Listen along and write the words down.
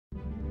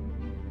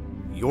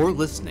You're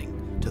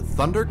listening to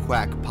Thunder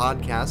Quack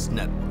Podcast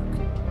Network.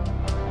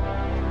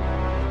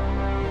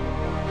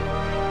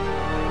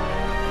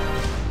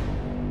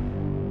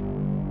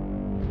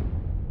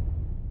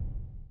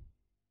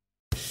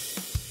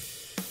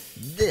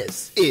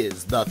 This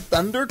is the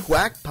Thunder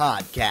Quack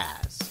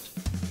Podcast,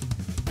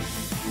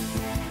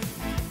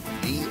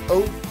 the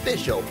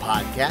official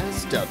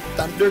podcast of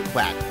Thunder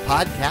Quack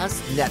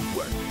Podcast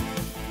Network,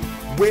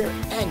 where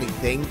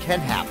anything can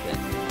happen.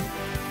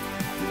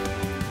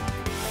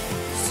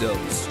 So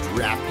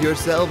strap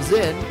yourselves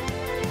in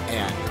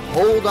and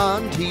hold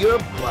on to your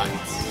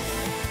butts.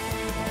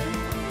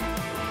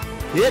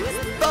 It's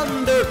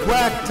Thunder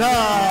Quack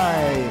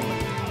time!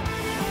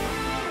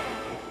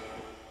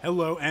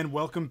 Hello and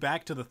welcome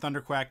back to the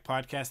Thunder Quack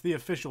Podcast, the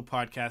official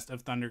podcast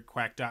of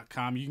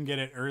thunderquack.com. You can get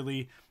it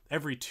early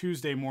every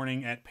Tuesday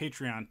morning at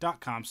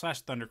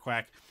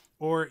patreon.com/thunderquack,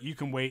 or you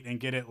can wait and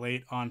get it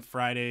late on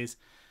Fridays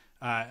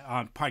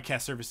on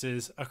podcast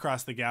services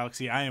across the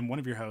galaxy. I am one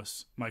of your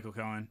hosts, Michael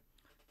Cohen.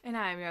 And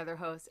I'm your other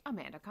host,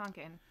 Amanda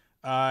Conkin.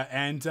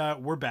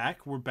 And we're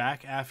back. We're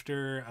back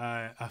after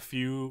a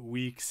few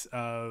weeks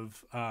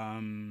of...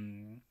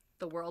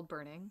 The world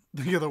burning.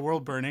 Yeah, the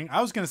world burning.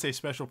 I was going to say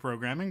special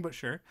programming, but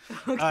sure.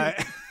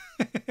 Okay.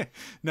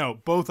 No,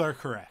 both are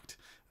correct.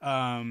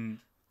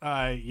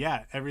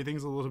 Yeah,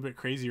 everything's a little bit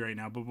crazy right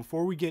now. But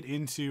before we get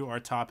into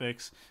our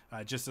topics,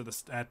 just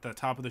at the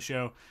top of the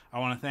show, I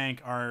want to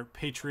thank our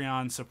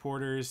Patreon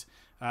supporters,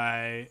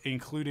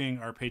 including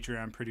our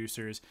Patreon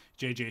producers,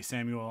 JJ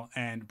Samuel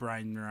and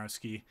Brian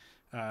Mirowski,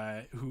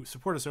 who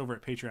support us over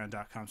at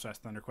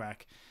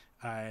patreon.com/thunderquack.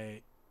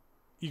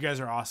 You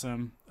guys are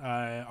awesome.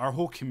 Our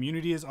whole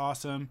community is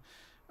awesome.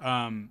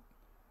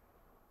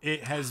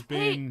 It has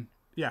been...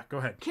 Yeah, go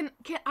ahead. Can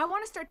I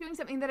want to start doing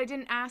something that I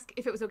didn't ask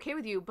if it was okay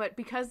with you, but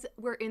because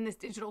we're in this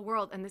digital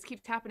world and this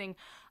keeps happening,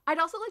 I'd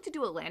also like to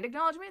do a land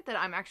acknowledgement that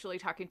I'm actually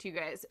talking to you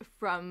guys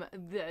from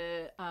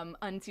the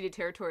unceded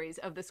territories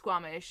of the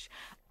Squamish,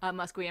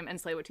 Musqueam, and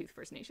Tsleil-Waututh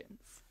First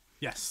Nations.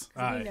 Yes.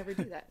 We never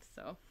do that,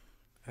 so...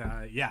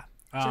 Yeah.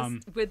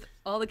 Just with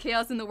all the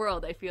chaos in the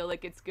world, I feel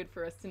like it's good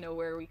for us to know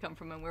where we come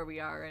from and where we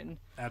are, and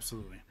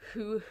absolutely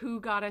who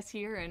got us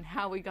here and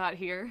how we got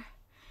here.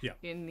 Yeah.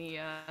 In the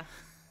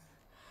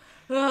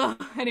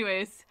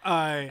anyways,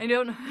 I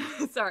don't.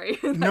 Sorry.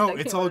 No,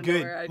 it's all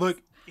good.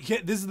 Look,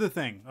 this is the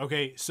thing.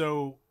 Okay,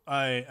 so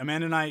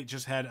Amanda and I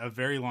just had a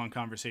very long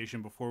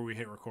conversation before we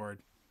hit record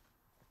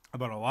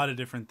about a lot of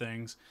different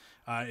things.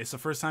 It's the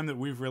first time that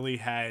we've really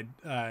had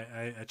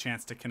a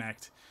chance to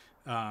connect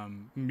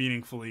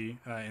meaningfully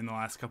in the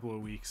last couple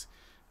of weeks,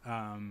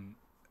 and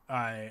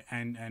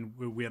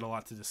we had a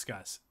lot to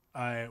discuss.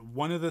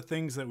 One of the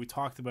things that we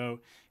talked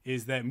about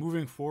is that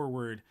moving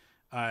forward,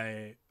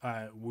 we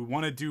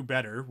want to do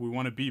better, we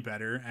want to be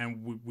better,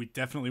 and we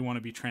definitely want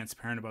to be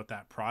transparent about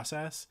that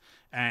process.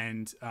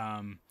 And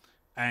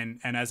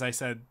as I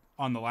said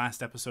on the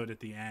last episode at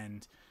the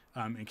end,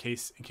 in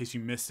case you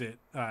missed it,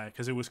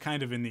 because it was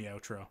kind of in the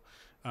outro,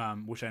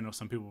 which I know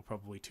some people will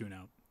probably tune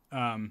out.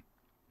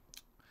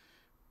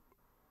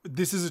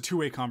 This is a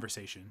two-way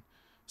conversation.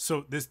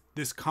 So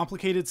this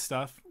complicated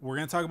stuff, we're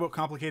going to talk about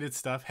complicated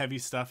stuff, heavy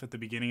stuff at the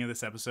beginning of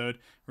this episode.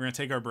 We're going to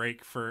take our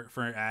break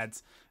for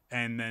ads,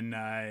 and then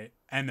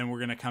we're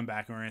going to come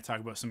back and we're going to talk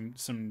about some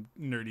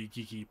nerdy,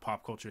 geeky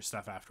pop culture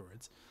stuff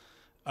afterwards.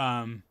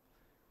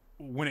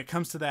 When it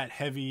comes to that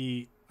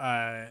heavy,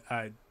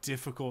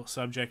 difficult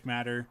subject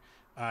matter,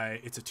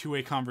 it's a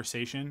two-way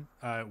conversation.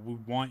 We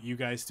want you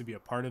guys to be a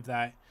part of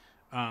that.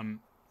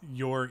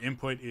 Your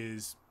input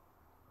is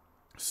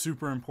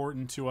super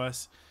important to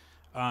us,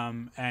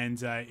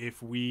 and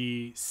if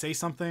we say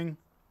something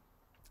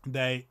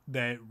that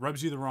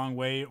rubs you the wrong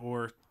way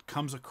or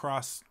comes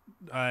across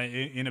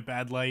in a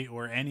bad light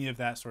or any of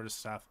that sort of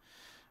stuff,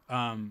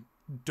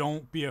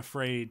 don't be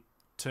afraid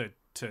to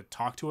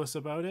talk to us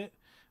about it,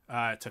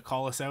 to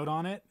call us out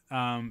on it,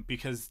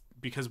 because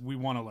we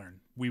want to learn.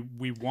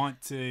 We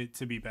want to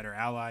be better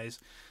allies.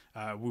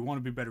 We want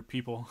to be better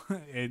people,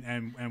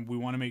 and we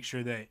want to make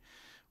sure that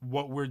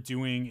what we're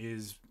doing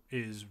is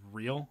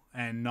real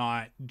and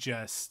not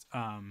just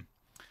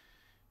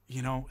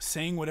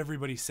saying what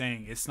everybody's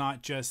saying. It's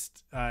not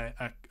just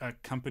a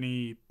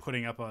company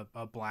putting up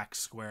a black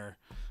square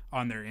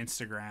on their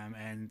Instagram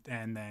and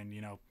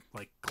then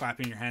like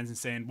clapping your hands and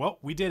saying, well,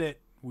 we did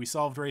it, we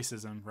solved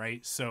racism,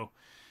 right? So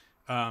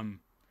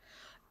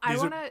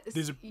these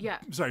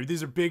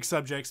are big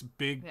subjects,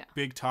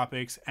 big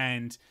topics,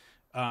 and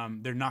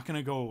they're not going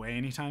to go away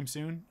anytime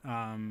soon.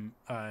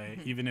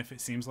 Even if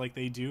it seems like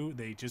they do,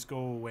 they just go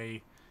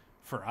away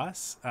for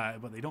us,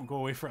 but they don't go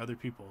away for other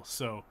people.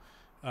 So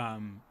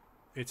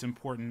it's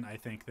important, I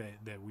think,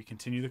 that we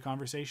continue the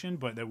conversation,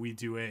 but that we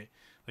do it,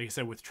 like I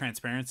said, with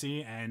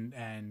transparency and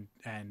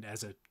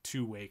as a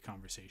two-way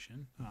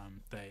conversation,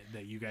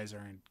 that you guys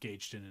are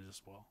engaged in it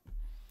as well.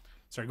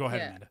 Sorry, go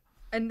ahead, Amanda.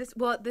 And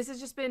this has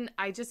just been,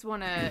 I just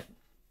want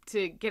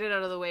to get it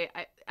out of the way.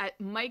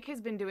 Mike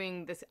has been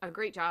doing a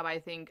great job, I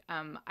think.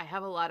 I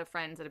have a lot of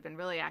friends that have been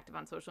really active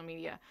on social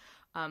media,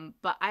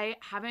 but I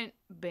haven't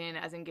been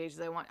as engaged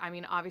as I want. I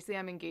mean, obviously,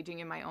 I'm engaging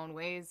in my own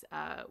ways,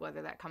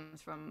 whether that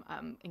comes from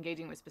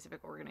engaging with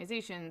specific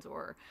organizations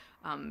or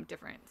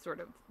different sort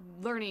of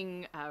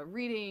learning,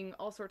 reading,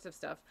 all sorts of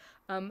stuff.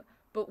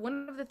 But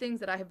one of the things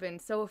that I have been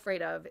so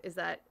afraid of is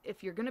that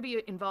if you're going to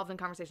be involved in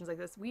conversations like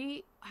this,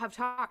 we have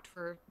talked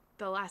for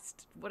the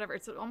last, whatever,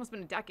 it's almost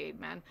been a decade,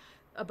 man,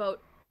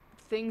 about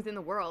things in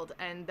the world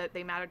and that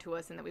they matter to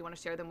us and that we want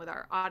to share them with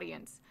our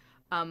audience.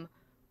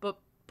 But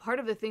part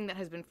of the thing that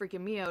has been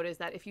freaking me out is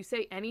that if you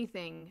say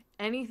anything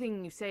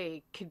you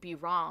say could be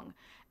wrong.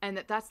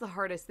 And that's the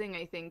hardest thing,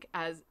 I think,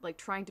 as like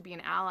trying to be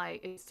an ally,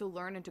 is to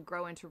learn and to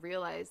grow and to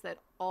realize that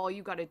all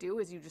you got to do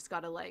is you just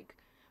got to like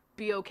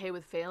be okay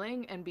with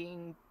failing and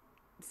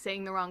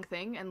saying the wrong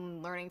thing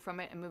and learning from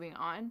it and moving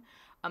on.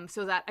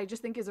 So that I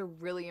just think is a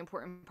really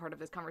important part of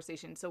this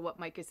conversation. So what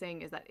Mike is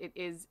saying is that it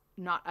is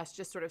not us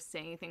just sort of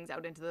saying things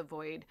out into the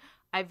void.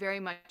 I very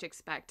much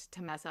expect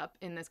to mess up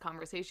in this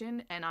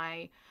conversation, and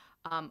I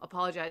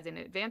apologize in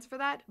advance for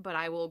that, but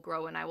I will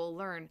grow and I will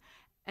learn.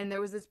 And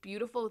there was this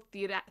beautiful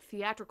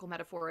theatrical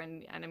metaphor.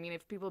 And I mean,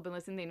 if people have been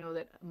listening, they know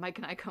that Mike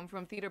and I come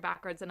from theater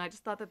backgrounds. And I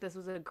just thought that this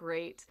was a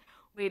great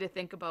way to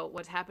think about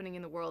what's happening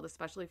in the world,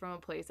 especially from a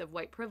place of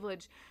white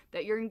privilege,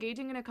 that you're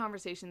engaging in a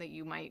conversation that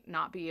you might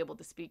not be able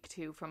to speak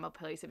to from a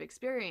place of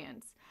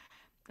experience.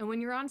 And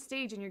when you're on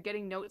stage and you're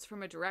getting notes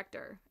from a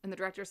director, and the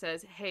director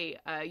says, hey,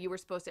 you were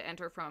supposed to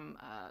enter from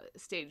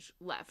stage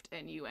left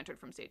and you entered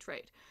from stage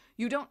right.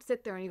 You don't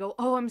sit there and you go,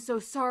 oh, I'm so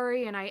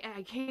sorry, and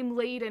I came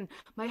late and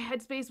my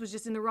headspace was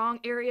just in the wrong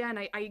area, and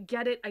I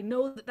get it. I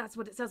know that that's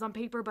what it says on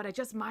paper, but I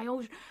just,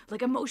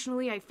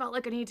 emotionally, I felt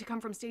like I needed to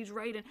come from stage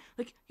right. And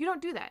like, you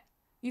don't do that.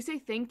 You say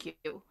thank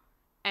you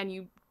and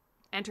you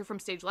enter from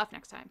stage left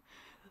next time.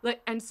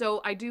 And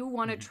so I do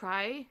want to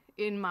try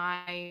in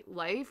my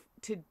life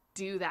to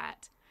do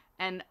that.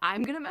 And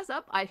I'm going to mess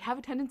up. I have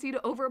a tendency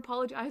to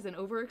over-apologize and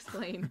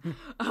over-explain,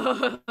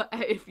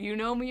 if you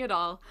know me at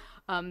all.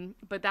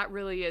 But that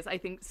really is, I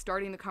think,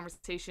 starting the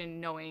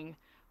conversation knowing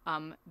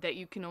that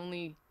you can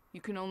only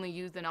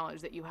use the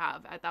knowledge that you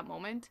have at that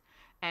moment,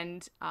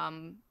 and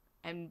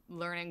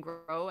learn and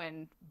grow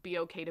and be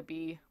okay to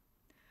be,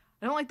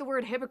 I don't like the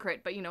word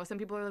hypocrite, but some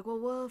people are like,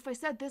 well, if I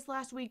said this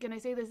last week and I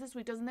say this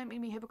week, doesn't that make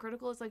me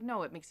hypocritical? It's like,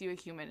 no, it makes you a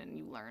human and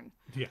you learn.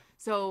 Yeah.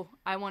 So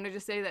I wanted to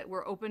say that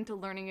we're open to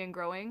learning and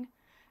growing,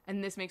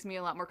 and this makes me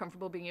a lot more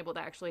comfortable being able to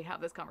actually have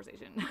this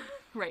conversation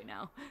right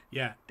now.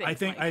 Yeah.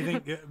 Thanks, I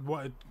think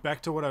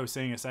back to what I was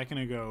saying a second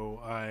ago,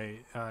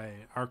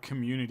 our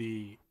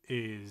community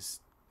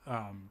is,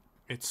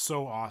 it's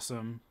so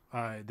awesome.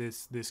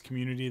 This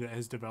community that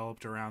has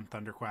developed around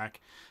Thunderquack.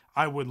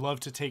 I would love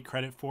to take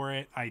credit for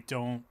it. I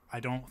don't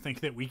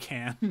think that we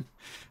can.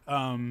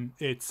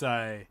 It's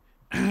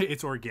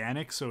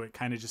organic, so it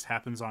kind of just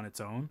happens on its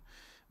own.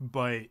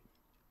 But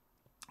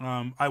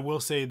I will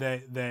say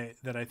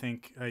that I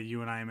think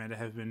you and I, Amanda,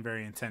 have been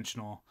very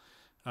intentional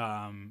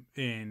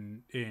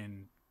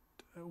in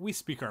we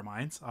speak our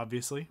minds.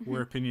 Obviously,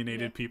 we're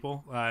opinionated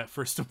people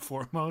first and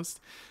foremost.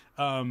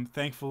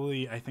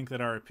 Thankfully, I think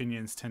that our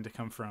opinions tend to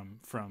come from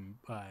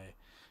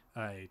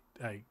a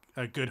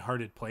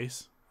good-hearted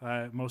place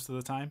most of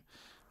the time.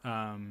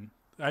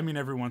 I mean,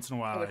 every once in a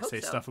while I say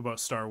stuff about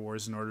Star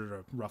Wars in order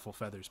to ruffle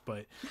feathers,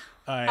 but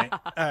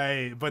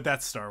but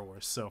that's Star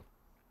Wars, so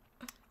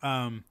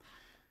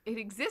it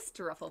exists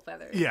to ruffle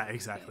feathers. Yeah,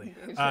 exactly.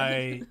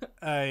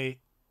 I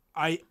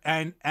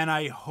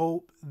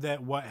hope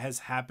that what has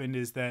happened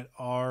is that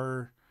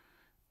our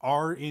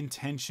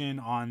intention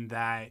on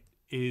that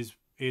is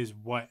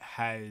what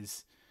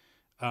has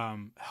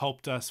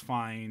helped us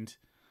find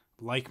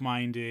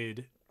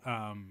like-minded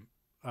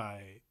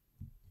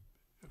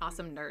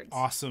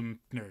awesome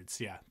nerds.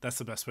 Yeah, that's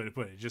the best way to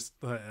put it. Just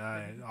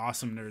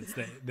awesome nerds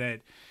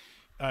that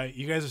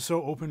you guys are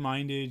so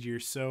open-minded. You're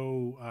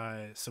so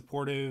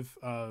supportive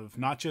of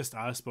not just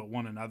us but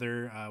one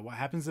another. What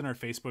happens in our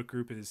Facebook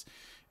group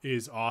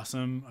is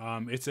awesome.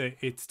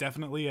 It's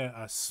definitely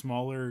a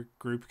smaller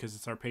group because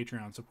it's our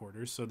Patreon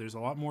supporters. So there's a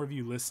lot more of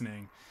you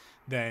listening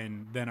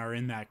than are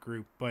in that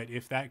group. But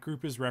if that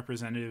group is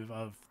representative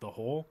of the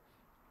whole,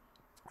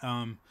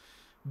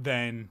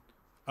 then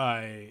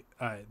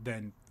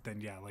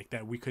yeah, like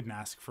that, we couldn't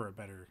ask for a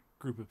better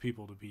group of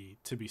people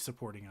to be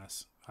supporting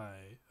us,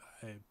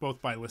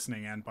 both by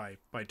listening and by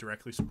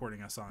directly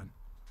supporting us on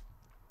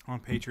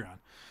Patreon.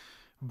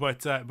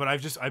 But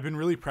I've been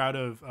really proud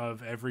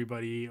of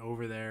everybody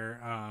over there.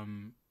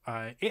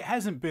 It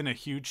hasn't been a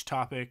huge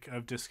topic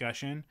of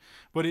discussion,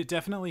 but it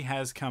definitely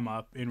has come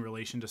up in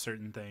relation to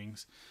certain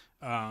things.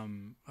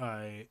 And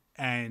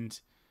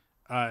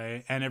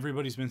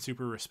everybody's been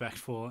super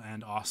respectful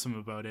and awesome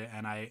about it.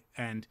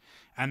 And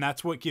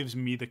that's what gives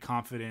me the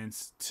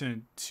confidence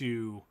to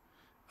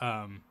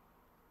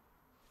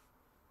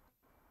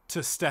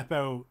step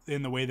out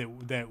in the way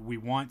that we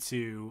want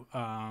to,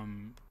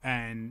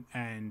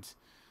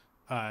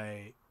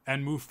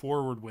 and move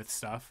forward with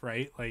stuff,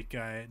 right? Like,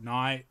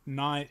 not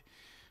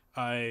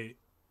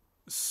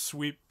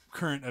sweep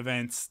current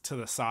events to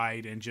the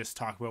side and just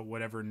talk about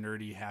whatever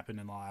nerdy happened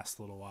in the last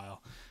little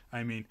while.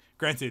 I mean,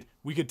 granted,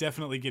 we could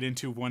definitely get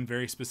into one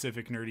very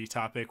specific nerdy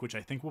topic, which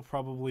I think we'll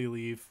probably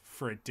leave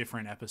for a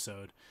different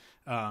episode,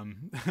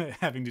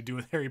 having to do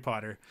with Harry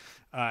Potter.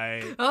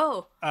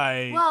 Well,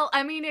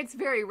 I mean, it's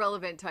very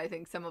relevant to, I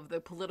think, some of the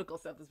political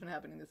stuff that's been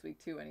happening this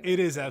week too. Anyway, it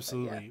is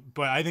absolutely,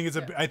 but I think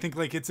I think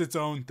like it's its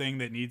own thing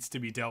that needs to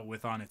be dealt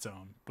with on its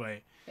own.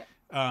 But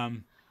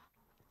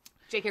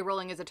J.K.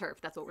 Rowling is a TERF.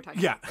 That's what we're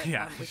talking yeah, about.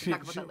 Yeah. We can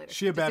talk about that later.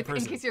 She a bad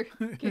person. In case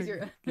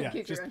you're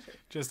unsure.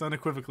 Just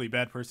unequivocally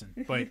bad person.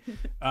 But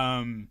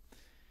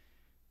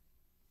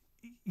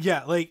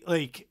yeah,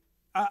 like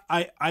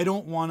I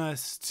don't want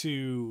us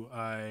to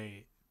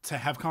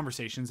have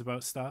conversations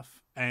about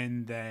stuff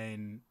and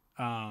then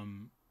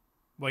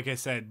like I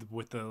said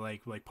with the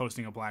like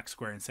posting a black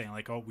square and saying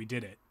like, oh, we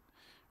did it,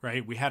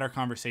 right? We had our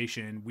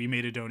conversation, we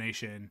made a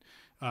donation,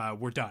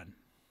 we're done.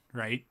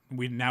 Right.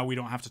 We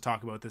don't have to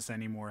talk about this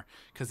anymore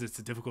because it's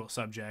a difficult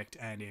subject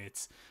and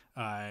it's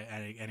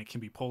and it can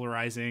be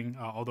polarizing.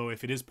 Although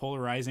if it is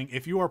polarizing,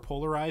 if you are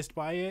polarized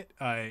by it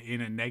in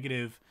a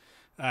negative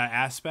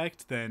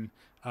aspect, then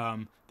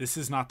this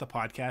is not the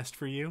podcast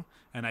for you.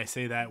 And I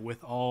say that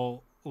with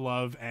all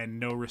love and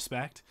no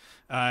respect.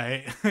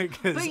 But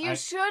you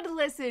should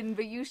listen.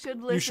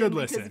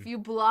 Because if you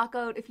block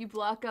out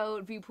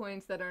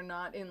viewpoints that are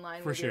not in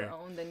line with your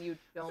own, then you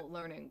don't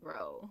learn and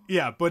grow.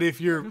 Yeah, but if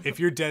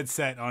you're dead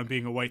set on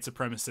being a white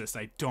supremacist,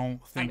 I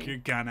don't think you're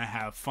gonna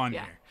have fun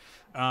here.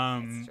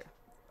 That's true.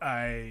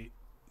 I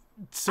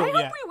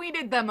hope we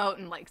weeded them out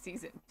in like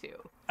season 2.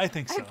 I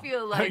think so. I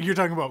feel like you're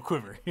talking about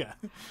Quiver. Yeah.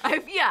 I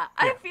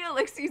feel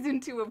like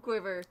season 2 of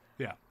Quiver.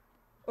 Yeah.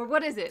 Or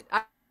what is it?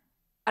 I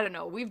don't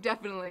know.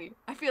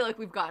 I feel like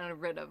we've gotten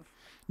rid of.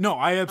 No,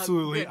 I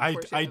absolutely.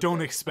 I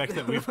don't expect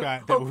that we've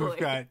got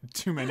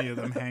too many of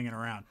them hanging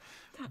around.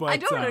 But I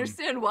don't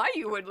understand why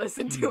you would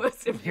listen to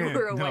us if you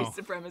were a white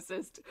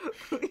supremacist.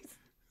 Please.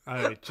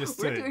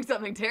 We're doing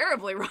something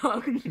terribly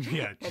wrong.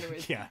 Yeah.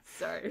 Anyways, yeah.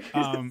 Sorry.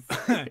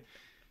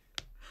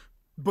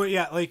 But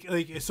yeah, like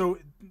so,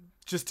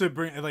 just to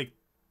bring like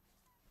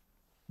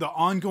the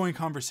ongoing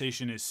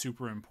conversation is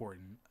super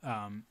important.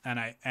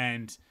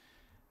 And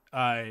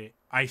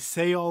I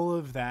say all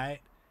of that,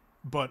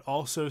 but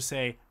also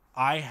say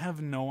I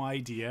have no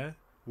idea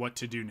what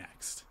to do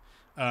next.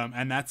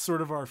 And that's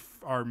sort of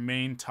our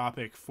main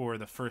topic for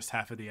the first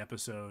half of the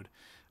episode.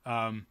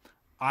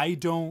 I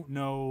don't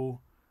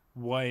know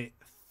what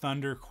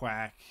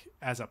Thunderquack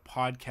as a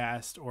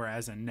podcast or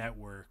as a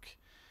network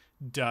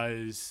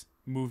does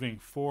moving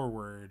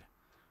forward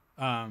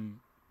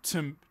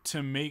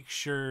to make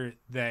sure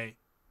that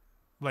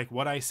like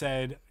what I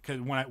said,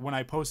 because when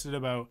I posted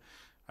the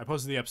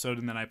episode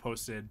and then I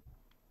posted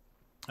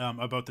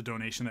about the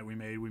donation that we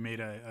made. We made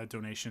a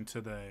donation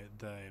to the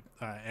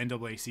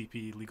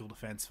NAACP Legal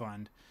Defense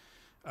Fund.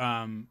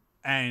 And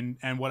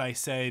what I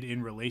said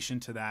in relation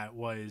to that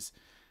was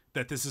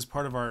that this is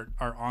part of our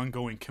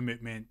ongoing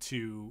commitment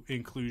to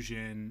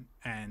inclusion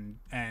and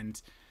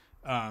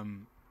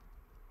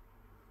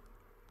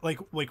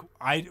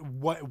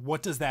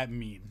what does that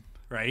mean,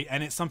 right?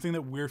 And it's something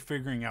that we're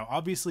figuring out.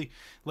 Obviously,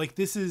 like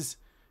this is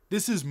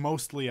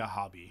mostly a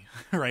hobby,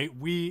 right?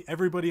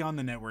 Everybody on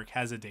the network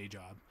has a day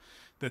job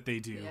that they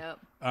do. Yep.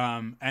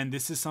 And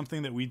this is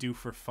something that we do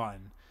for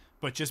fun.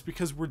 But just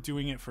because we're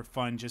doing it for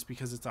fun, just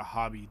because it's a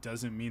hobby,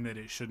 doesn't mean that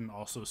it shouldn't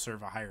also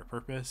serve a higher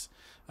purpose.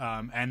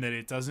 And that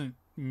it doesn't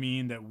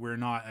mean that we're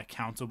not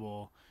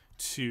accountable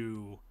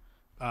to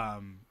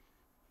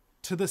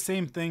the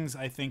same things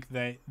I think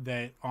that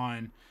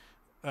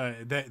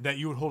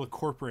you would hold a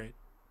corporate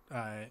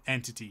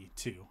entity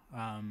to.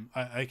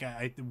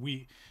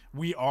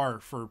 We are,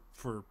 for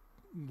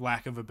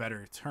lack of a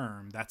better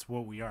term, that's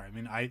what we are. I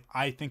mean,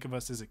 I think of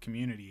us as a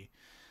community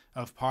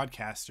of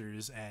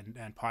podcasters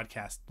and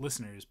podcast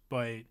listeners,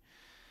 but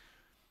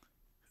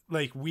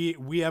like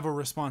we have a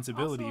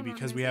responsibility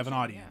because we have an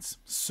audience.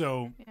 Yeah.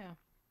 So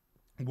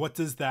what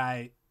does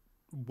that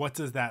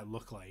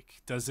look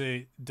like? Does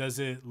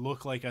it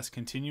look like us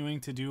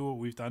continuing to do what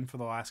we've done for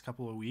the last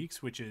couple of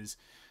weeks, which is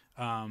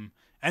and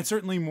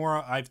certainly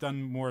more, I've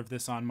done more of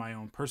this on my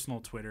own personal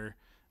Twitter.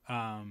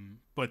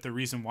 But the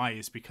reason why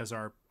is because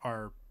our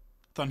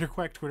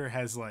Thunderquack Twitter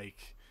has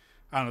like,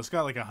 I don't know, it's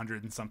got like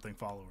 100 and something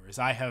followers.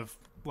 I have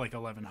like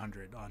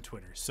 1,100 on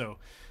Twitter. So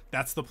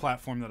that's the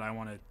platform that I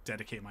want to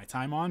dedicate my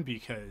time on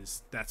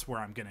because that's where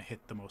I'm going to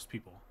hit the most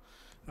people.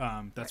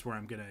 That's where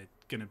I'm going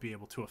to be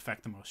able to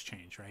affect the most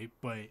change. Right.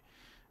 But,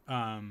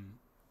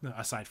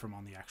 aside from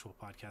on the actual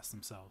podcast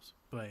themselves,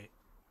 but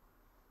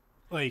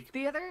like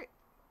the other,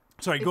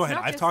 sorry, go ahead.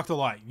 I've talked a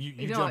lot.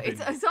 You jump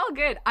in. It's all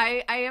good.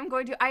 I am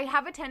going to. I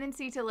have a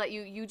tendency to let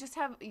you.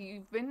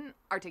 You've been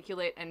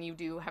articulate, and you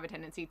do have a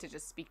tendency to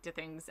just speak to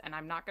things. And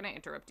I'm not going to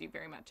interrupt you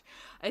very much.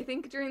 I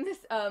think during this,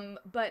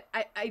 but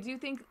I do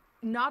think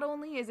not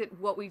only is it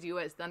what we do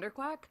as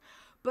Thunderquack,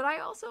 but I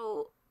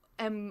also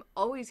am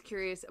always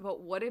curious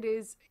about what it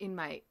is in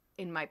my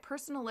in my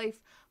personal life,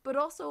 but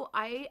also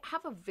I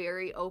have a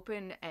very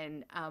open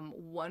and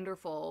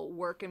wonderful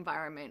work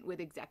environment with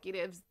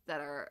executives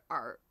that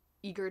are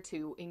eager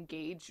to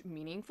engage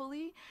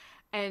meaningfully,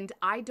 and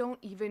I don't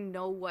even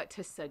know what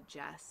to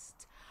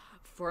suggest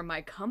for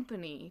my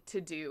company to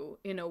do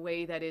in a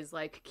way that is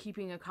like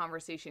keeping a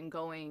conversation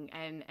going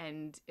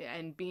and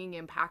being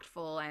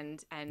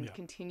impactful and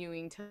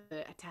continuing to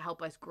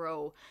help us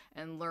grow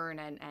and learn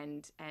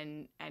and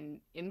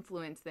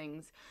influence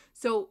things.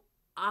 So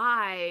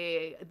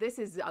this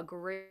is a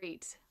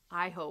great,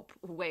 I hope,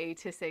 way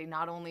to say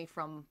not only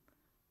from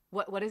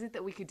what is it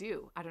that we could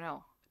do? I don't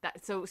know.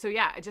 That, so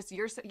yeah, just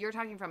you're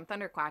talking from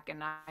Thunderquack,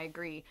 and I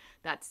agree.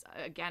 That's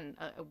again,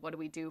 what do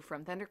we do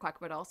from Thunderquack,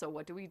 but also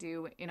what do we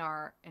do in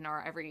our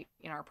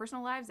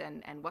personal lives,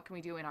 and what can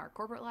we do in our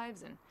corporate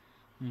lives, and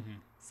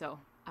so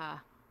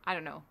I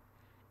don't know,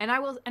 and I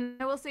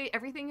will say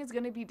everything is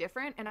going to be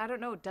different, and I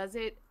don't know, does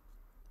it?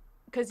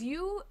 Because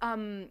you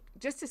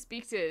just to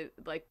speak to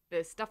like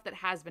the stuff that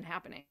has been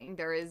happening,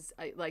 there is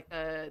like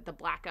the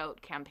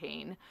blackout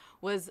campaign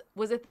was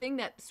a thing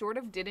that sort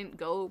of didn't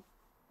go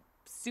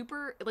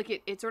super,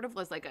 like it sort of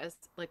was like a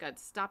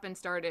stop and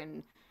start,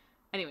 and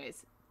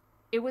anyways,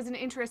 it was an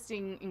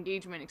interesting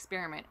engagement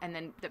experiment, and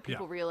then that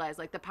people realized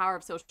like the power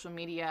of social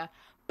media,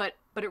 but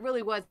it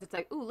really was, it's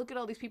like, ooh, look at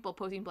all these people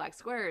posting black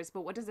squares,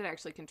 but what does it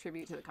actually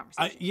contribute to the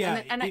conversation?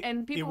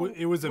 And people,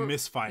 it was a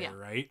misfire,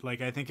 right?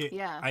 Like I think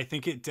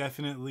it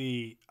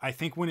definitely, I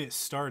think when it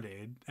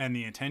started and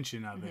the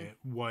intention of it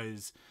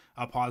was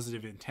a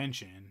positive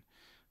intention,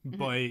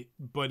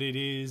 but it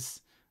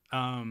is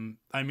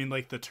I mean,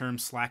 like the term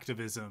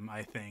slacktivism,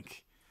 I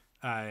think,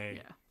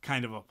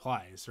 kind of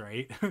applies,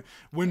 right?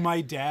 When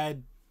my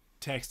dad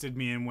texted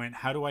me and went,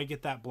 "How do I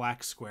get that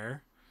black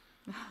square?"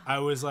 I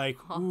was like,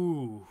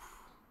 "Ooh,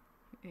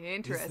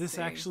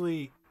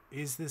 interesting.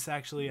 Is this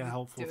actually a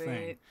helpful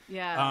thing?"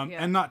 Yeah.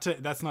 And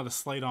that's not a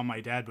slight on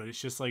my dad, but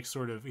it's just like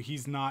sort of,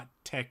 he's not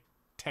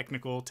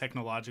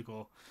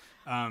technological.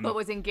 But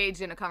was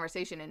engaged in a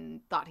conversation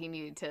and thought he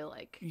needed to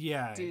like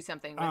do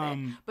something with it.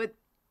 But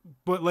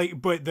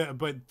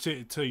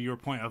to your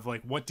point of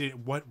like, what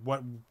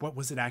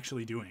was it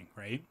actually doing,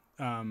 right?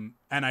 And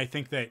I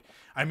think that,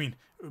 I mean,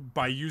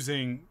 by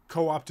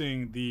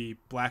co-opting the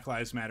Black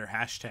Lives Matter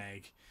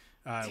hashtag,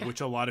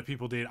 which a lot of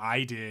people did,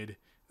 I did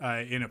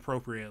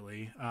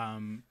inappropriately.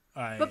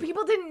 But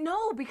people didn't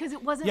know because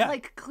it wasn't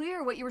like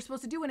clear what you were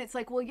supposed to do, and it's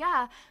like, well,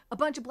 yeah, a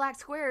bunch of black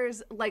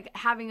squares like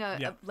having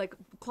a like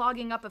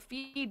clogging up a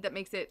feed that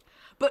makes it.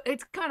 But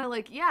it's kind of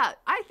like, yeah,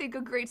 I think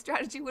a great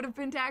strategy would have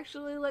been to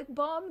actually like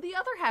bomb the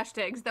other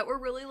hashtags that were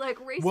really like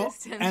racist. Well,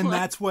 and like,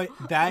 that's what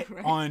that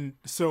right? on.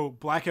 So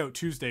Blackout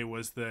Tuesday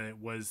was the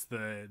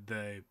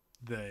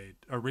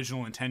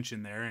original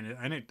intention there,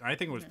 and I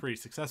think it was pretty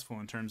successful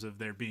in terms of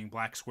there being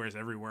black squares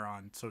everywhere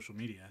on social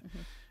media.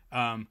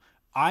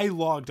 I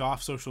logged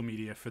off social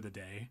media for the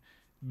day,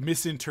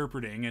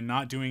 misinterpreting and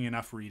not doing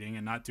enough reading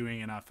and not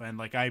doing enough. And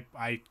like I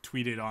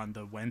tweeted on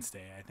the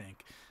Wednesday, I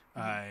think,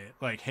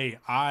 like, hey,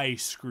 I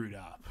screwed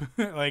up.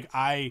 Like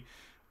I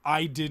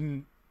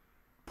didn't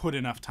put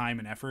enough time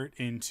and effort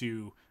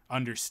into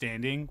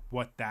understanding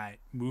what that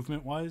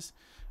movement was.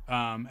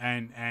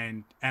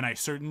 And I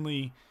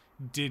certainly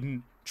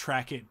didn't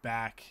track it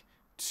back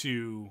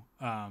to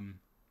the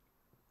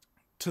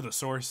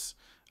source.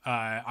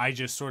 I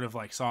just sort of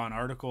like saw an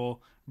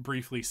article,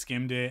 briefly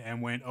skimmed it,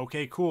 and went,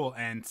 okay, cool,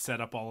 and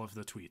set up all of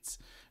the tweets.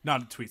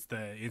 Not the tweets,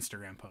 the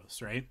Instagram posts,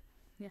 right?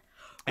 Yeah.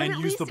 And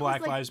used the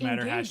Black Lives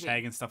Matter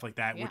hashtag and stuff like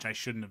that, which I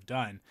shouldn't have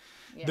done.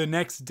 Yeah. The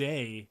next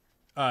day,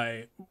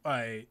 the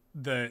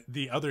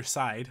other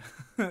side,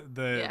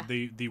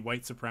 the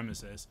white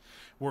supremacists,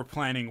 were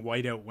planning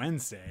Whiteout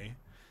Wednesday,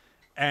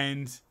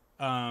 and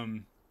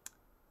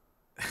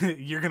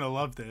you're gonna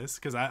love this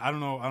because I don't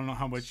know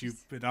how much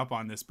you've been up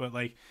on this, but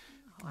like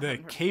the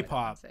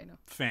K-pop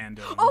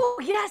fandom. Oh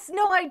yes,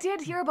 no, I did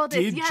hear about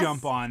this. Did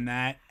jump on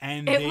that,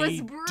 and they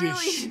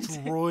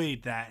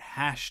destroyed that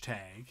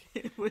hashtag.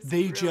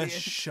 They just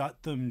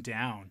shut them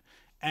down,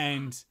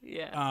 and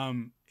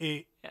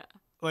it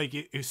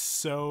was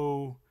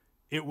so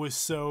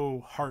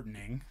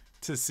heartening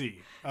to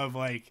see of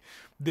like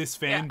this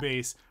fan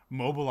base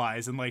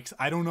mobilize, and like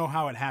I don't know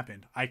how it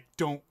happened. I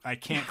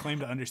can't claim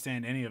to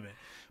understand any of it.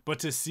 But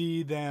to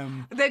see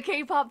them, the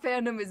K-pop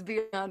fandom is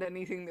beyond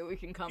anything that we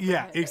can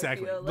comprehend. Yeah,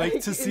 exactly.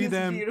 Like to see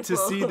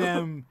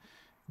them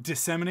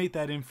disseminate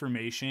that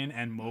information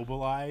and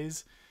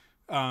mobilize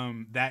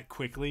that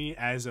quickly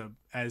as a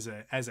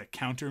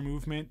counter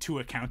movement to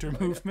a counter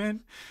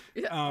movement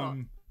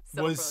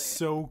was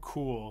so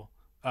cool.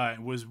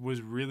 It was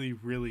really,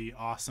 really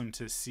awesome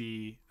to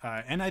see.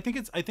 And I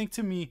think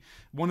to me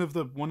one of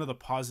the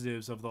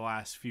positives of the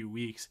last few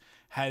weeks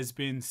has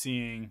been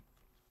seeing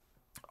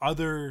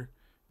other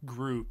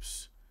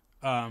groups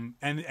and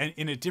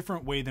in a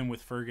different way than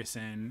with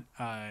Ferguson,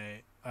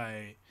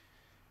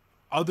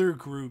 other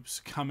groups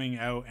coming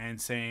out and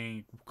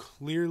saying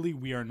clearly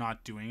we are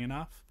not doing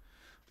enough.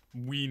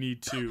 We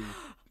need to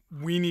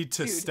we need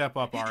to Dude. step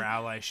up our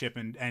allyship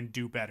and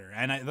do better.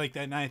 And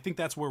I think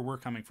that's where we're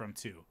coming from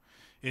too,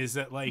 is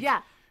that like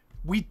Yeah.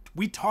 we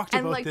talked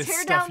And about like this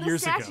tear stuff down the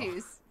years ago.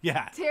 statues.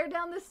 Yeah. Tear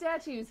down the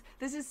statues.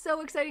 This is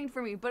so exciting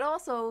for me. But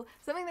also,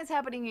 something that's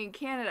happening in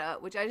Canada,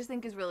 which I just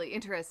think is really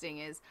interesting,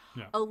 is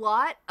a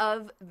lot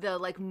of the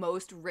like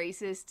most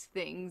racist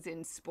things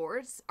in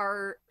sports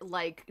are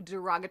like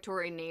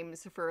derogatory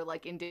names for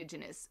like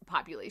indigenous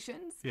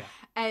populations. Yeah.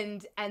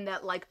 And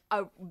that like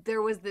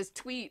there was this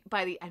tweet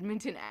by the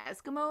Edmonton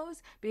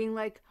Eskimos being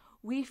like,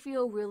 we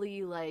feel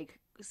really like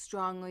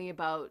strongly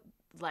about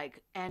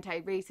like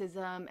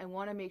anti-racism and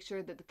want to make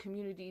sure that the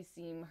communities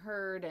seem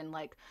heard and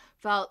like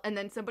felt, and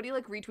then somebody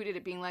like retweeted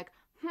it being like,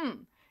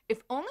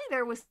 if only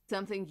there was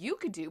something you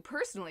could do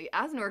personally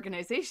as an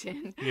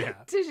organization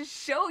to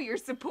show your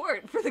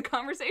support for the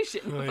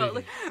conversation about,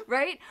 like,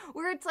 right,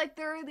 where it's like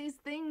there are these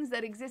things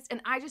that exist,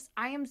 and I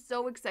am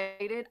so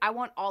excited. I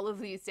want all of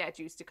these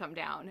statues to come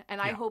down,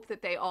 and I hope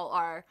that they all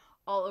are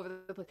all over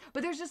the place,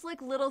 but there's just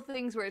like little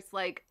things where it's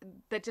like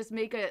that just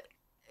make it,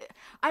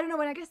 I don't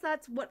know, and I guess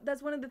that's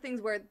one of the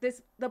things where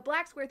the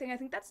black square thing, I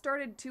think that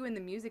started too in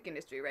the music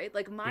industry, right?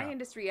 Like my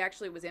industry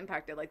actually was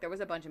impacted. Like there was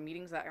a bunch of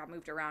meetings that got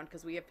moved around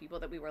because we have people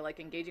that we were like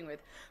engaging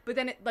with, but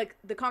then like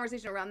the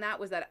conversation around that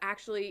was that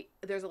actually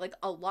there's like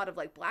a lot of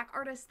like black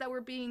artists that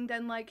were being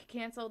then like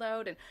canceled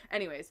out, and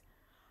anyways,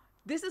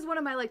 this is one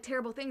of my like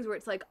terrible things where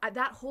it's like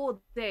that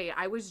whole day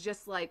I was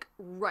just like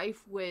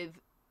rife with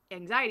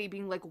anxiety,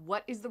 being like,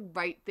 what is the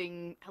right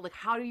thing? Like,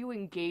 how do you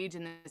engage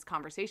in this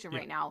conversation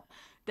right now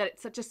that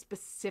it's such a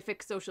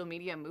specific social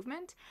media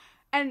movement?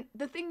 And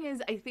the thing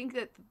is, I think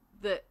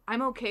that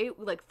I'm okay,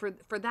 like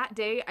for that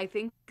day, I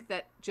think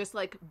that just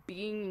like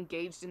being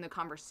engaged in the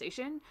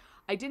conversation,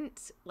 I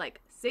didn't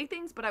like say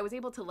things, but I was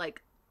able to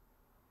like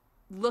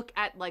look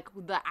at like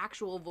the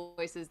actual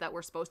voices that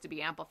were supposed to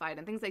be amplified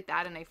and things like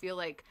that. And I feel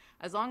like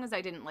as long as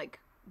I didn't like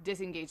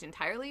disengage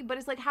entirely, but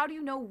it's like, how do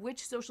you know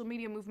which social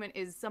media movement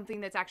is something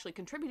that's actually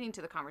contributing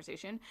to the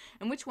conversation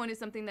and which one is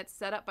something that's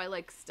set up by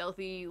like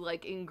stealthy,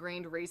 like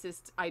ingrained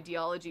racist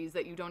ideologies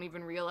that you don't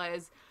even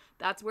realize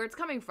that's where it's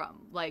coming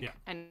from? Like,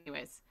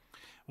 anyways.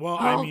 Well,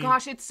 I mean,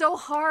 gosh, it's so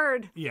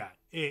hard. Yeah,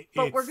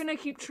 but we're gonna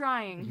keep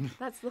trying.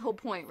 That's the whole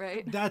point,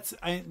 right? That's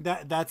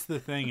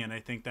the thing, and I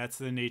think that's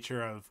the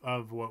nature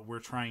of what we're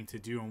trying to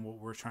do and what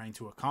we're trying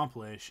to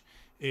accomplish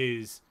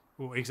is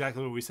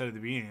exactly what we said at the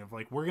beginning of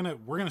like we're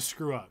gonna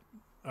screw up,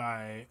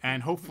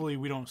 and hopefully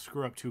we don't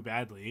screw up too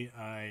badly,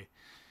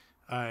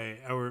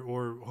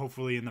 or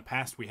hopefully in the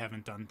past we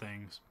haven't done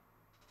things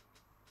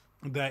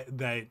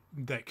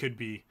that could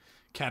be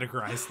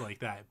categorized like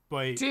that.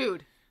 But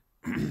dude,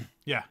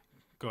 yeah,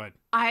 go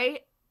ahead.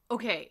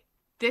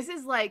 This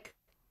is like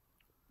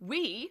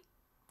we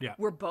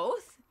were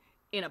both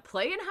in a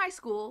play in high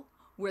school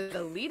where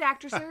the lead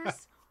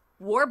actresses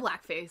wore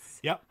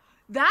blackface. Yep.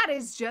 That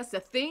is just a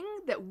thing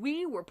that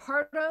we were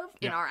part of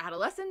in our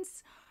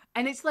adolescence.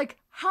 And it's like,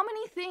 how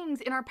many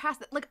things in our past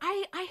that, like,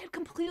 I had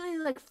completely,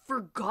 like,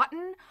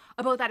 forgotten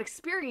about that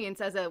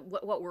experience as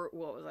what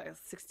was I,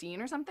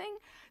 16 or something?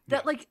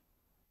 That, like,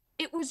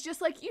 it was just,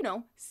 like, you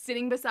know,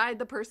 sitting beside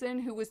the person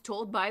who was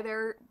told by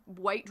their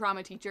white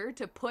drama teacher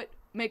to put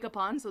makeup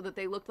on so that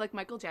they looked like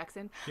Michael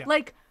Jackson. Yeah.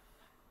 Like,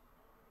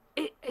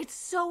 it's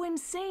so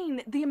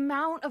insane, the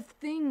amount of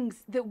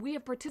things that we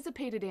have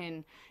participated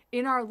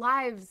in our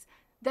lives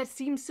that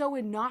seem so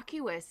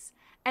innocuous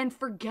and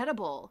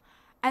forgettable,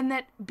 and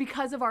that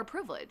because of our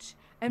privilege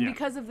and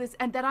because of this,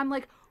 and that I'm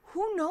like,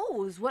 who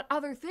knows what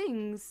other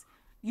things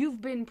you've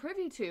been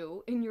privy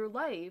to in your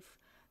life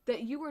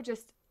that you were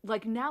just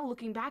like, now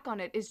looking back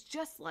on it is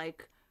just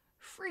like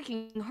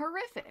freaking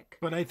horrific.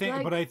 But I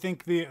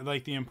think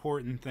the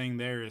important thing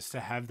there is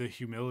to have the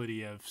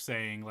humility of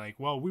saying like,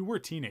 well, we were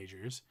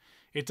teenagers.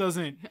 It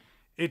doesn't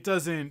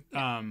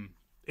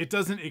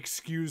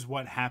excuse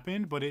what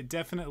happened, but it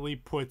definitely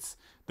puts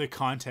the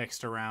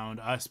context around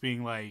us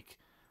being like,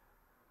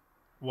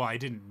 well, I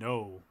didn't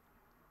know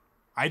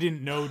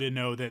to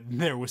know that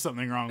there was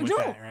something wrong with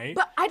that, right?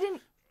 But I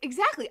didn't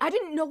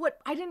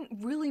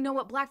really know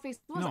what blackface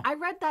was. No. I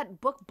read that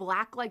book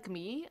Black Like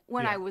Me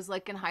when I was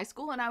like in high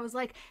school, and I was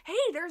like, hey,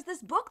 there's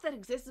this book that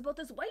exists about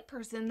this white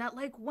person that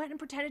like went and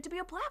pretended to be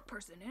a black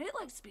person, and it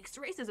like speaks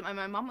to racism. And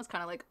my mom was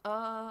kind of like,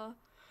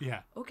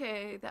 yeah.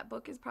 Okay, that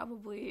book is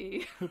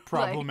probably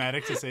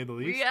problematic to say the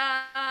least.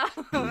 Yeah.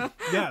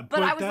 Yeah.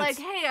 But I was like,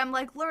 hey, I'm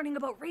like learning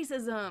about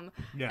racism.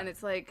 Yeah. And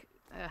it's like,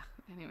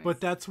 anyways. But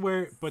that's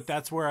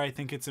where I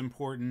think it's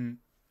important.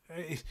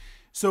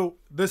 So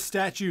the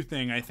statue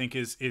thing, I think,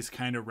 is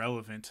kind of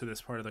relevant to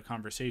this part of the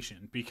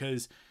conversation,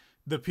 because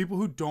the people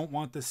who don't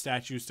want the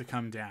statues to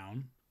come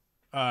down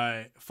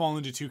fall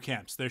into two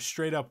camps. They're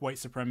straight up white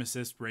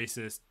supremacist,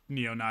 racist,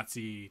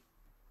 neo-Nazi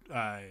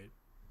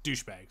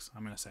douchebags,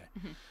 I'm gonna say.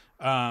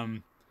 Mm-hmm.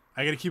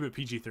 I gotta keep it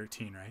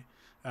PG-13,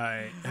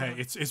 right?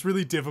 It's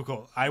really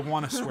difficult. I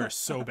want to swear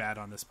so bad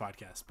on this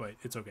podcast, but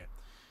it's okay.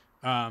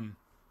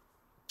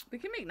 We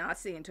can make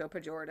Nazi into a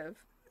pejorative.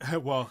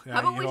 Well, how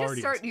about we just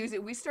already start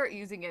is.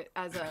 using it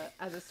as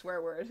a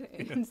swear word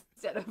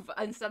instead of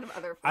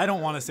other. I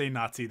don't want to say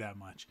Nazi that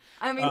much.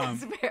 I mean,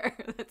 that's fair.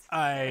 That's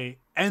fair.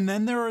 And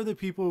then there are the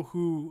people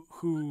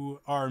who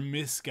are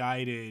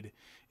misguided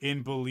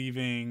in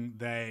believing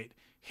that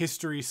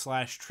history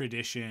 /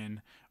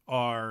 tradition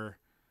are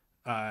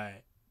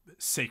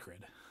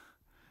sacred,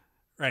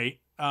 right?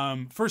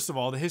 First of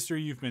all, the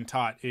history you've been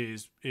taught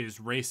is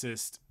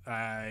racist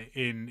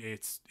in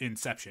its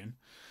inception,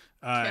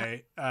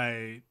 and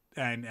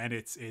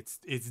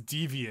it's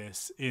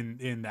devious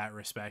in that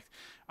respect.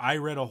 I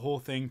read a whole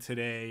thing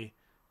today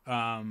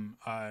from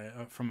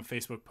a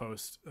Facebook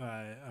post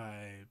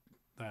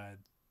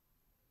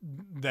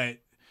that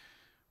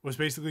was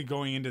basically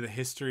going into the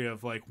history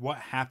of like what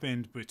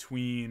happened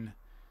between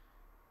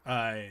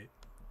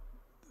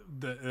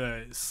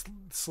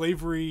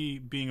slavery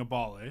being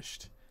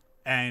abolished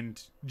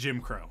and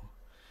Jim Crow.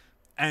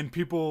 And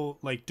people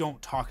like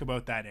don't talk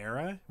about that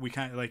era. We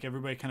kind of like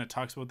everybody kind of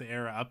talks about the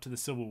era up to the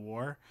Civil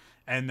War,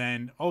 and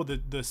then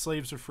the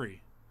slaves are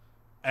free,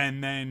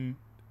 and then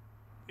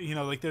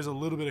like there's a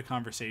little bit of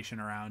conversation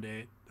around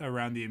it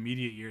around the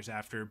immediate years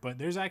after, but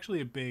there's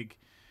actually a big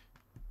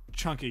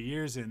chunk of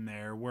years in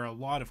there where a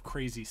lot of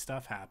crazy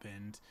stuff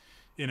happened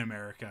in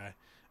America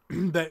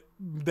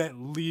that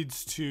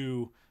leads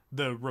to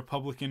the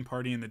Republican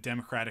Party and the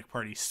Democratic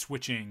Party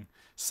switching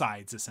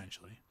sides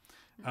essentially.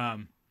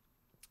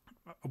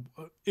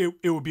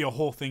 It would be a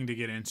whole thing to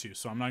get into,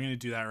 so I'm not going to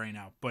do that right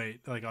now, but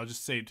like I'll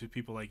just say to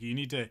people, like, you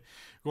need to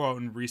go out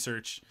and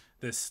research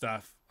this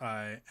stuff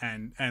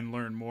and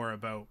learn more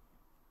about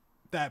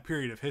that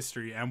period of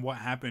history and what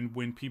happened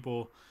when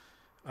people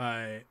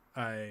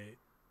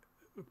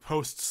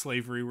post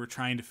slavery were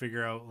trying to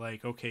figure out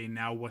like, okay,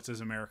 now what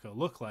does America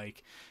look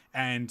like?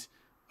 And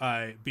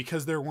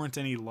because there weren't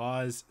any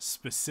laws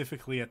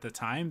specifically at the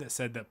time that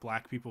said that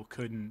black people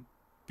couldn't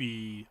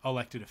be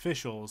elected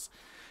officials,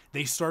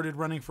 they started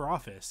running for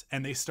office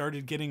and they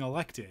started getting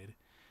elected,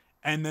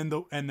 and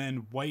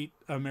then white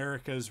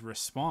America's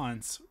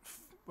response,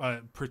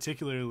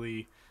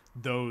 particularly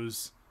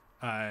those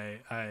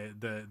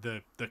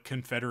the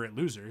Confederate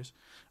losers,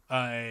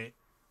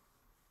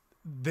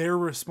 their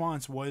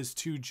response was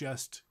to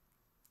just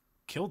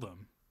kill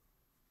them.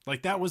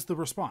 Like that was the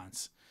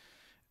response,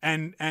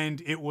 and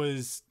it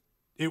was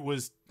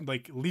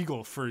like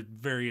legal for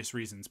various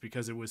reasons,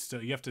 because it was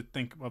still, you have to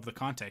think of the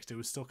context, it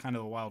was still kind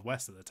of the Wild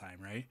West at the time,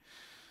 right?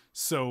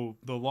 So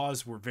the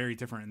laws were very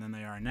different than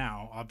they are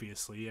now.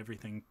 Obviously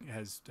everything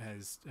has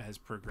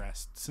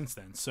progressed since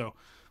then. So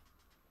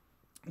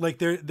like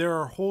there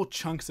are whole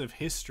chunks of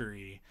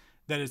history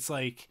that it's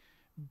like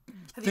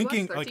Have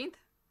thinking you watched 13th? like,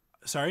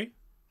 sorry?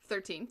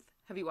 13th.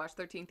 Have you watched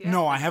 13th yet?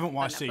 No, I haven't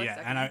watched it Netflix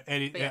yet,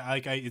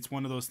 documentary? it's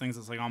one of those things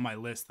that's like on my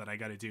list that I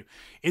got to do.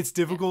 It's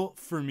difficult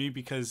for me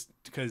because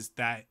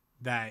that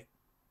I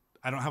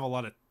don't have a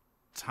lot of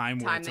time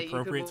where it's that you could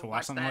appropriate to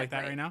watch something like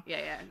that right now.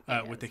 Yeah,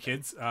 with the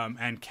kids,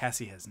 and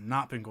Cassie has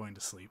not been going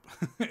to sleep.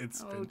 Dear.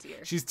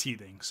 She's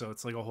teething, so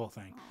it's like a whole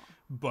thing.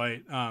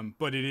 But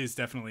it is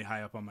definitely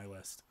high up on my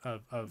list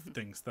of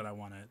things that I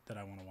want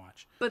to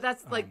watch. But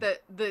that's like the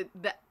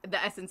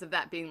essence of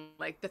that being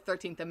like the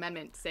 13th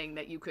Amendment saying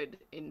that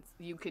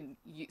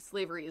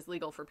slavery is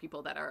legal for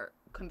people that are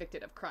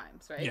convicted of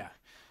crimes, right? Yeah.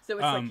 So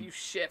it's like you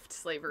shift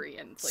slavery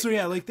and so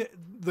yeah,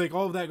 like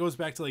all of that goes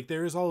back to like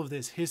there is all of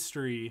this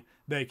history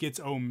that gets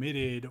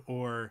omitted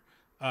or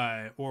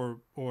I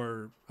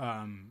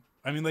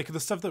mean, like the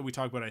stuff that we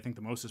talk about, I think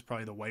the most is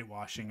probably the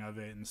whitewashing of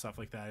it and stuff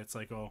like that. It's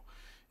like, oh,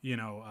 who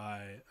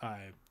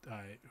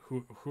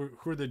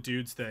are the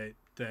dudes that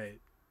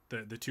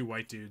the two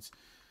white dudes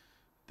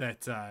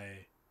that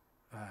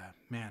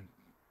man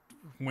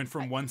went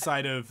from one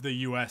side of the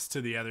U.S.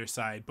 to the other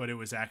side, but it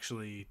was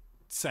actually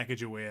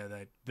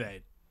Sacagawea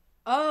that.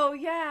 Oh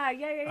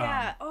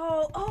yeah.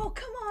 Oh,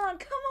 come on,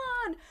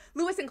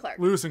 Lewis and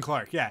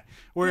Clark. Yeah.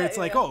 Where it's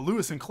like, oh,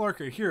 Lewis and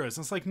Clark are heroes.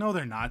 And it's like, no,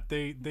 they're not.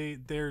 They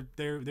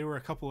were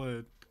a couple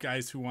of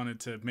guys who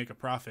wanted to make a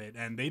profit,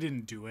 and they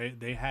didn't do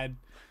it. They had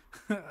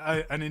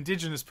an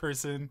indigenous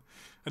person,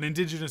 an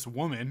indigenous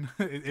woman,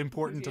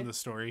 important to the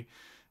story,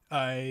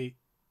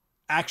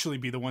 actually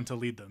be the one to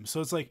lead them. So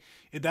it's like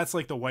that's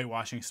like the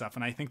whitewashing stuff,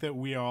 and I think that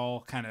we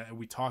all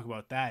we talk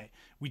about that.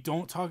 We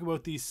don't talk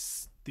about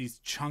these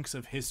chunks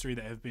of history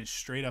that have been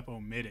straight up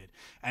omitted,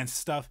 and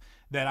stuff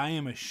that I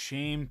am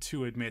ashamed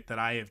to admit that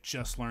I have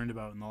just learned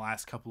about in the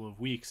last couple of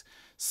weeks.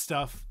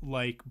 Stuff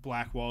like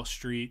Black Wall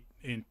Street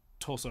in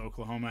Tulsa,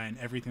 Oklahoma, and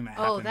everything that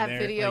happened there. Oh, that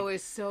video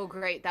is so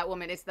great. That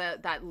woman, it's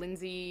that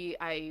Lindsay,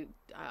 I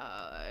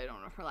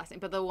don't know her last name,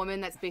 but the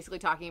woman that's basically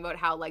talking about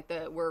how like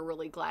we're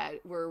really glad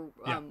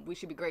we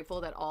should be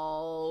grateful that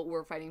all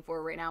we're fighting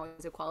for right now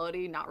is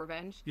equality, not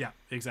revenge. Yeah,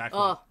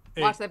 exactly. Oh,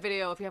 watch that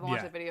video if you haven't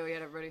watched that video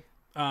yet, everybody.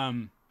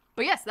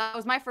 But yes, that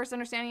was my first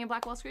understanding of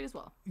Black Wall Street as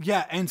well.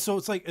 Yeah, and so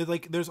it's like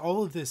there's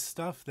all of this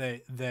stuff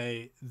that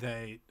is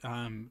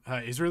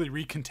really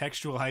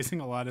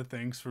recontextualizing a lot of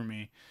things for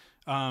me.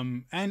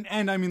 And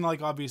I mean,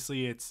 like,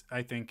 obviously it's,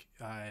 I think,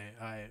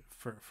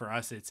 for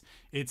us,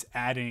 it's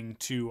adding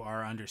to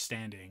our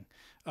understanding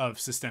of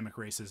systemic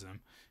racism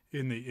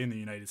in the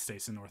United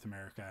States and North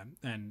America,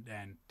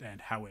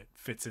 and how it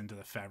fits into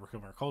the fabric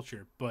of our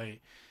culture. But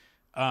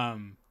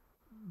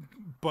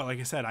like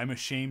I said, I'm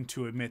ashamed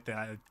to admit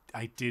that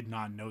I did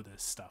not know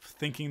this stuff,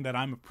 thinking that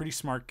I'm a pretty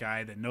smart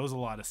guy that knows a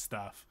lot of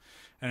stuff.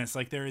 And it's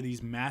like, there are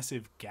these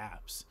massive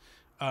gaps.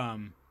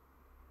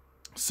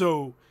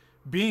 So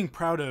being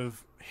proud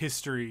of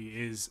history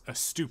is a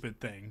stupid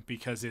thing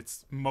because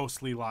it's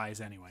mostly lies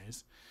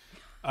anyways.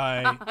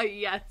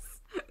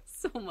 Yes,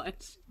 so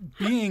much.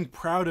 Being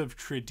proud of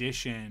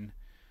tradition,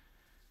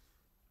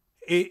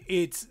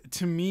 it's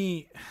to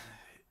me,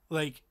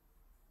 like,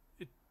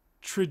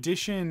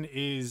 tradition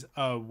is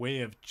a way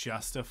of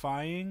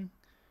justifying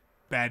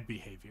bad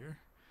behavior.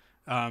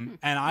 And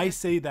I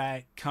say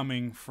that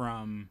coming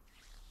from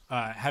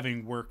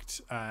having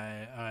worked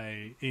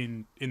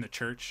in the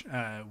church,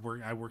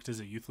 where I worked as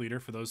a youth leader.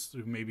 For those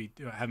who maybe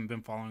haven't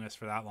been following us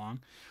for that long,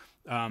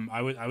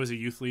 I was a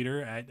youth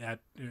leader at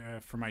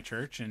for my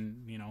church,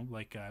 and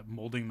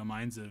molding the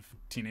minds of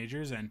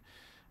teenagers. And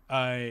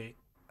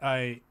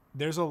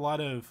there's a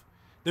lot of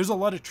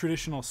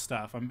traditional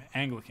stuff. I'm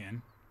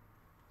Anglican,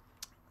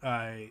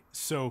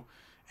 so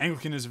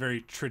Anglican is a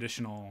very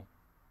traditional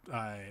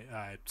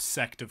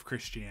sect of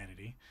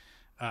Christianity.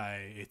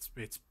 It's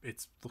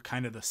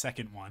kind of the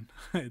second one.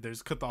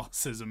 There's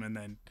Catholicism, and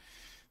then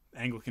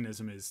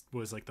Anglicanism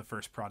was like the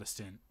first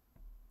Protestant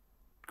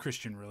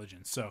Christian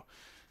religion. So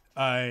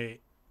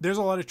there's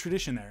a lot of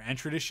tradition there, and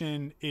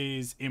tradition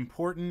is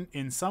important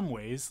in some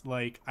ways.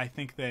 Like, I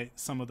think that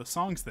some of the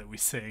songs that we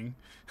sing,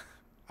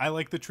 I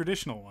like the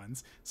traditional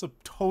ones. So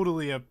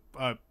totally a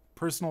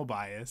personal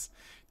bias.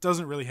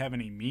 Doesn't really have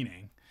any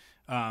meaning,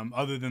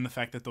 other than the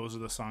fact that those are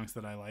the songs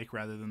that I like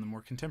rather than the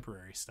more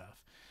contemporary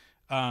stuff.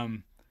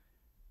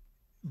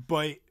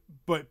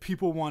 But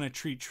people want to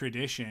treat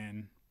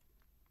tradition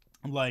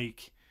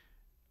like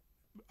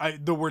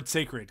the word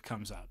sacred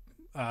comes up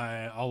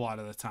a lot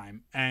of the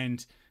time,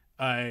 and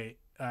it's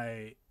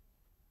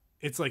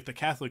like the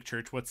Catholic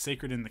Church. What's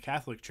sacred in the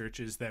Catholic Church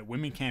is that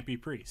women can't be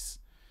priests.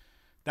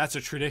 That's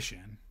a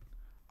tradition.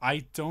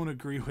 I don't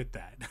agree with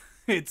that.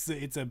 It's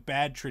a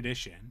bad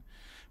tradition,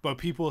 but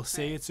people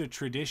say it's a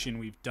tradition.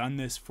 We've done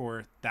this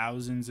for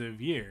thousands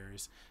of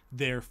years,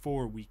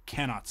 therefore we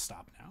cannot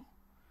stop now.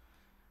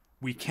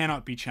 We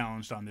cannot be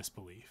challenged on this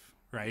belief,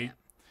 right?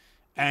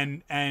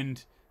 Yeah.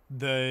 And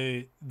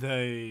the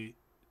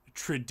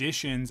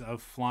traditions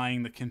of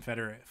flying the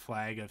Confederate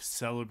flag, of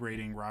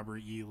celebrating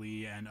Robert E.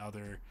 Lee and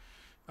other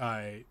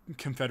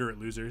Confederate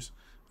losers.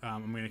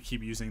 I'm going to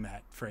keep using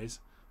that phrase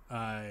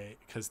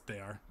because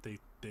they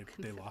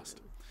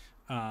lost.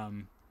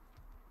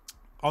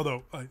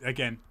 Although,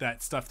 again,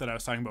 that stuff that I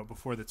was talking about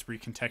before that's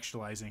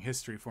recontextualizing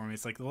history for me,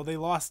 it's like, well, they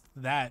lost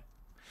that.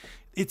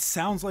 It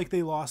sounds like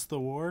they lost the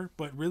war,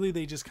 but really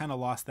they just kind of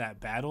lost that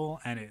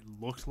battle, and it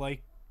looked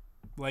like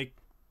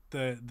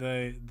the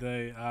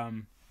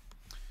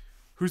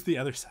who's the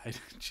other side?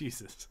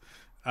 Jesus.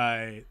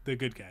 The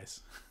good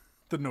guys.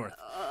 The North.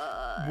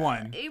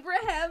 Won.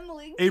 Abraham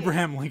Lincoln.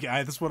 Abraham Lincoln.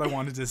 That's what I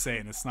wanted to say,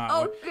 and it's not.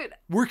 Oh, good.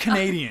 We're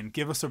Canadian.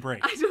 Give us a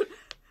break.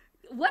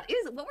 What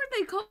were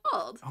they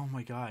called? Oh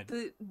my God.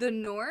 The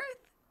North?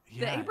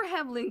 Yeah. The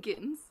Abraham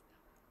Lincolns.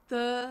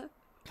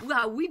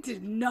 Wow, we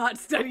did not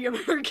study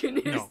American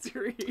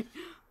history.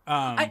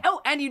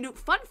 No. And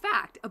fun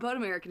fact about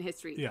American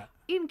history. Yeah.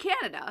 In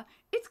Canada,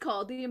 it's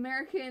called the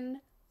American.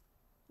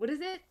 What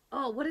is it?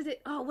 What is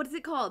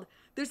it called?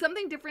 There's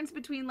something difference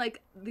between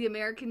like the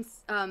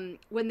Americans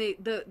when they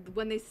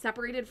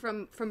separated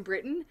from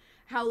Britain.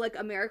 How like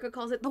America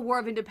calls it the War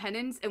of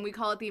Independence, and we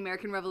call it the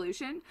American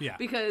Revolution. Yeah.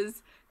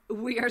 Because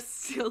we are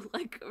still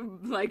like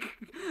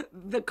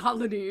the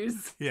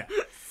colonies. Yeah.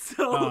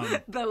 So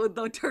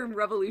the term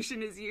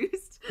revolution is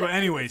used. But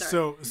anyway,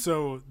 so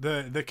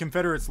the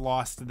Confederates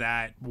lost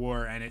that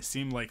war, and it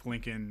seemed like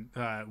Lincoln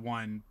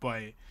won,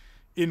 but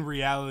in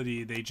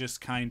reality they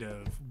just kind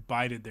of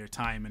bided their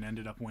time and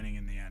ended up winning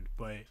in the end.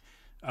 But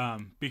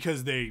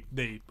because they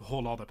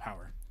hold all the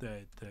power,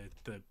 the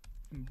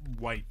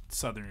white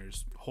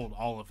Southerners hold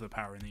all of the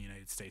power in the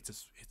United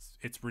States.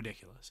 It's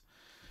ridiculous.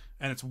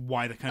 And it's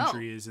why the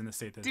country is in the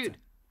state that it's in.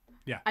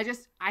 Yeah. I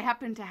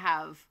happen to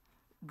have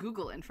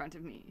Google in front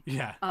of me.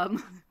 Yeah.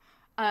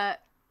 It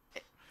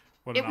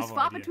was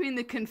fought between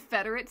the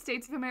Confederate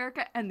States of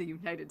America and the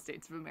United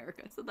States of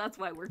America. So that's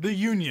why we're... The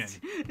Union.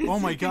 Oh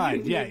my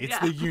God. Yeah, it's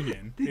the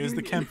Union. It was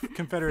the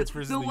Confederates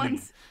versus the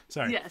Union.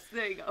 Sorry. Yes,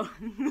 there you go.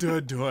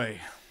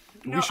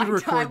 We should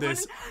record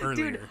this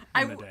earlier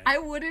in the day.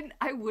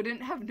 I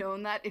wouldn't have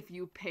known that if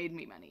you paid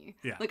me money.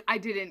 Yeah. Like, I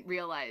didn't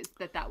realize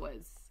that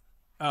was...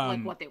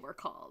 like what they were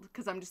called,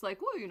 because I'm just like,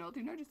 well, the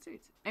United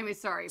States. Anyway,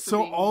 sorry.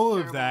 So all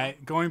of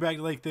that, going back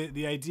to like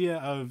the idea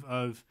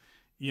of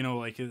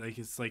like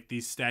it's like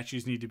these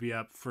statues need to be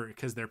up for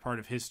because they're part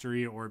of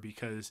history or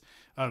because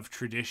of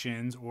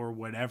traditions or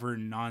whatever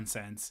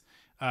nonsense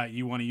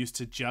you want to use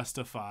to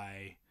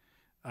justify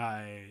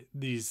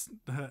these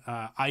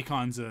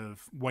icons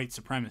of white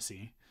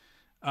supremacy,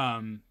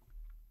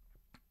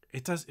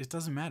 it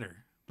doesn't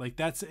matter. Like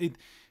that's it.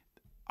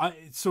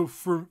 So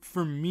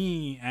for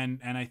me and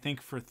I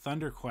think for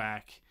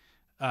Thunderquack,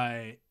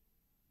 I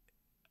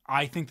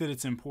think that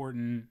it's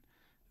important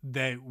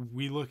that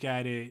we look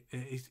at it.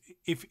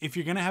 If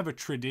you're gonna have a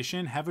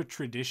tradition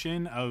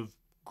of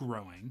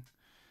growing,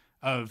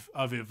 of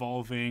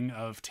evolving,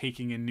 of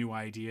taking in new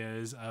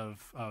ideas,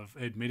 of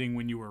admitting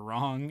when you were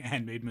wrong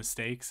and made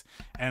mistakes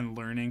and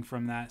learning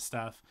from that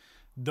stuff.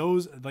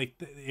 Those, like,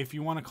 if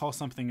you want to call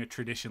something a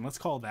tradition, let's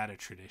call that a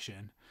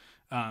tradition,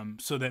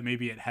 so that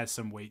maybe it has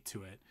some weight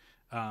to it.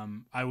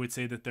 I would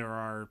say that there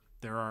are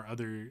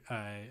other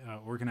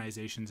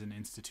organizations and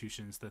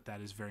institutions that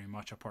is very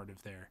much a part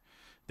of their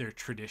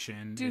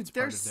tradition. Dude,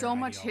 there's so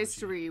much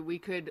history we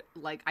could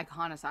like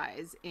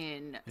iconicize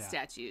in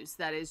statues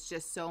that is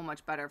just so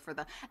much better for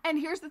the. And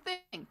here's the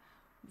thing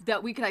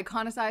that we could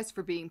iconicize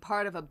for being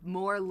part of a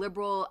more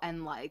liberal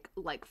and like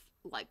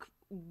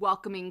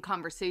welcoming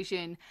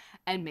conversation,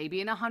 and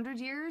maybe in 100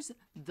 years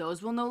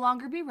those will no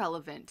longer be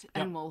relevant,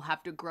 and we'll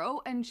have to grow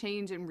and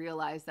change and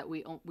realize that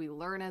we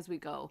learn as we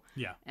go.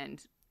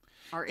 And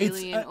our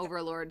alien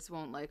overlords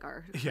won't like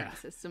our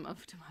system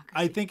of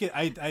democracy.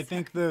 I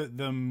think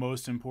the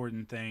most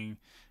important thing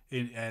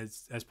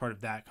as part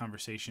of that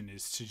conversation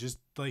is to just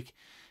like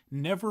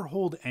never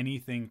hold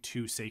anything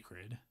too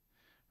sacred,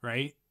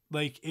 right?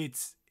 Like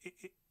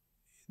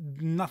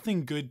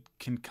nothing good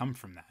can come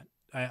from that.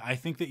 I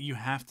think that you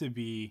have to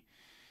be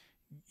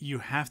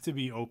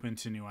open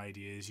to new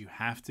ideas. You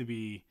have to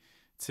be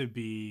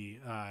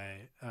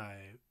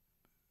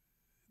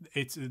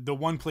it's the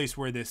one place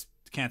where this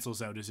cancels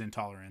out is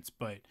intolerance,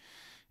 but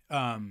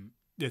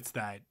it's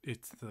like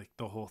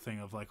the whole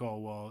thing of like, oh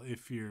well,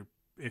 if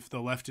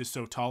the left is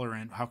so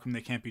tolerant, how come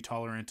they can't be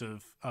tolerant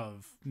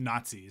of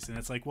Nazis? And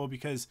it's like, well,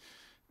 because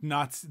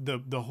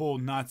the whole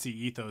Nazi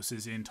ethos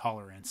is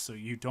intolerance, so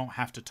you don't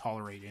have to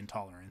tolerate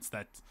intolerance.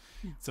 That's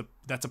a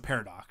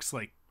paradox.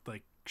 Like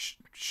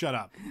shut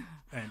up.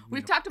 And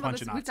we've talked about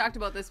this. We've talked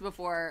about this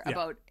before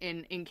about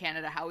in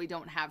Canada how we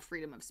don't have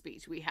freedom of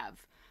speech. We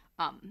have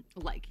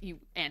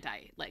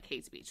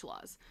hate speech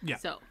laws.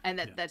 So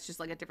that's just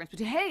like a difference. But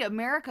hey,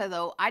 America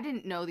though, I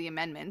didn't know the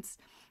amendments,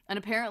 and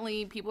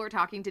apparently people are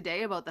talking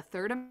today about the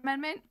Third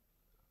Amendment.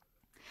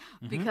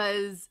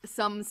 Because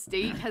some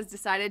state has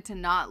decided to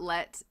not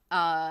let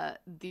what's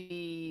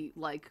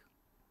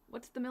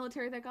the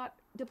military that got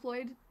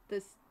deployed?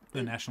 The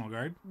National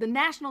Guard? The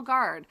National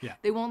Guard. Yeah.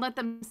 They won't let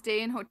them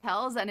stay in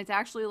hotels, and it's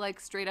actually like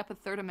straight up a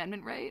Third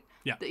Amendment right?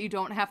 Yeah. That you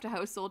don't have to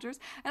house soldiers.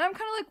 And I'm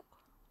kind of like,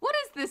 what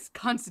is this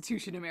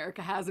Constitution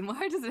America has, and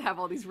why does it have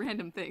all these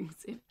random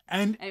things?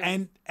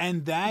 And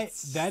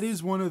that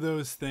is one of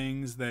those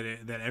things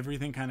that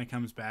everything kind of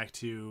comes back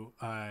to.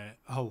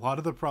 A lot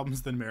of the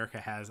problems that America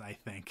has, I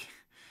think,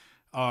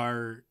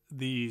 are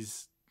the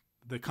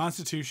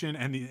Constitution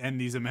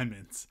and these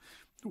amendments,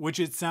 which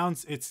it's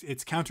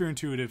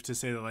counterintuitive to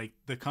say that like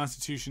the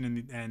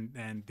Constitution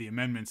and the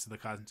amendments to the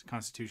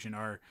Constitution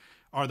are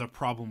the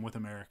problem with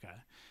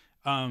America.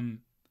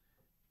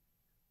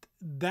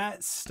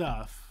 That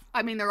stuff.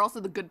 I mean, there are also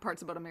the good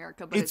parts about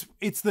America, but it's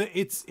what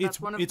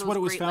it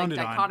was founded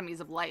on. Dichotomies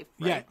of life.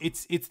 Right? Yeah,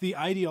 it's the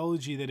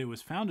ideology that it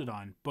was founded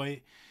on. But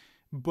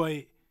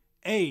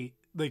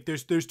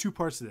there's two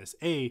parts to this.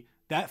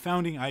 That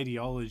founding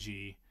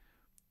ideology.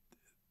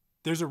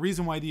 There's a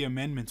reason why the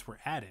amendments were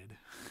added,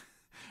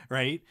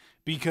 right?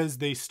 Because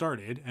they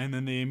started and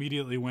then they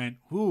immediately went,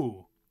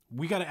 "Ooh,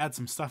 we got to add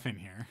some stuff in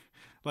here."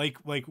 Like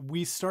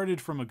we started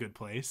from a good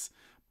place.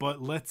 But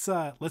let's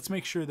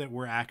make sure that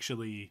we're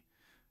actually,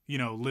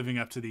 living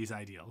up to these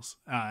ideals.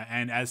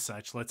 And as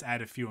such, let's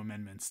add a few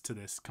amendments to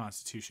this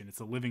Constitution. It's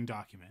a living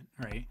document,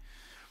 right?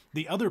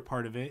 The other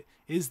part of it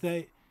is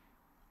that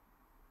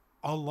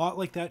a lot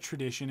like that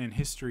tradition and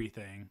history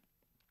thing,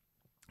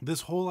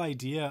 this whole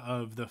idea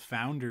of the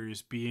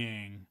founders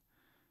being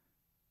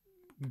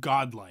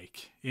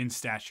godlike in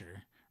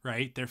stature,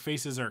 right? Their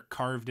faces are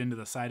carved into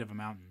the side of a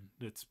mountain,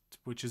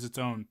 which is its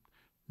own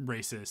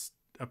racist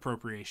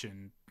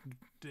appropriation.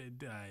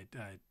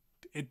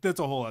 That's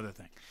a whole other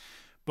thing,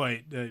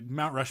 but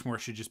Mount Rushmore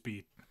should just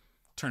be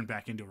turned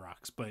back into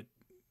rocks. But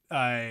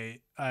they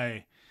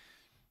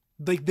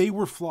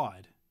were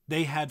flawed.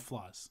 They had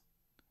flaws.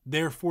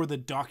 Therefore, the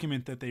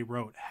document that they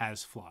wrote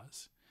has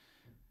flaws,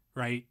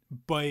 right?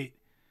 But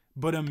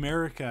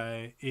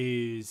America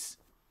is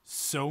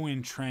so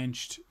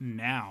entrenched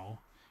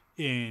now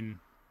in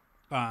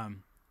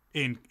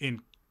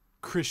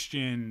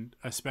Christian,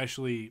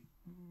 especially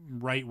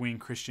right-wing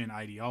Christian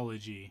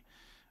ideology,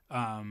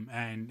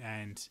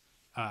 and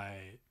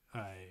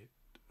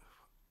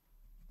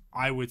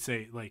I would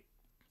say like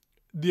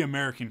the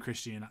American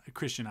Christian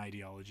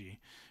ideology,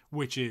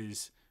 which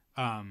is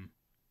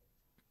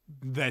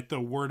that the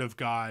Word of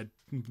God,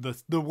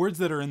 the words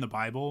that are in the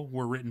Bible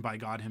were written by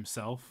God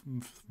Himself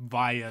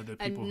via the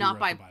people and who wrote the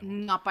Bible,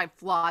 not by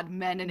flawed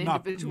men and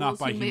individuals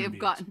who may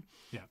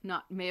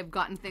have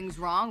gotten things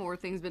wrong, or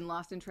things been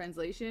lost in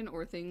translation,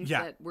 or things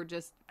that were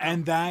just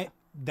and that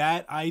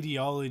that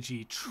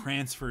ideology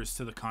transfers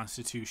to the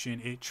Constitution.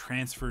 It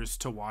transfers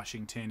to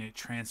Washington. It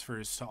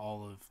transfers to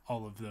all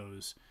of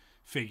those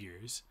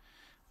figures,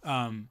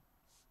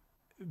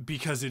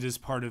 because it is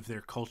part of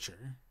their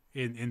culture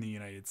in the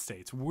United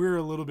States. We're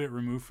a little bit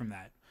removed from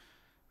that.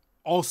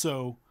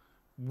 Also,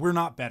 we're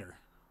not better.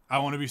 I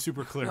want to be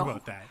super clear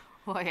about that.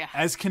 Well, yeah.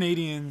 As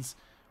Canadians,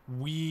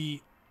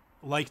 we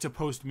like to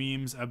post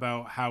memes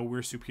about how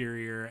we're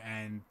superior,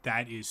 and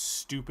that is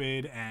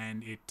stupid,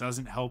 and it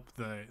doesn't help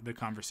the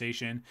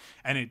conversation,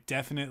 and it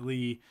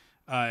definitely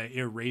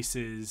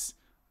erases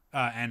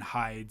and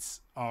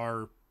hides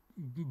our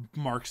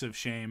marks of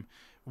shame.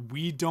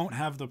 We don't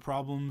have the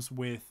problems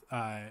with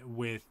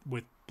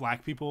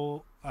black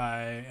people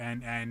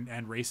and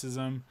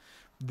racism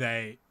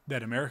that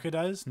America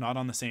does. Not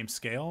on the same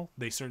scale.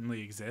 They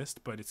certainly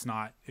exist, but it's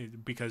not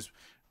because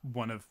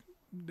one of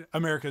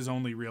America's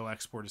only real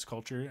export is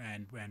culture,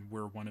 and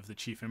we're one of the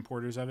chief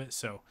importers of it.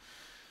 So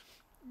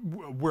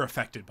we're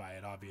affected by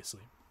it,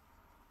 obviously.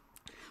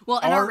 Well,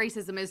 and our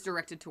racism is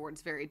directed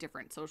towards very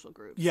different social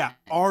groups. Yeah,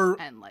 our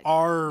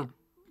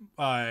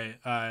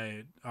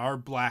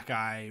black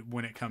eye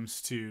when it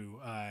comes to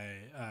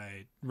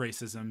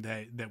racism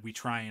that we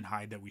try and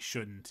hide, that we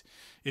shouldn't,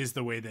 is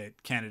the way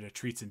that Canada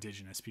treats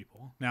Indigenous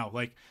people. Now,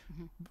 like,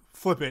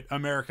 flip it,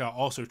 America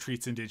also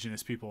treats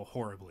Indigenous people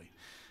horribly.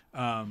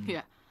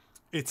 Yeah.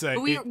 It's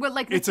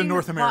a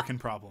North American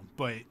problem,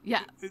 but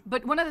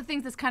but one of the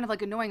things that's kind of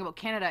like annoying about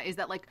Canada is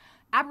that like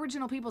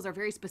Aboriginal peoples are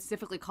very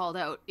specifically called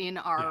out in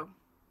our.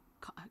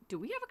 Do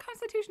we have a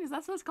constitution? Is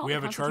that what it's called? We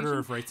have a Charter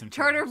of Rights and Freedoms.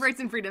 Charter of Rights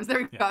and Freedoms. There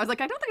we go. I was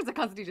like, I don't think it's a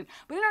constitution,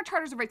 but in our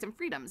Charters of Rights and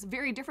Freedoms,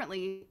 very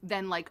differently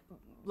than like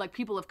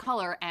people of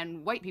color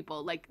and white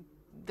people, like.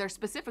 They're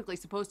specifically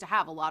supposed to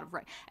have a lot of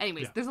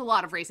there's a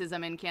lot of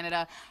racism in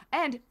Canada.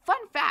 And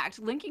fun fact,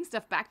 linking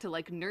stuff back to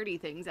like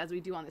nerdy things as we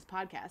do on this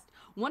podcast,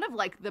 one of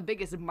like the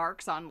biggest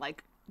marks on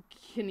like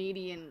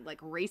Canadian like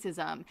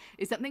racism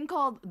is something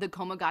called the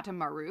Komagata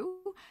Maru,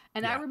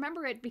 and I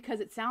remember it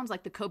because it sounds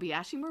like the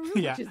Kobayashi Maru,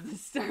 which is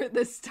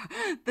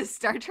the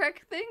Star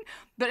Trek thing.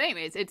 But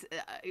anyways, it's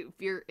if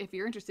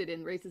you're interested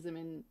in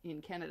racism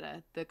in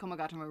Canada, the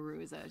Komagata Maru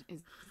is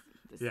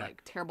this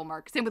like terrible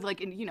mark. Same with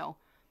like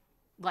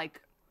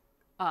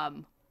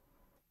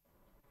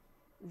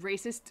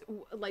racist,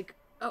 like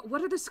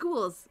what are the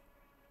schools?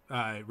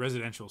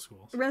 Residential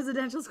schools.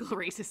 Residential school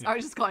racist. I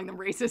was just calling them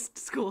racist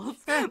schools,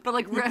 but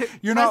like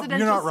you're not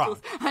wrong.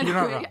 You're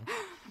not wrong.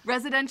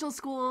 Residential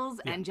schools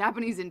and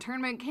Japanese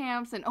internment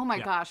camps, and oh my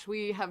gosh,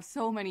 we have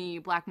so many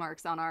black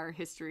marks on our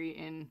history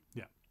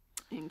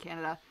in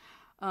Canada.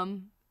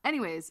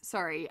 Anyways,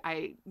 sorry,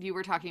 you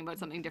were talking about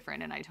something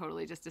different, and I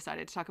totally just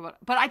decided to talk about.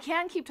 But I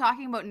can keep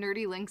talking about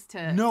nerdy links to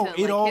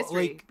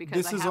history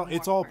because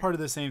it's all part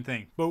of the same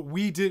thing. But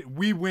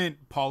we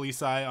went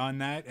poli-sci on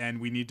that, and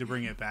we need to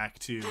bring it back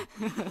to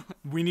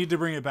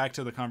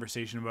the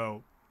conversation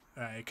about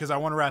because I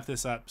want to wrap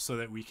this up so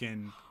that we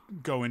can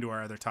go into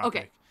our other topic.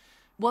 Okay.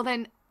 Well,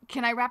 then,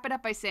 can I wrap it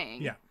up by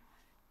saying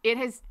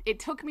it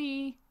took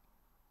me.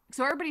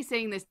 So everybody's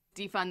saying this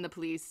defund the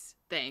police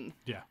thing.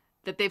 Yeah.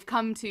 That they've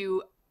come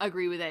to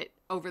agree with it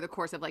over the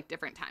course of like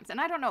different times. And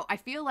I don't know, I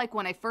feel like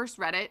when I first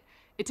read it,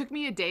 it took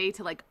me a day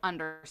to like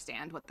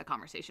understand what the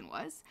conversation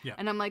was. Yeah.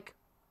 And I'm like,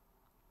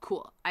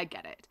 cool, I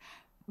get it.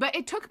 But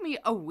it took me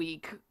a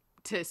week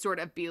to sort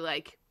of be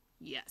like,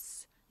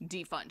 yes,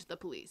 defund the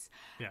police.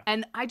 Yeah.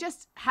 And I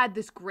just had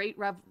this great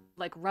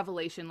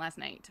revelation last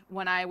night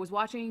when I was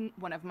watching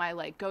one of my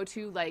like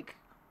go-to like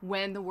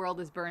when the world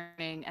is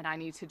burning and I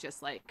need to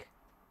just like,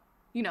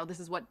 you know, this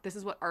is what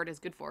art is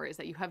good for, is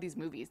that you have these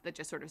movies that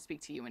just sort of speak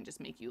to you and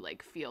just make you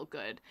like feel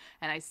good.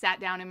 And I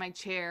sat down in my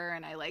chair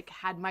and I like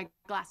had my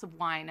glass of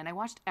wine and I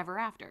watched Ever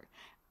After.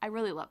 I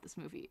really love this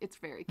movie. It's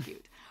very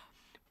cute.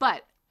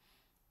 But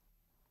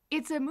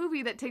it's a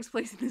movie that takes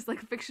place in this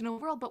like fictional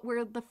world, but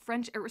where the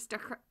French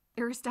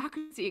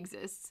aristocracy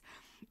exists.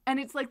 And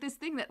it's like this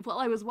thing that while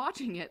I was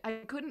watching it,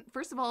 I couldn't,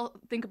 first of all,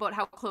 think about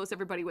how close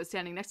everybody was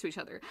standing next to each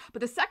other. But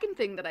the second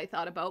thing that I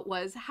thought about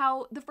was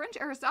how the French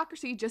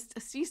aristocracy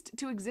just ceased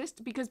to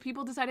exist because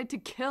people decided to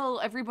kill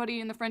everybody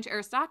in the French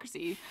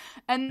aristocracy.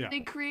 And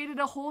they created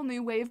a whole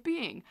new way of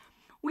being.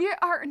 We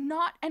are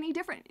not any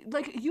different.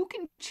 Like, you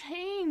can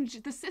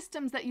change the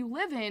systems that you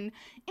live in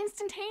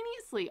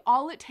instantaneously.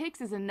 All it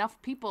takes is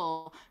enough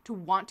people to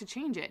want to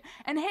change it.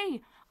 And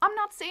hey, I'm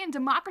not saying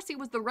democracy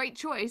was the right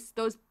choice.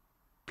 Those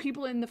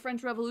people in the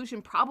French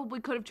Revolution probably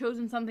could have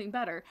chosen something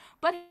better.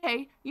 But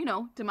hey, you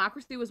know,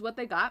 democracy was what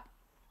they got.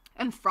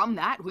 And from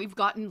that, we've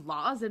gotten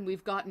laws and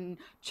we've gotten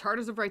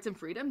charters of rights and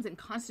freedoms and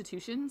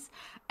constitutions.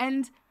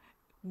 And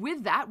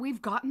with that,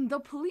 we've gotten the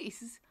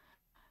police.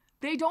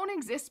 They don't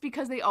exist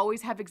because they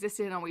always have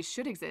existed and always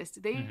should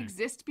exist. They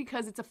exist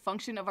because it's a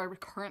function of our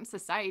current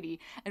society.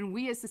 And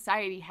we as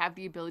society have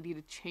the ability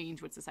to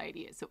change what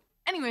society is. So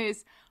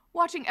anyways,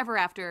 watching Ever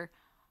After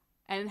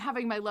and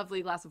having my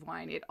lovely glass of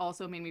wine, it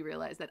also made me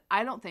realize that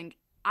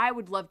I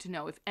would love to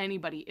know if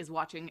anybody is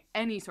watching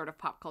any sort of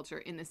pop culture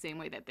in the same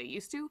way that they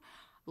used to.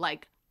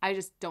 Like, I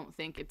just don't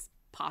think it's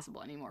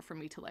possible anymore for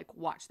me to like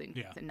watch things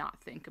and not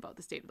think about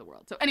the state of the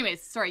world. So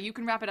anyways, sorry, you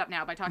can wrap it up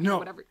now by talking about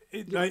whatever.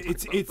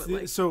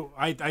 So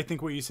I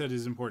think what you said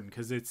is important,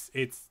 because it's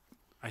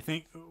I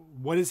think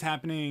what is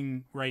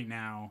happening right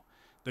now,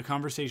 the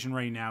conversation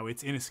right now,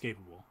 it's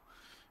inescapable.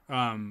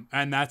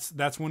 And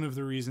that's one of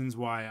the reasons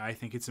why I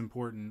think it's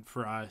important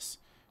for us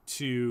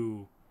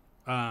to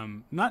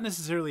not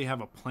necessarily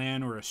have a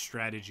plan or a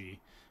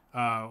strategy,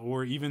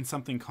 or even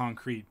something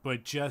concrete,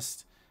 but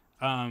just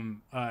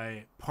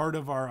part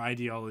of our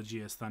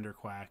ideology as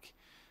Thunderquack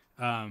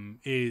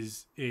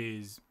is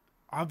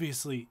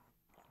obviously,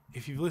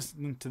 if you've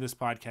listened to this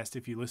podcast,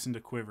 if you listen to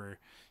Quiver,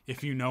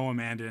 if you know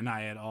Amanda and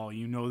I at all,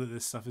 you know that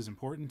this stuff is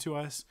important to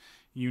us.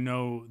 You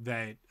know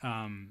that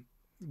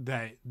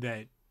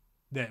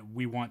that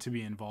we want to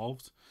be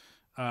involved,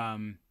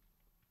 and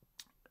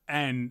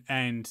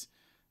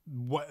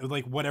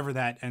whatever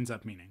that ends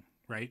up meaning,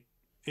 right?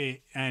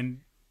 It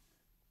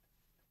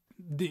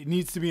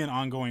needs to be an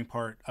ongoing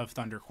part of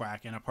Thunderquack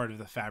and a part of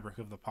the fabric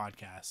of the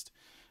podcast,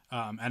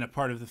 and a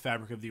part of the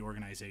fabric of the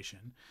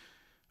organization.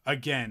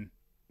 Again,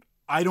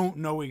 I don't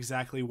know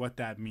exactly what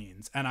that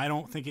means, and I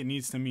don't think it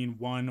needs to mean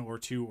 1 or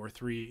 2 or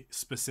 3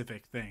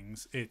 specific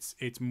things.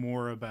 It's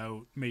more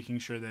about making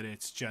sure that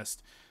it's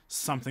just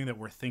something that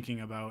we're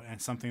thinking about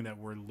and something that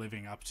we're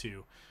living up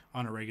to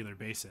on a regular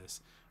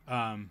basis.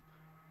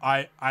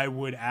 I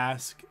would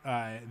ask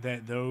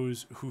that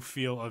those who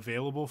feel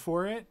available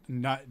for it,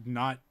 not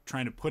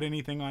trying to put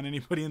anything on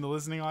anybody in the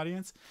listening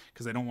audience,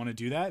 because I don't want to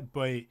do that,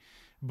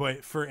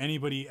 but for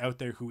anybody out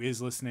there who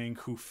is listening,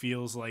 who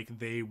feels like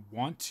they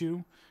want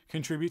to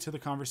contribute to the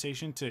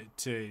conversation, to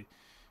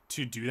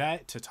do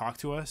that, to talk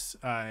to us,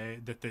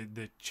 that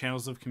the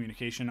channels of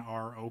communication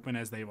are open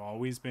as they've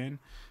always been,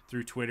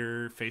 through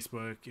Twitter,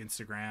 Facebook,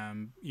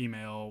 Instagram,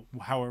 email,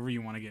 however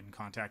you want to get in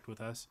contact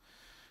with us,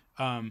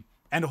 and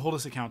to hold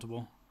us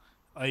accountable.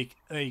 Like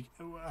we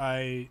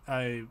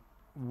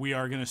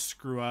are going to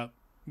screw up.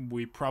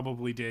 We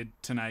probably did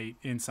tonight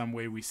in some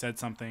way. We said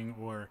something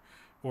or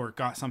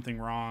got something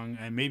wrong,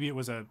 and maybe it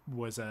was a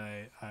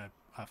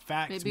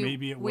fact.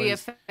 Maybe we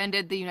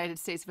offended the United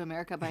States of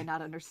America by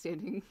not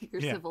understanding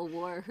your Civil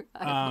War.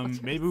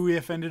 Maybe we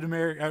offended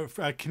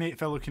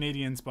fellow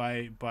Canadians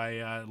by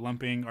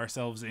lumping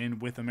ourselves in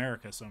with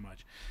America so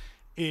much.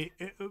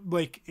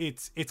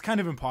 It's kind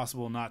of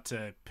impossible not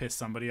to piss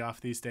somebody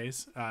off these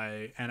days,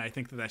 and I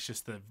think that's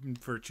just the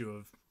virtue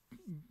of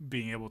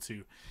being able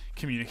to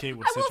communicate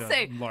with such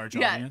a large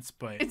audience.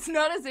 But it's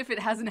not as if it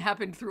hasn't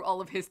happened through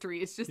all of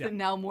history. It's just that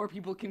now more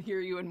people can hear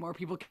you and more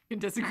people can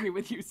disagree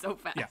with you so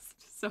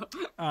fast. So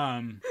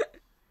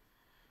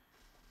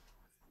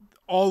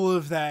all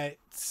of that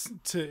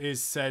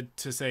is said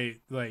to say,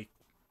 like,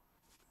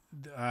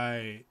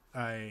 I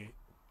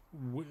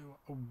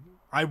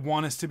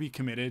want us to be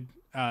committed,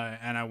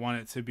 and I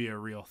want it to be a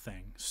real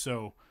thing.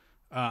 So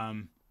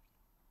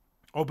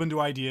open to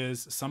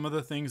ideas. Some of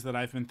the things that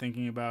I've been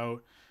thinking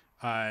about,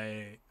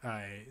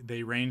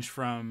 they range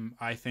from,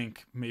 I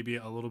think, maybe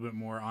a little bit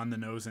more on the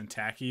nose and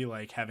tacky,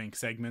 like having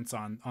segments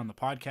on the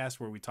podcast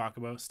where we talk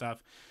about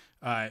stuff,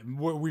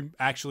 where we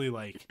actually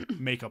like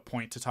make a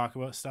point to talk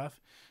about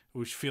stuff,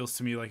 which feels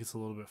to me like it's a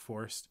little bit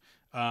forced.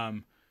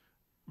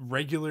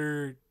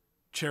 Regular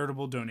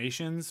charitable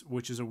donations,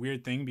 which is a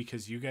weird thing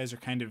because you guys are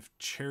kind of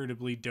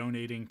charitably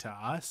donating to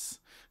us.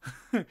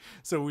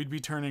 So we'd be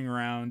turning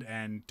around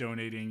and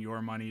donating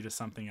your money to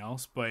something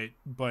else, but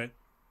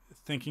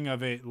thinking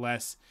of it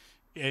less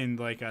in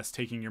like us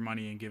taking your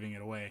money and giving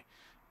it away,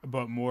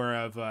 but more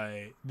of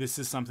this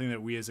is something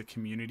that we as a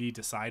community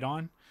decide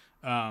on,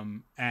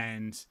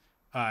 and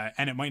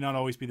it might not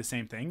always be the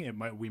same thing.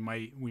 We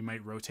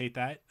might rotate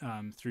that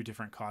through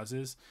different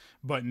causes,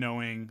 but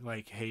knowing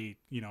like, hey,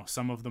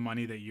 some of the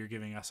money that you're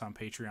giving us on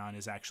Patreon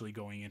is actually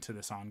going into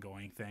this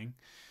ongoing thing,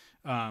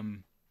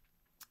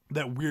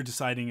 that we're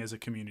deciding as a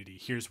community.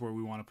 Here's where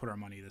we want to put our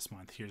money this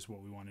month. Here's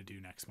what we want to do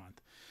next month,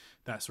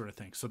 that sort of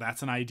thing. So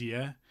that's an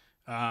idea.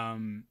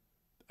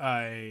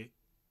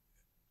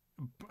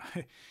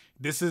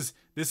 This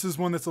is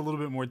one that's a little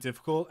bit more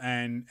difficult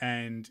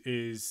and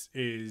is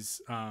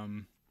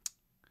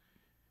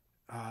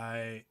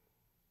I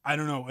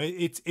don't know.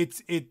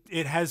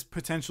 It has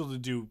potential to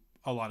do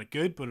a lot of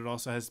good, but it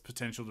also has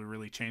potential to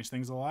really change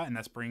things a lot, and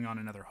that's bringing on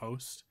another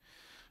host.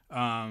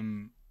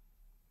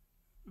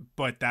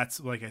 But that's,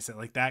 like I said,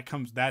 like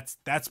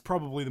that's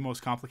probably the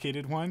most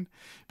complicated one,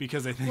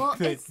 because I think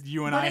that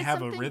you and I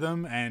have a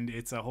rhythm and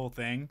it's a whole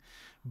thing,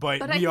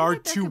 but we are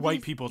two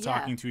white people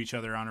talking to each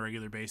other on a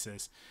regular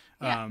basis.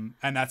 And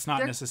that's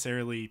not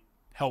necessarily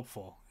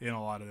helpful in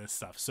a lot of this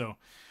stuff. So,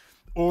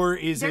 or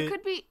is it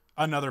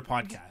another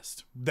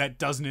podcast that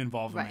doesn't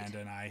involve Amanda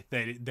and I,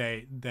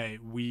 that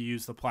we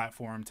use the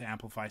platform to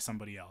amplify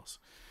somebody else,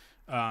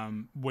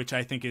 which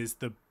I think is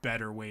the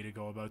better way to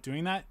go about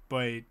doing that.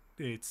 But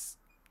it's,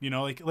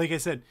 like I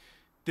said,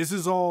 this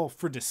is all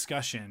for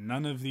discussion.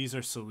 None of these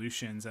are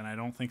solutions, and I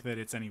don't think that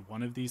it's any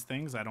one of these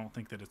things. I don't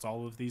think that it's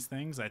all of these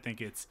things. I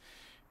think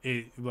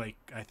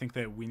I think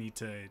that we need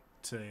to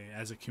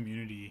as a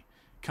community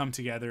come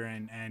together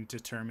and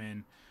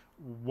determine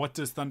what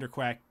does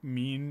Thunderquack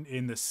mean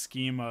in the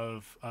scheme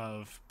of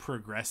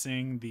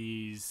progressing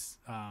these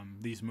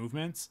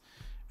movements?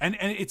 And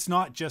it's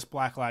not just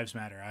Black Lives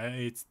Matter.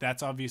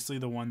 That's obviously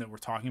the one that we're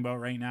talking about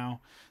right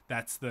now.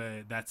 That's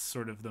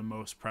sort of the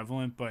most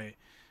prevalent.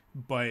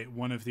 But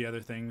one of the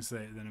other things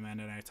that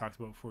Amanda and I talked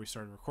about before we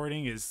started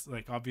recording is,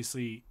 like,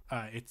 obviously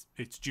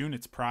it's June,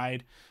 it's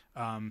Pride.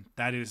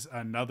 That is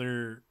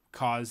another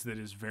cause that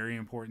is very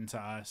important to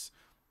us.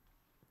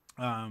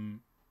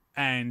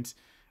 And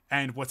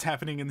what's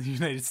happening in the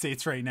United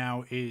States right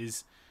now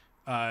is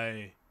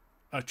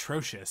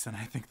atrocious, and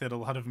I think that a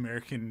lot of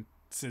American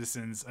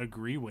citizens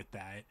agree with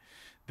that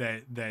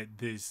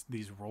these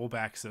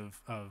rollbacks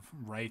of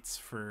rights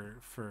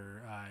for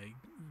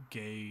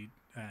gay,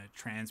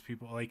 trans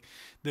people,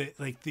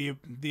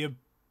 the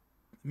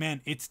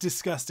man, it's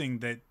disgusting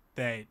that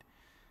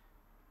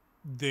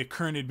the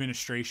current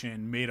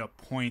administration made a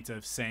point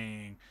of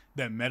saying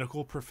that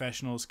medical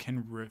professionals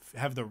can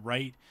have the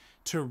right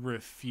to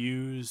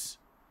refuse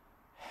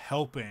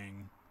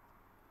helping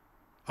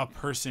a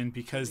person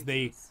because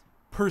they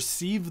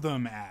perceive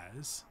them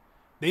as,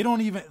 they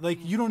don't even, like,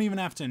 you don't even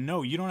have to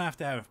know, you don't have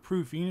to have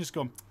proof, you can just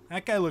go,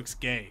 that guy looks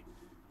gay,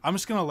 I'm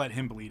just gonna let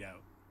him bleed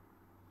out,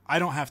 I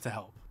don't have to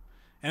help.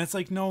 And it's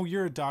like, no,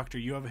 you're a doctor,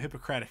 you have a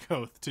Hippocratic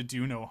oath to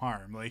do no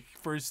harm, like,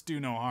 first do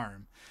no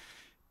harm.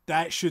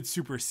 That should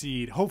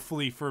supersede,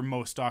 hopefully for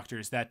most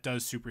doctors, that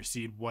does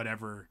supersede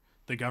whatever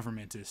the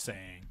government is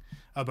saying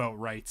about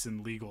rights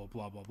and legal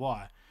blah blah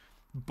blah.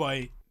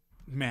 But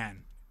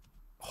man,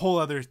 whole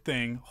other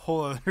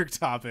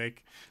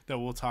topic that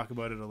we'll talk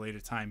about at a later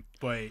time.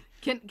 But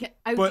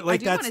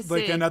that's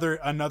like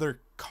another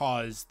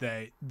cause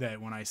that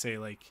when I say,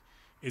 like,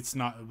 it's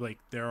not like,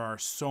 there are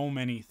so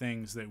many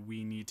things that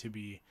we need to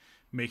be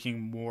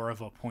making more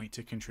of a point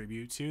to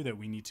contribute to, that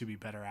we need to be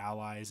better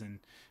allies and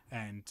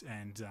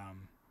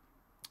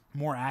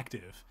more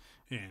active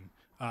in,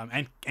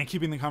 and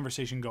keeping the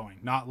conversation going,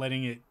 not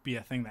letting it be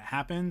a thing that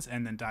happens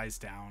and then dies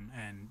down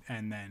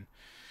and then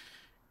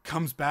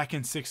comes back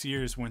in 6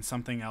 years when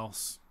something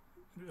else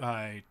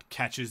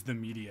catches the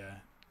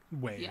media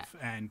wave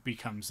and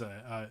becomes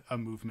a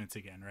movement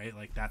again, right?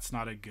 Like, that's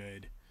not a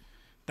good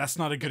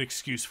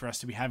excuse for us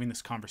to be having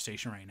this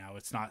conversation right now.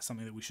 It's not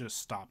something that we should have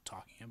stopped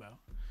talking about.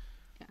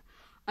 Yeah.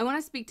 I want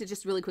to speak to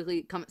just really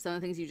quickly some of the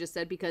things you just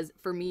said, because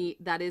for me,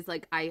 that is,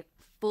 like, I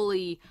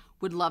fully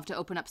would love to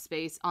open up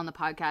space on the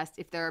podcast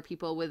if there are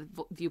people with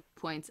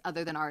viewpoints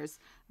other than ours,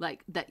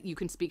 like, that you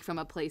can speak from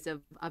a place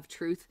of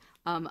truth.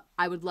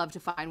 I would love to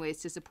find ways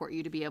to support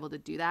you to be able to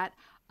do that.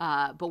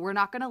 But we're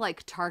not going to,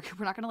 like,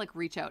 we're not going to, like,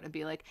 reach out and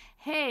be like,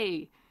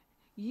 hey,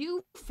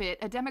 you fit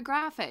a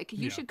demographic,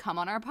 you should come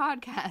on our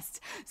podcast.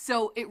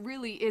 So it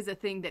really is a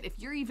thing that if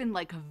you're even,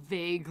 like,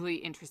 vaguely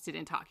interested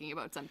in talking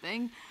about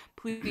something,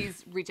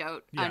 please reach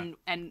out and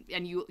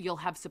you'll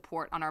have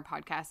support on our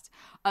podcast.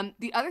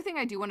 The other thing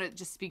I do want to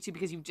just speak to,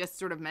 because you just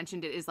sort of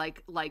mentioned it, is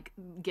like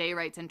gay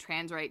rights and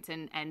trans rights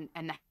and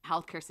the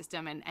healthcare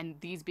system and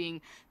these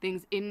being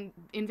things in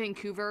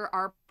Vancouver.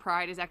 Our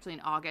Pride is actually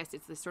in August.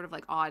 It's this sort of,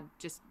 like, odd,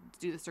 just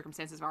due to the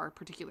circumstances of our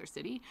particular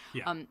city.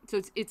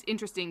 So it's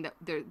interesting that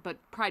but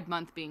Pride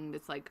Month being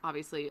this, like,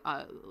 obviously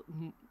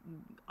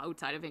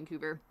outside of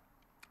Vancouver,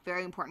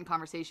 very important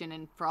conversation,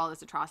 and for all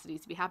this atrocities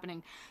to be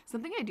happening,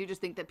 something I do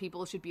just think that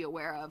people should be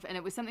aware of. And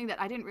it was something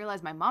that I didn't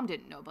realize my mom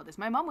didn't know about this.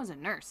 My mom was a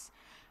nurse,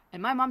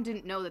 and my mom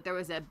didn't know that there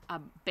was a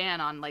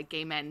ban on, like,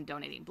 gay men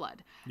donating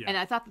blood. And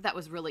I thought that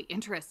was really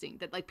interesting,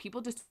 that, like,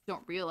 people just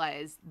don't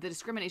realize the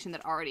discrimination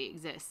that already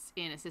exists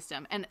in a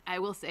system. And I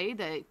will say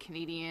the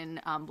Canadian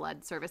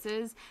Blood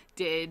Services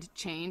did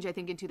change, I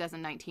think in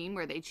 2019,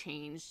 where they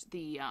changed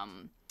the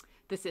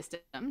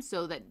system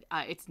so that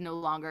it's no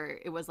longer,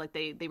 it was like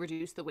they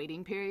reduced the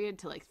waiting period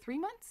to, like, 3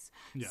 months.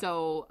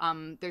 So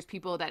there's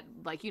people that,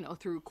 like, you know,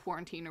 through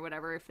quarantine or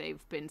whatever, if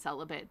they've been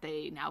celibate,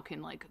 they now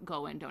can, like,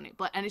 go and donate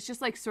blood. And it's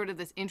just, like, sort of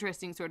this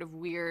interesting sort of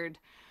weird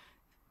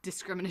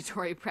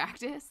discriminatory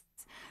practice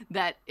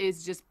that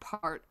is just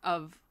part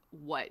of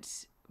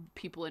what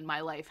people in my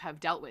life have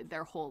dealt with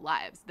their whole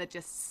lives, that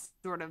just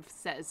sort of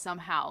says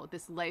somehow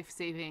this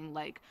life-saving,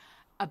 like,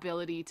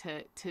 ability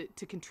to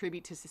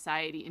contribute to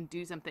society and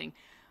do something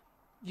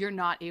you're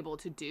not able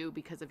to do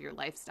because of your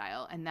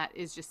lifestyle. And that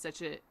is just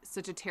such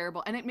a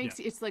terrible, and it makes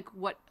it's like,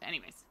 what,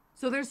 anyways,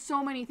 so there's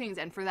so many things,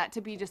 and for that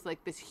to be just,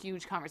 like, this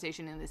huge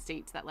conversation in the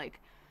States that,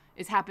 like,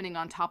 is happening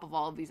on top of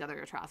all of these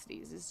other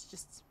atrocities is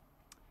just,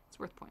 it's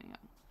worth pointing out.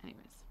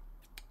 Anyways,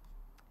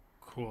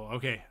 cool.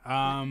 Okay,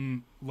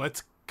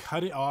 let's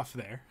cut it off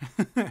there.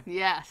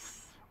 Yes.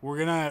 We're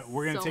gonna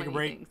take a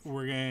break.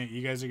 Things.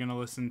 You guys are gonna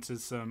listen to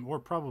some, or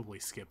probably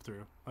skip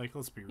through. Like,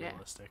 let's be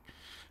realistic.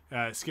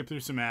 Skip through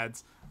some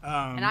ads.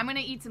 And I'm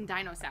gonna eat some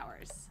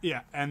dinosaurs.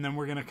 Yeah, and then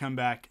we're gonna come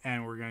back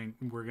and we're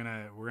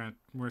gonna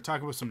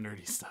talk about some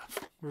nerdy stuff.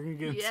 We're gonna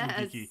get some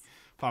geeky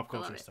pop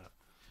culture stuff.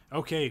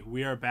 Okay,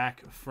 we are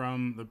back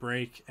from the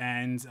break,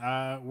 and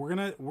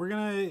we're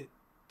gonna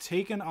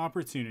take an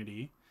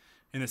opportunity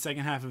in the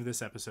second half of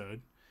this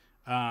episode.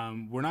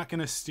 We're not going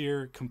to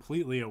steer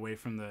completely away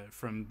from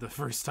the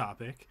first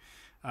topic.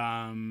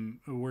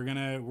 We're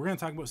gonna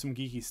talk about some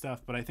geeky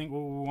stuff, but I think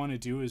what we want to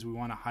do is we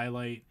want to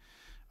highlight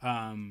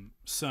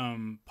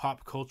some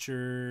pop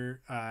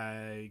culture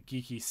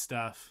geeky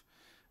stuff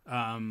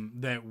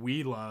that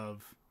we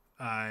love,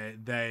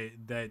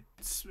 that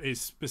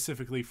is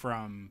specifically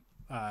from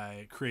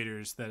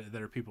creators that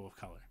are people of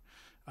color.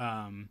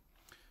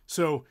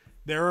 So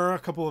there are a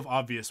couple of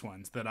obvious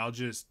ones that I'll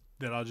just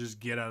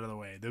get out of the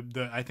way.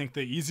 I think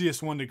the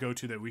easiest one to go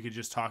to that we could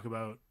just talk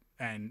about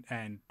and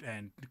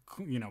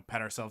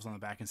pat ourselves on the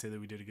back and say that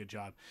we did a good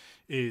job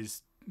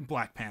is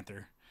Black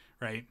Panther,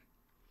 right?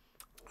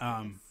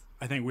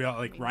 I think we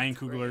all Ryan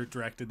Coogler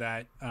directed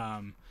that,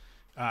 and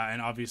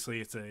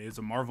obviously it's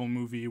a Marvel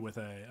movie with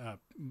a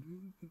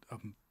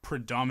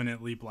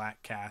predominantly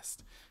black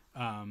cast,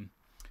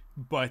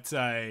 but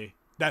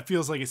that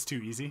feels like it's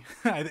too easy.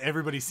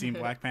 Everybody's seen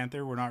Black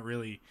Panther. We're not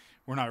really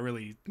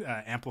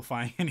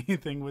amplifying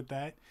anything with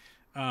that.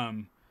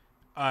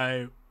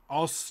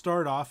 I'll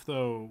start off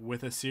though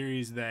with a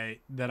series that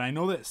I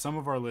know that some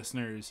of our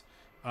listeners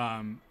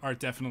are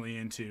definitely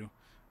into,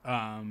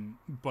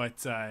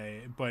 but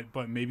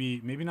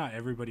maybe not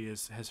everybody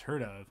has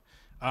heard of.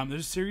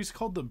 There's a series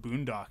called The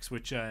Boondocks,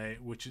 which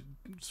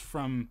is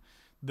from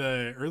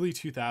the early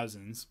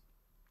 2000s.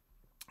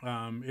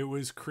 It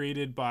was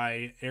created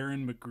by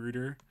Aaron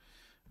McGruder,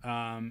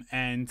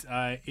 and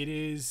it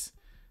is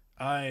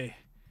oh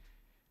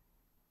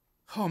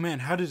man,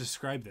 how to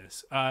describe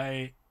this?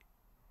 I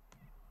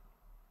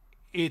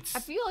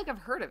feel like I've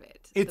heard of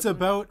it. It's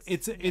about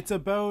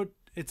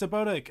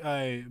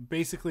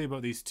basically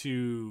about these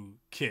two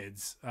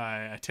kids,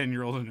 a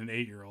 10-year-old and an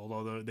 8-year-old,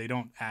 although they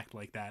don't act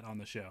like that on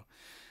the show.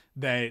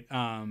 That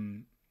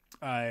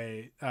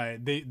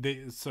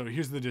so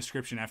here's the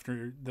description.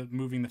 After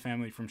moving the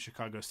family from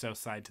Chicago's South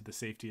Side to the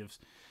safety of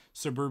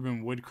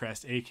suburban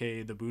Woodcrest,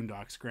 aka the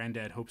Boondocks,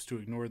 Granddad hopes to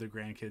ignore the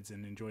grandkids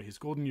and enjoy his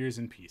golden years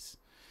in peace.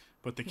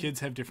 But the kids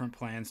have different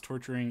plans,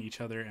 torturing each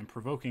other and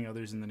provoking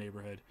others in the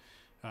neighborhood.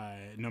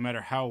 No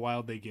matter how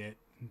wild they get,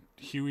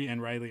 Huey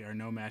and Riley are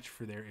no match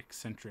for the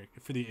eccentric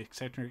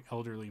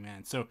elderly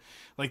man. So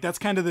that's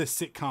kind of the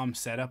sitcom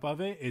setup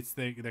of it. It's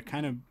they're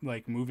kind of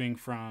moving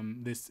from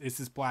this. It's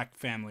this black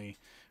family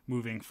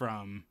moving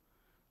from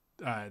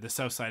the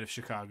south side of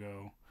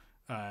Chicago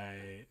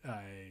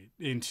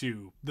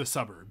into the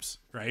suburbs,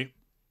 right?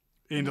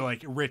 Into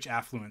rich,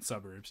 affluent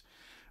suburbs.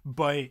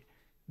 But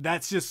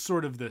that's just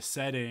sort of the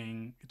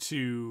setting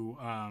to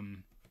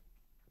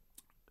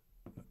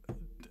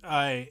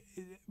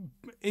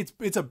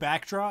it's a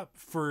backdrop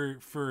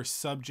for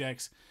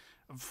subjects,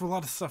 for a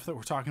lot of stuff that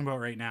we're talking about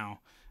right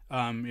now,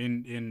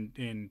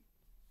 in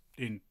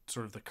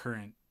sort of the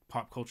current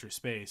pop culture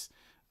space,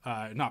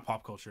 not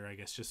pop culture, I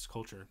guess, just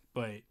culture,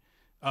 but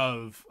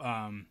of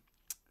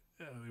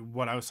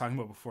what I was talking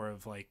about before,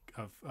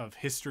 of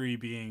history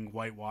being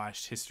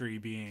whitewashed, history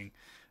being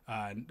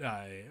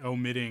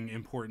omitting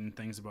important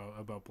things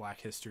about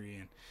Black history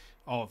and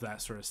all of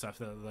that sort of stuff,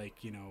 that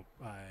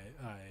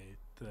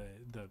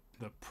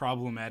the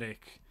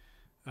problematic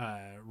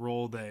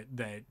role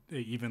that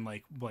even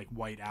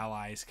white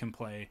allies can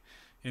play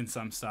in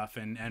some stuff,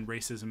 and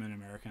racism in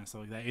America and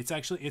stuff like that.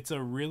 It's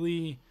a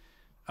really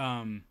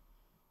I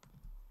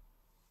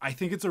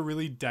think it's a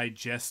really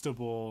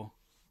digestible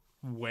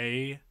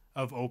way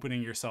of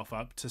opening yourself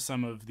up to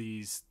some of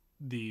these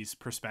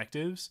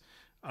perspectives,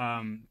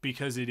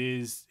 because it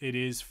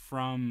is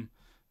from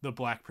the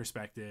Black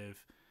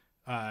perspective,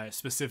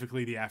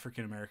 specifically the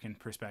African American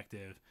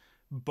perspective,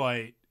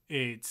 but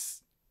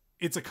it's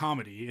a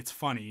comedy, it's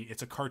funny,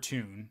 it's a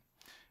cartoon,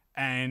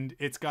 and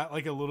it's got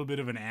a little bit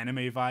of an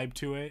anime vibe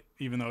to it,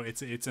 even though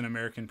it's an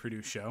American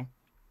produced show.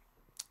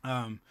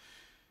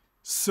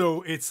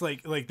 So it's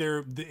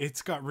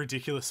it's got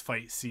ridiculous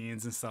fight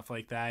scenes and stuff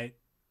like that.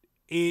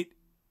 I'm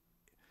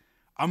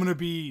gonna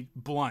be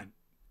blunt,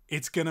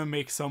 it's gonna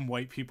make some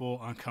white people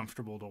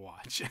uncomfortable to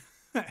watch.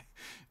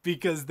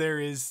 Because there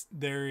is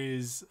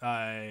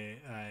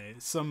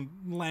some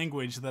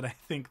language that I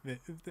think that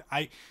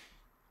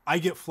I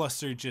get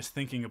flustered just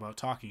thinking about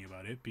talking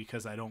about it,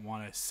 because I don't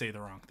want to say the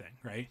wrong thing,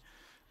 right?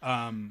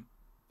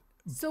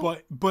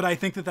 But I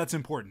think that that's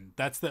important.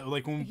 That's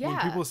when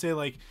people say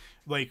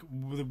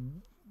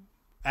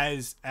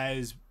as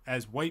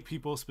white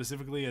people,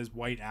 specifically as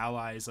white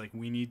allies,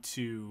 we need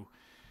to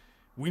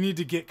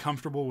get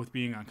comfortable with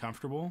being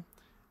uncomfortable.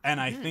 And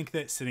I think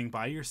that sitting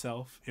by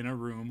yourself in a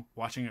room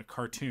watching a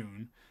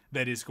cartoon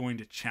that is going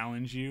to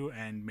challenge you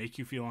and make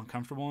you feel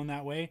uncomfortable in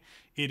that way,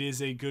 it is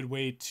a good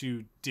way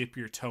to dip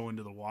your toe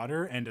into the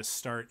water and to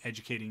start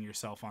educating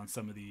yourself on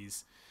some of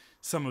these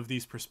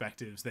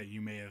perspectives that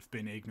you may have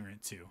been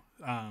ignorant to.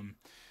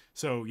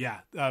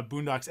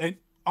 Boondocks. And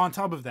on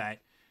top of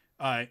that,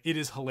 it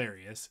is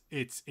hilarious.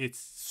 It's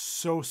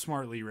so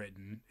smartly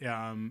written.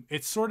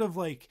 It's sort of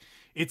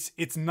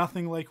it's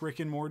nothing like Rick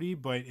and Morty,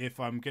 but if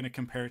I'm going to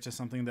compare it to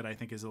something that I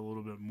think is a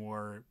little bit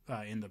more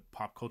in the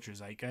pop culture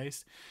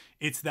zeitgeist,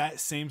 it's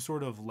that same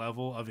sort of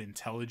level of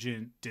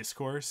intelligent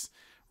discourse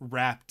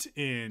wrapped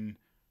in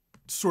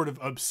sort of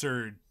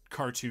absurd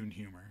cartoon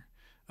humor.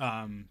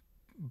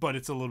 but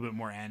it's a little bit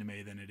more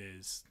anime than it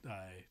is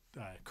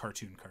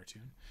cartoon.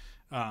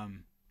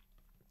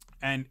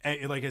 And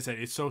like I said,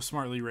 it's so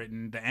smartly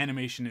written. The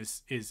animation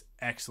is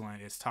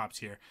excellent. It's top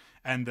tier,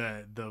 and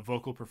the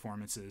vocal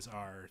performances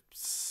are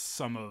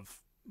some of,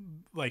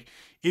 like,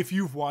 if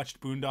you've watched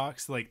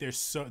Boondocks, like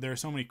there are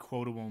so many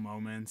quotable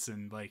moments,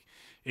 and like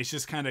it's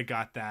just kind of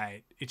got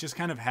that. It just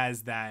kind of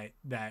has that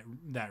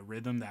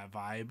rhythm, that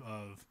vibe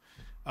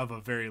of a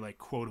very like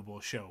quotable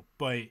show.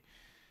 But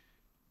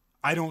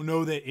I don't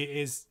know that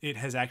it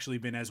has actually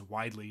been as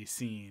widely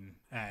seen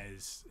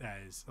as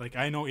like,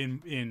 I know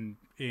in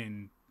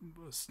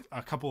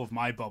a couple of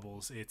my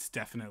bubbles, it's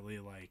definitely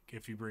like,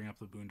 if you bring up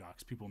the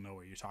Boondocks, people know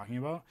what you're talking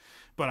about,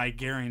 but I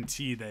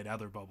guarantee that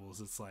other bubbles,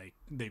 it's like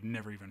they've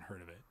never even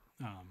heard of it.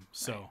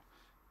 So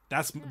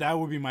right. That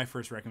would be my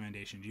first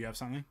recommendation. Do you have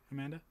something,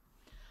 Amanda?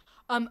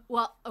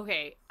 Well,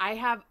 okay,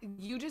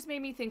 you just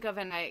made me think of,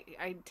 and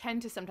I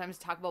tend to sometimes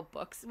talk about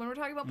books when we're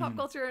talking about pop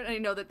culture, and I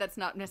know that that's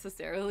not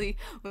necessarily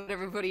what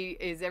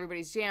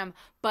everybody's jam,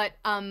 but,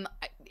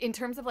 in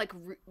terms of like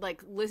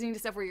listening to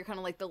stuff where you're kind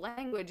of like, the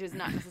language is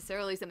not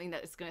necessarily something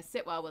that is going to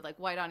sit well with like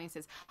white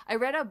audiences. I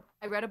read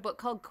a book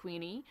called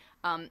Queenie.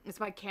 It's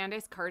by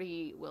Candace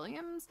Carty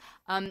Williams.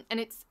 And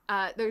it's,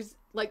 there's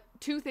like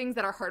two things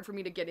that are hard for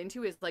me to get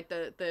into is like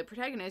the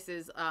protagonist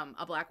is,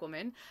 a black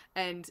woman,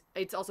 and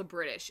it's also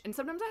British. And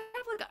sometimes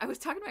I was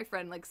talking to my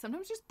friend, like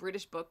sometimes just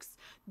British books,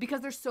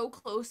 because they're so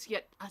close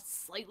yet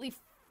slightly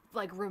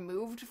like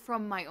removed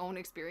from my own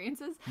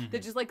experiences,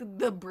 that just like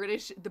the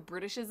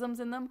Britishisms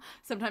in them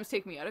sometimes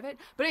take me out of it.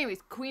 But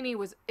anyways, Queenie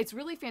it's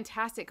really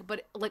fantastic,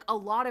 but like a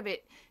lot of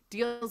it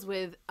deals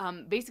with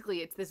basically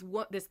it's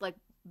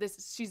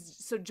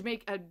she's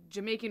a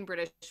Jamaican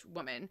British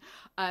woman,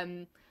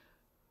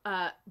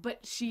 but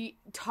she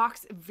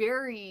talks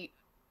very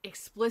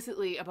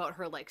explicitly about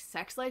her like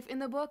sex life in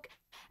the book,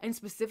 and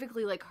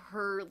specifically like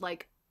her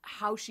like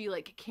how she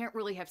like can't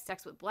really have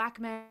sex with black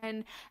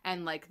men,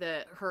 and like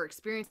her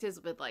experiences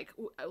with like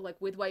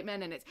with white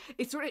men, and it's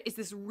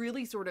this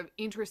really sort of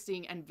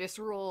interesting and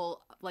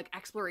visceral like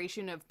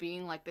exploration of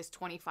being like this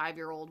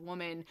 25-year-old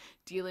woman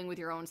dealing with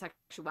your own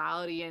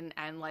sexuality,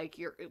 and like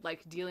you're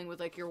like dealing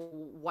with like your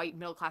white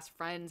middle class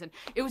friends, and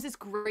it was this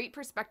great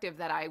perspective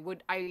that I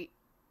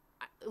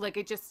like,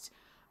 it just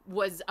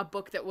was a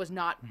book that was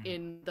not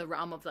in the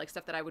realm of like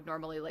stuff that I would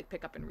normally like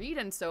pick up and read,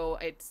 and so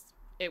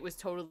it was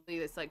totally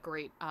this like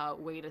great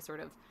way to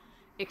sort of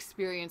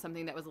experience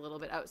something that was a little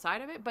bit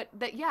outside of it. But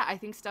that, yeah, I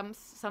think some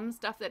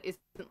stuff that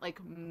isn't like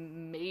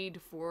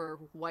made for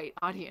white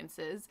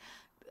audiences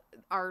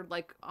are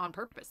like on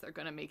purpose. They're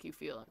going to make you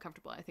feel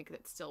uncomfortable. I think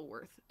it's still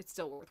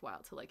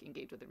worthwhile to like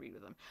engage with and read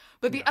with them.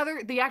 But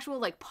the actual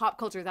like pop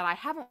culture that I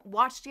haven't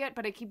watched yet,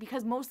 but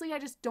because mostly I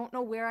just don't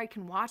know where I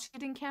can watch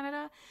it in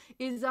Canada,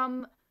 is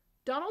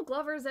Donald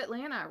Glover's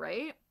Atlanta,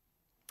 right?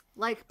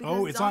 Like,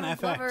 because it's Donald on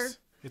FX. Glover,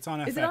 it's on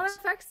FX. Is it on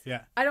FX?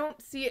 Yeah. I don't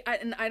see it,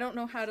 and I don't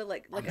know how to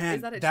like man,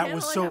 is that a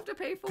channel I have to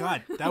pay for?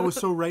 God, that was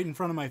so right in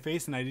front of my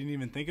face, and I didn't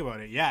even think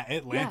about it. Yeah,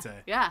 Atlanta.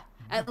 Yeah.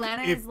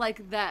 Atlanta is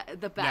like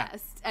the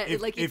best. Yeah.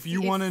 If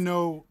you want to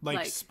know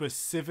like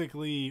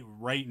specifically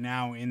right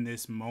now in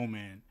this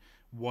moment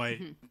what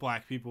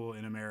black people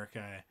in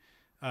America,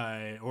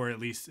 or at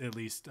least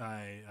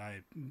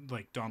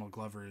like Donald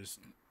Glover's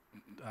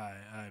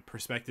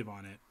perspective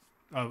on it,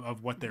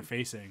 of what they're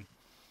facing.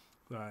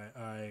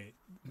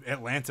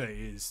 Atlanta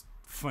is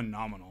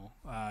phenomenal.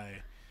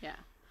 Yeah.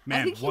 Man,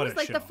 I think he what was a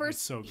like show. the first.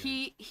 It's so good.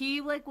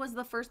 He like was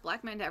the first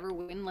black man to ever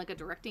win like a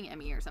directing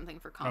Emmy or something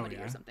for comedy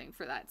or something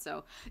for that.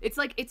 So it's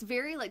like it's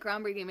very like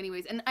groundbreaking in many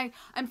ways. And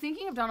I'm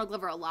thinking of Donald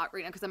Glover a lot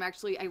right now because I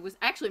was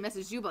actually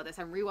messaged you about this.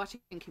 I'm rewatching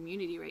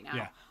Community right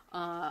now.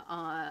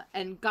 Yeah.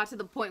 And got to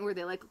the point where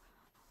they like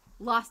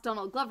lost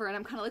Donald Glover, and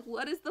I'm kind of like,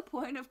 what is the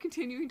point of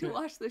continuing to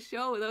watch the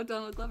show without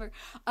Donald Glover?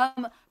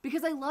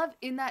 Because I love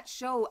in that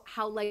show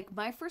how like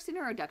my first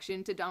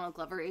introduction to Donald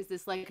Glover is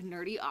this like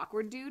nerdy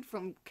awkward dude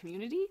from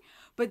Community,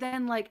 but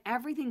then like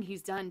everything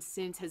he's done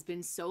since has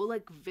been so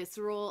like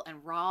visceral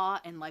and raw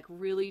and like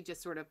really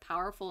just sort of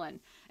powerful. And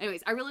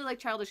anyways, I really like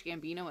Childish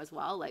Gambino as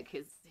well. Like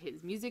his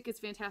music is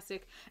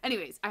fantastic.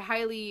 Anyways, I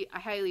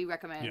highly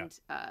recommend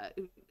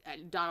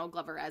Donald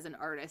Glover as an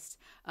artist,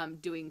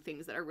 doing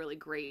things that are really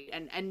great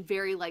and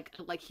very like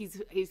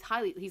he's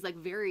like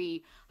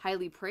very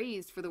highly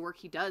praised for the work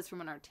he does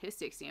from an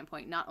artistic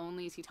standpoint. Not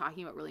only is he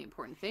talking about really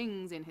important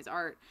things in his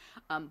art,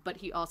 but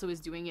he also is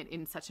doing it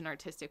in such an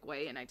artistic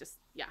way. And I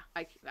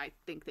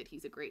think that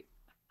he's a great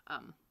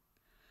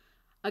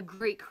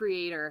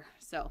creator.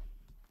 So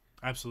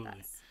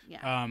absolutely.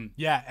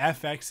 Yeah.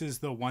 FX is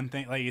the one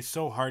thing, like, it's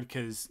so hard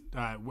because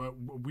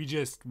we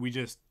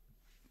just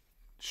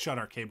shut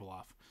our cable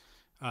off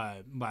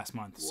last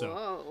month.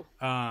 So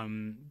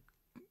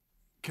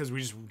because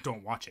we just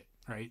don't watch it,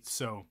 right?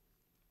 So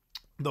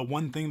the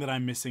one thing that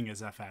I'm missing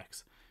is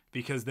FX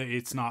because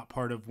it's not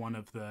part of one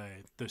of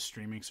the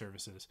streaming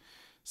services.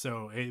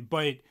 So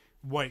but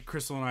what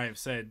Crystal and I have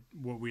said,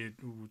 what we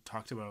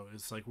talked about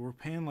is like we're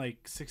paying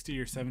like $60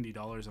 or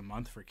 $70 a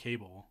month for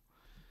cable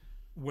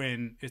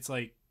when it's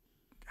like,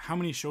 how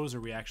many shows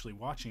are we actually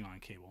watching on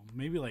cable?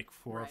 Maybe like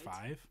 4 or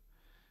 5.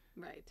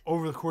 Right.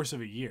 Over the course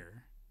of a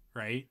year,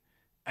 right?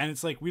 And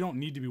it's like we don't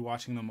need to be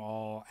watching them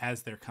all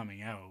as they're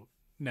coming out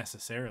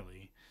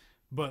necessarily.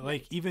 But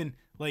like even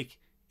like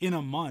in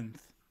a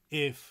month,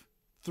 if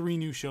 3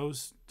 new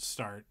shows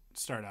start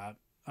up,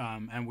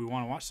 and we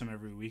want to watch them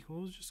every week,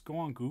 we'll just go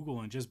on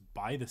Google and just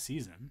buy the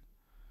season.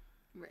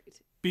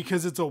 Right.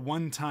 Because it's a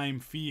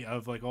one-time fee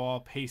of like, oh, I'll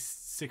pay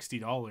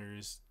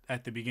 $60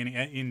 at the beginning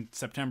in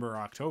September or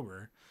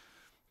October,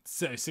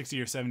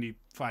 $60 or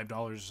 $75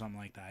 or something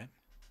like that,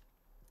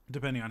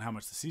 depending on how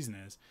much the season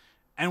is,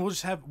 and we'll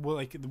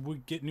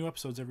get new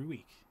episodes every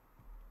week,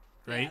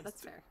 right? Yeah,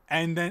 that's fair.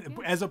 And then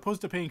as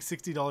opposed to paying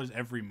 $60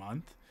 every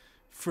month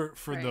for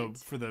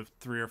the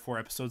 3 or 4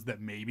 episodes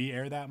that maybe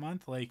air that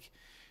month, like,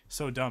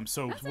 so dumb.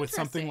 So that's with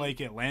something like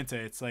Atlanta,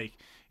 it's like,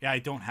 yeah, I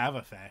don't have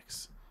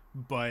effects,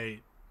 but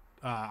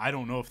I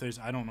don't know if there's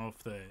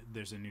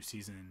a new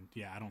season.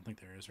 Yeah, I don't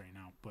think there is right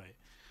now, but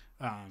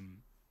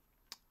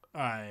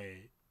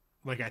I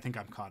think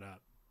I'm caught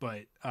up.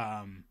 But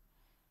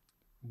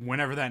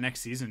whenever that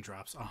next season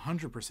drops,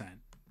 100%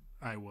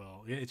 I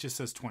will. It just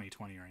says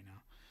 2020 right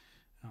now,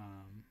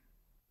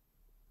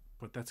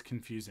 but that's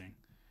confusing.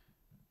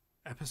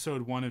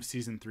 Episode 1 of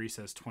season 3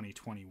 says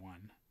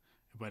 2021,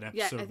 but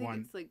episode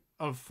 1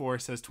 of 4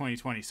 says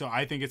 2020. So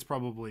I think it's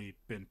probably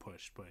been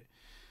pushed, but.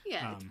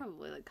 Yeah, it's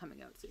probably like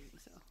coming out soon.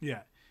 So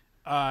yeah,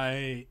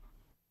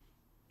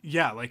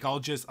 like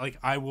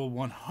I will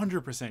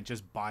 100%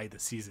 just buy the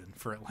season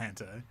for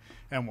Atlanta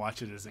and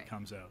watch it as it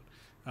comes out.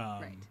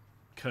 Right.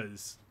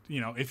 Because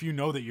if you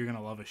know that you're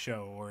gonna love a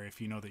show, or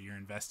if you know that you're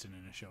invested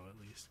in a show at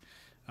least,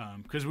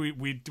 because we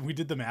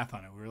did the math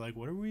on it. We were like,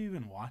 what are we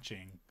even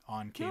watching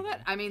on cable?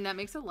 That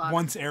makes a lot.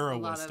 Once Arrow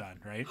was done,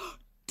 right?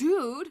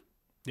 Dude.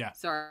 Yeah.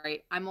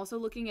 Sorry, I'm also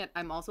looking at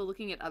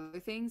other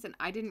things, and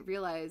I didn't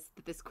realize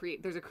that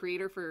there's a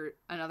creator for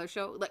another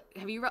show. Like,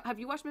 have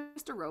you watched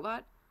Mr.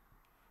 Robot?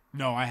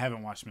 No, I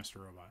haven't watched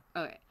Mr. Robot.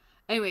 Okay.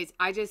 Anyways,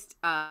 I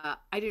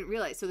didn't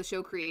realize. So the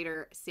show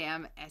creator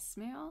Sam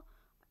Esmail,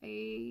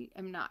 I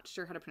am not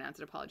sure how to pronounce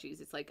it.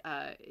 Apologies. It's like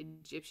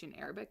Egyptian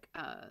Arabic.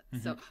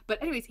 So,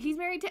 but anyways, he's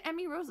married to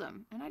Emmy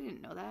Rossum, and I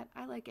didn't know that.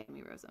 I like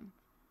Emmy Rossum.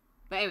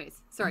 But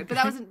anyways, sorry, but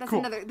that's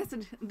cool. But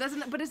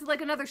it's like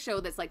another show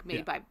that's like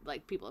made by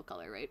like people of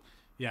color, right?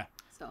 Yeah.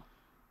 So.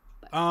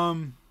 But.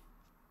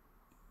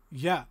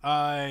 Yeah.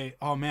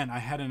 Oh man, I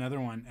had another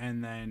one,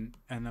 and then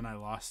I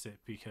lost it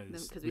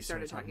because we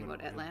started talking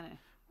about Atlanta.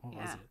 What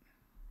was it?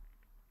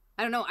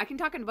 I don't know. I can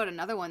talk about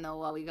another one though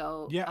while we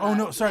go. Yeah. Oh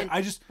no, sorry.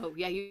 Oh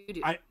yeah, you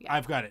do.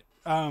 I've got it.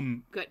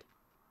 Good.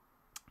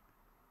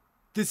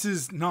 This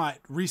is not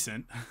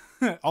recent,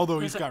 although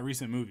he's got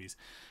recent movies,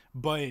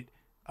 but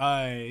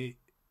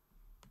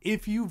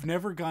if you've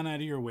never gone out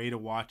of your way to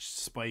watch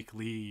Spike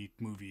Lee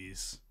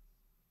movies,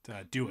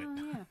 do it.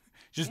 Oh, yeah.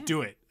 Just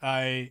do it.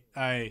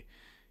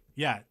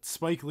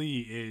 Spike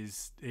Lee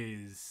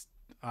is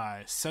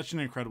such an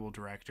incredible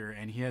director,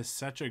 and he has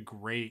such a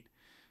great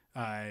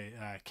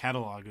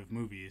catalog of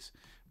movies.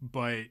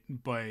 But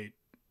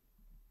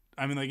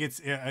I mean, like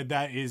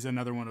that is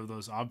another one of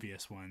those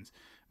obvious ones.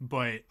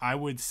 But I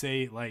would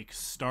say like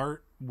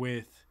start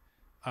with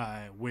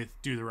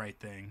Do the Right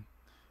Thing.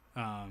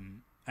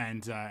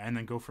 And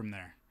then go from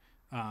there.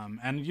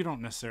 And you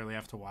don't necessarily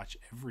have to watch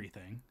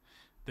everything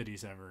that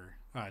he's ever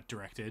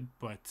directed,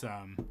 but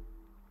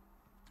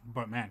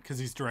man, because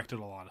he's directed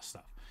a lot of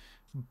stuff,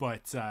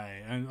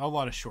 and a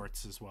lot of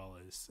shorts as well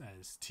as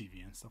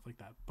TV and stuff like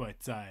that.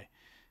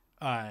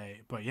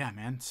 But yeah,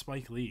 man,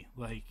 Spike Lee,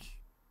 like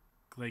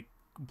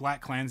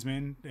Black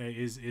Klansman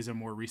is a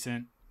more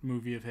recent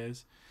movie of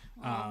his.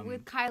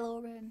 With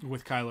Kylo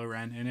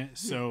Ren in it.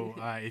 So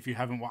if you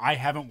I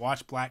haven't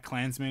watched Black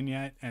Klansman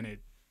yet, and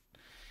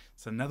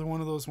it's another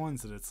one of those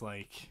ones that it's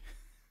like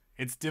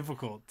it's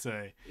difficult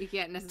to you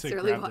can't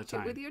necessarily watch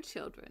it with your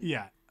children.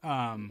 Yeah.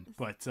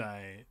 But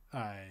I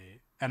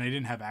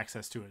didn't have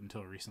access to it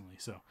until recently.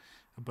 So,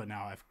 but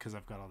now because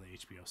I've got all the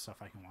HBO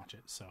stuff, I can watch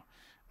it. So,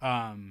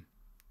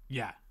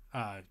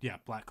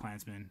 Black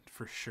Klansman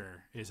for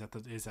sure is at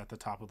the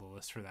top of the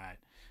list for that.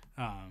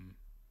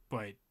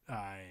 But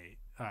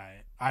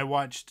I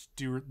watched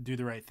Do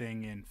the Right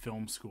Thing in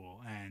film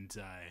school, and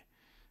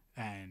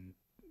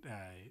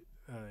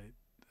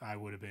I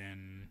would have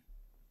been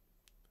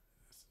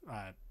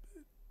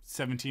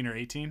 17 or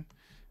 18,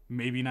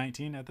 maybe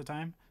 19 at the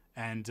time,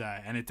 and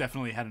it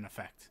definitely had an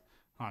effect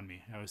on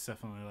me. I was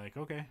definitely like,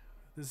 okay,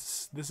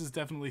 this is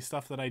definitely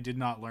stuff that I did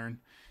not learn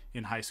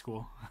in high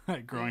school,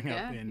 growing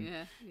up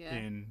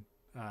in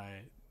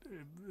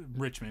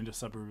Richmond, a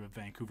suburb of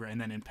Vancouver, and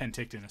then in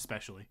Penticton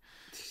especially.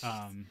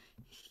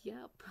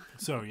 Yep.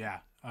 So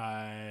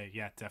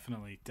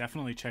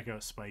definitely check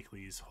out Spike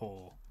Lee's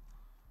whole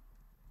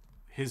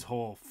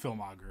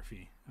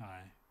filmography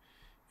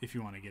if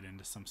you want to get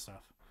into some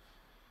stuff.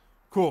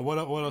 Cool. What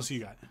else you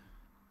got?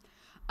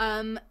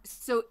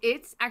 So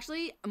it's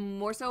actually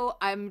more so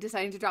I'm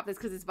deciding to drop this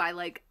because it's by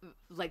like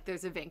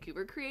there's a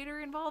Vancouver creator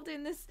involved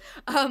in this.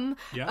 And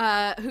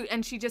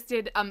she just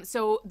did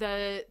so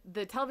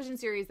the television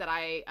series that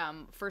I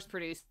first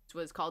produced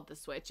was called The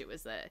Switch. It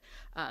was a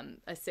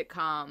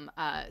sitcom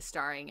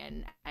starring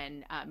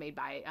and made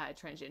by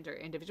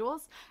transgender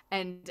individuals,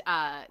 and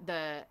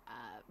the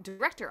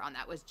director on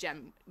that was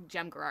Jem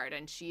Gerard,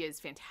 and she is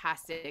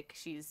fantastic.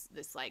 She's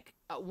this like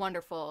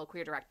wonderful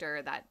queer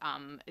director that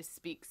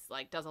speaks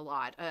does a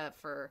lot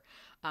for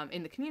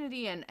in the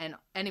community, and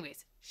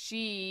anyways,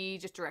 she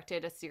just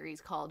directed a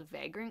series called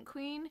Vagrant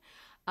Queen,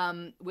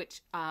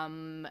 which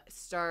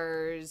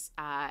stars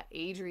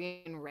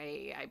Adrian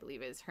Ray, I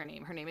believe is her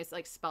name. Her name is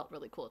like spelt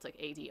really cool. It's like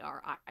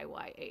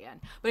Adriyan.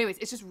 But anyways,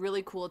 it's just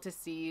really cool to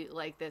see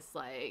like this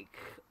like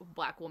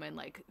Black woman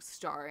like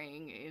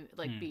starring in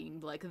like being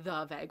like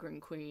the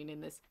Vagrant Queen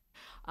in this.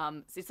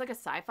 So it's like a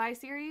sci-fi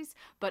series,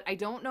 but I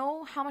don't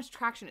know how much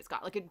traction it's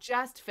got. Like it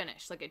just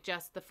finished.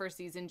 The first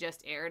season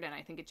just aired, and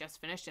I think it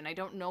just finished, and I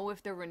don't know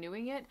if they're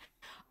renewing it.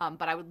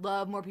 But I would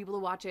love more people to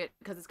watch it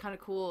because it's kind of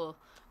cool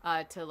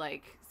to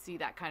like see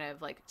that kind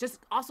of like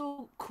just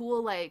also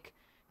cool like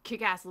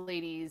kick-ass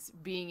ladies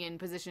being in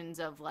positions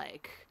of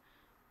like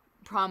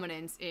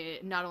prominence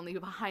not only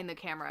behind the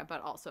camera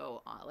but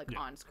also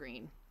on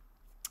screen.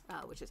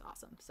 Which is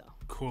awesome. So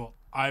cool.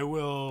 I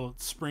will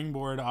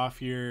springboard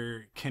off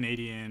your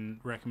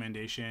Canadian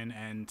recommendation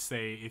and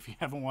say, if you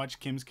haven't watched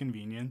Kim's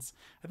Convenience,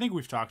 I think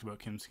we've talked about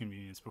Kim's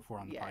Convenience before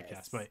on the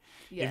podcast, but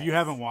if you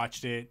haven't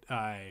watched it,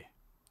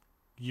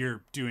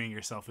 you're doing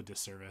yourself a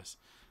disservice.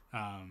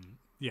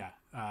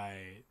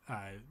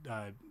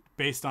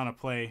 Based on a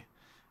play,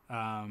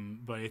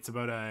 but it's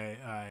about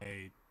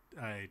a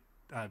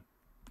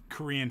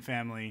Korean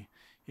family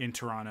in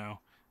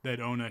Toronto that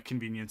own a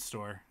convenience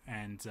store,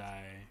 and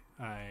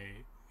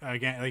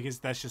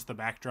that's just the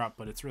backdrop,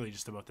 but it's really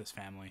just about this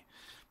family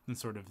and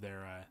sort of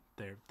their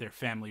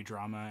family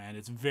drama, and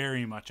it's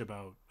very much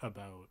about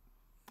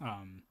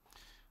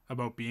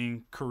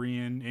being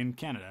Korean in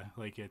Canada.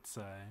 Like that's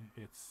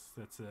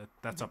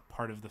a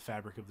part of the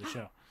fabric of the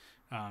show,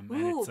 and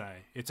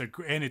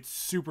it's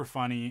super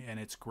funny and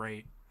it's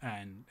great,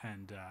 and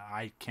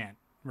I can't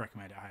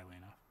recommend it highly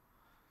enough.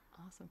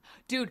 Awesome.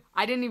 Dude,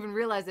 I didn't even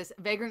realize this.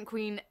 Vagrant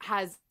Queen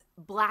has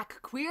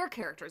Black queer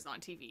characters on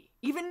TV.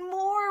 Even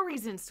more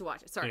reasons to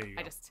watch it. Sorry,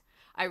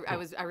 I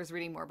was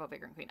reading more about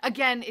Vagrant Queen.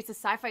 Again, it's a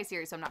sci-fi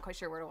series, so I'm not quite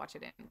sure where to watch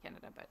it in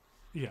Canada, but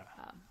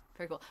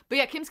very cool. But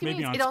yeah, Kim's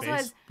Convenience. It also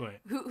has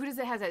who does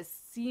it has as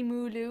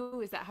Simu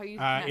Liu? Is that how you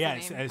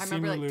pronounce the name?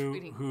 Simu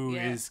Liu, who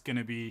is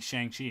gonna be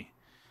Shang-Chi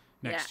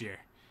next year.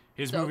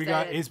 His movie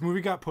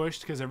got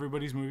pushed because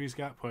everybody's movies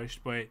got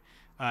pushed, but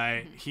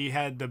he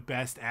had the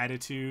best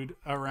attitude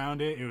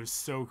around it. It was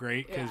so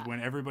great because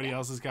when everybody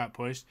else's got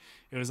pushed,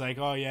 it was like,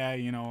 oh yeah,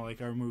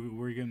 like our movie,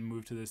 we're gonna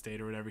move to this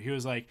date or whatever. He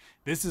was like,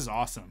 this is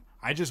awesome.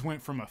 I just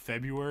went from a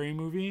February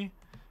movie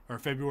or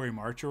February,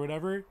 March or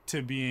whatever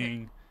to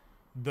being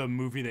the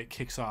movie that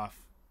kicks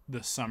off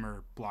the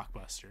summer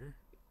blockbuster.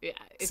 Yeah,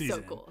 it's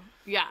season. So cool.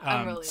 Yeah,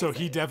 I'm really so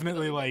excited. he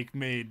definitely like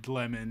made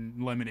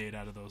lemonade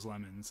out of those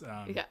lemons.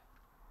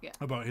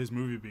 About his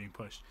movie being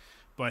pushed.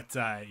 But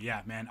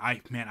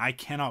I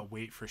cannot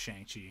wait for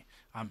Shang-Chi.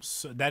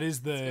 That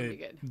is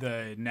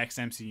the next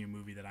MCU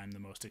movie that I'm the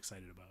most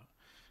excited about.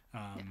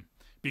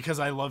 Because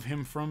I love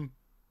him from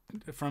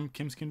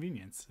Kim's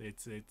Convenience.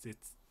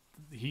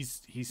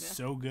 He's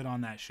so good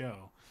on that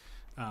show.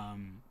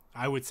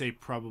 I would say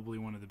probably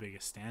one of the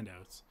biggest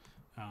standouts.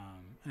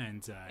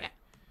 And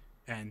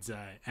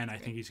I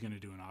think he's going to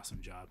do an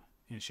awesome job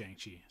in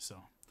Shang-Chi. So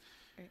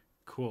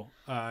cool.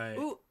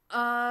 Go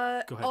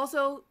ahead.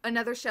 Also,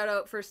 another shout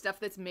out for stuff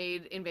that's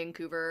made in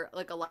Vancouver.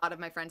 Like a lot of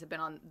my friends have been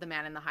on The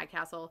Man in the High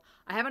Castle.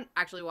 I haven't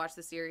actually watched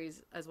the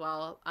series as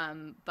well.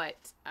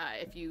 But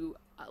if you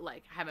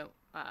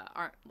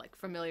aren't like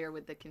familiar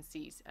with the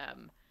conceit,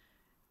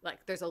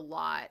 there's a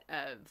lot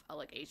of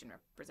Asian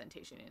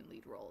representation in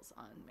lead roles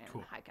on Man in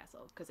the High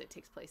Castle because it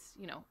takes place,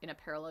 in a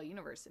parallel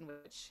universe in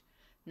which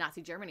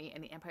Nazi Germany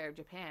and the Empire of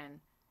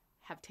Japan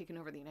have taken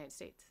over the United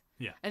States.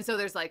 Yeah. And so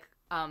there's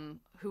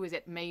who is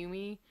it?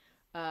 Mayumi,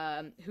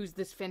 who's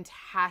this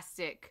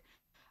fantastic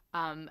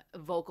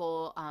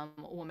vocal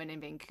woman in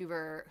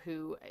Vancouver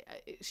who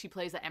she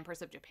plays the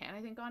Empress of Japan,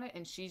 I think, on it.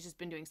 And she's just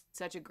been doing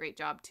such a great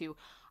job to,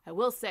 I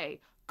will say,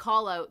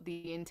 call out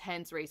the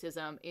intense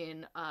racism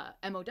in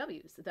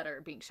MOWs that are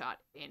being shot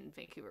in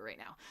Vancouver right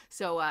now.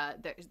 So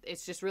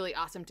it's just really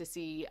awesome to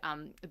see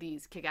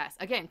these kick-ass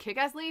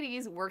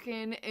ladies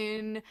working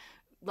in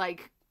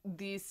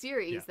these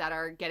series that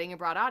are getting a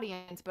broad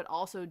audience, but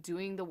also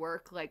doing the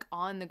work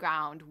on the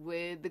ground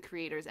with the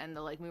creators and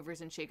the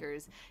movers and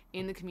shakers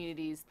in the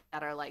communities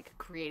that are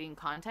creating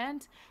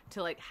content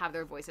to have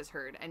their voices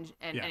heard. And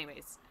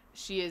anyways,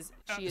 she is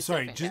sorry, so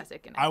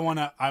fantastic. I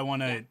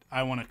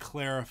wanna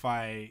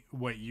clarify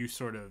what you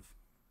sort of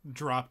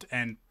dropped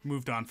and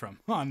moved on from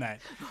on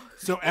that.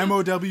 So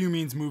MOW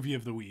means movie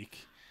of the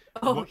week.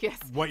 Oh, yes.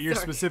 What you're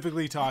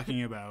specifically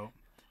talking about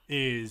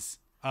is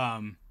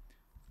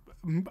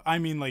I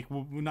mean, like,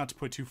 not to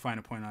put too fine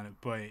a point on it,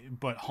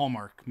 but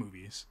Hallmark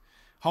movies,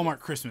 Hallmark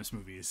Christmas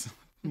movies,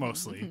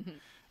 mostly.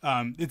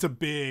 It's a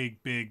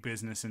big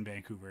business in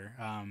Vancouver.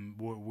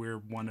 We're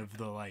one of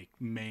the like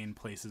main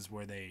places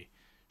where they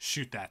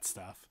shoot that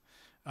stuff.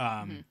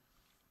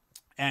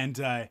 And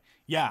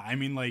yeah, I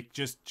mean, like,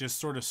 just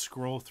sort of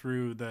scroll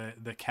through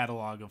the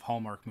catalog of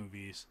Hallmark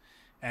movies,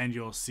 and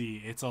you'll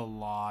see it's a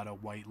lot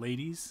of white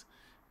ladies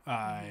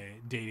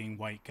dating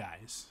white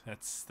guys.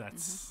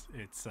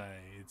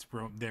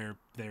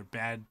 They're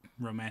bad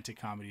romantic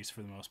comedies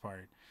for the most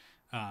part,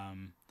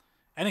 and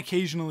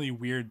occasionally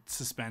weird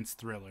suspense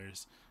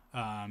thrillers,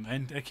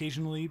 and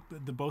occasionally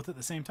both at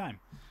the same time.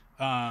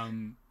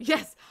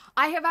 Yes,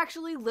 I have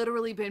actually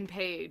literally been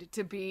paid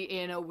to be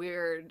in a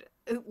weird,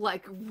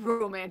 like,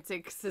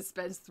 romantic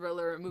suspense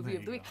thriller movie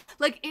of the week.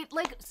 Like,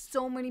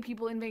 so many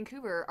people in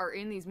Vancouver are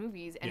in these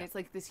movies, and it's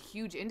like this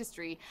huge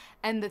industry.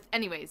 And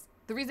anyways,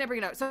 the reason I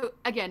bring it up, so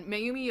again,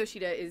 Mayumi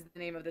Yoshida is the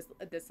name of this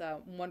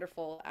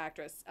wonderful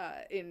actress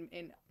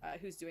in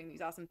who's doing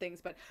these awesome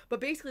things. But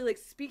basically, like,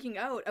 speaking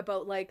out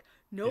about, like,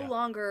 no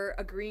longer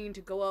agreeing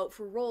to go out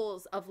for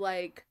roles of,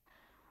 like,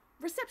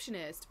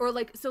 receptionist, or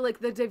like, so like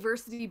the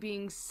diversity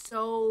being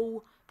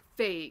so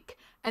fake,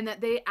 and that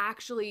they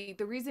actually,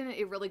 the reason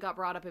it really got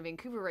brought up in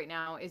Vancouver right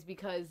now is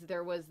because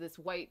there was this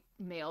white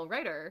male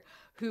writer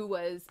who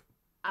was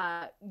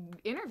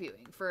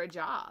interviewing for a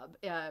job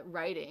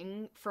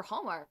writing for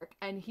Hallmark,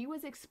 and he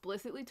was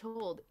explicitly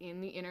told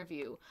in the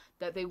interview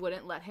that they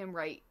wouldn't let him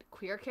write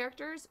queer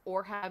characters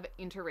or have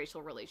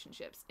interracial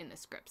relationships in the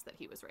scripts that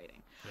he was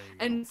writing.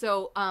 And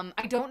so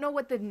I don't know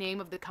what the name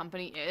of the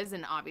company is,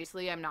 and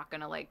obviously I'm not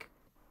gonna like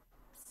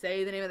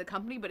say the name of the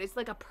company, but it's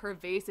like a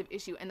pervasive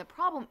issue. And the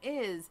problem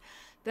is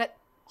that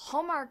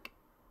Hallmark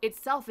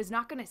itself is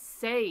not going to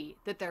say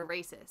that they're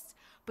racist.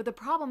 But the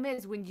problem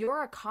is, when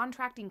you're a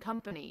contracting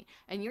company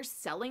and you're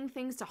selling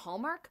things to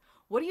Hallmark,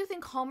 what do you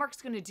think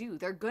Hallmark's going to do?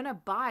 They're going to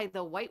buy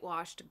the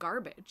whitewashed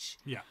garbage.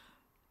 Yeah.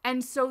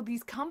 And so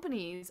these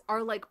companies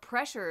are like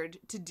pressured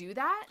to do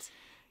that,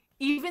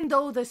 even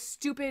though the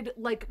stupid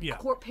like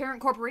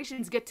parent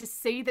corporations get to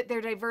say that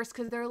they're diverse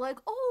because they're like,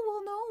 oh,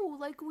 well, no,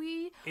 like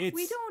we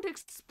don't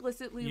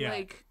explicitly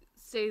like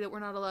say that we're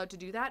not allowed to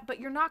do that,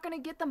 but you're not going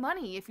to get the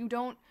money if you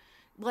don't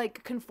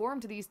like conform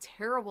to these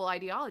terrible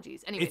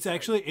ideologies. Anyway, it's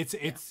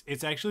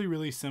actually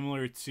really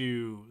similar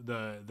to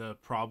the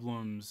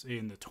problems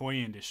in the toy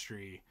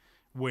industry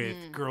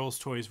with girls'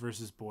 toys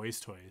versus boys'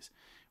 toys.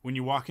 When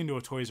you walk into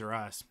a Toys R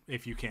Us,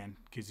 if you can,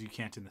 because you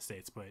can't in the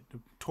States, but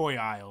toy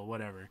aisle,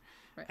 whatever,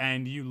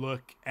 and you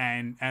look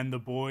and the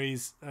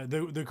boys,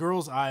 the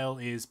girls' aisle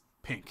is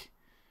pink.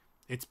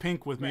 It's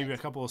pink with maybe a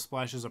couple of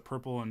splashes of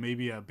purple and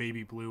maybe a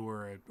baby blue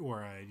or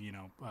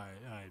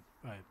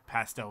a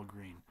pastel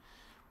green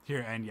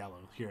here and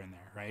yellow here and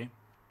there, right?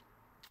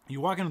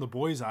 You walk into the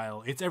boys'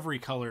 aisle, it's every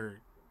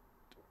color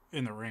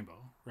in the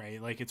rainbow,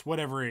 right? Like it's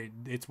whatever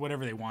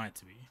they want it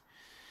to be,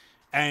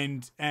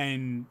 and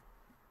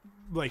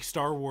like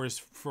Star Wars,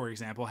 for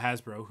example,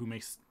 Hasbro, who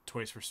makes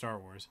toys for Star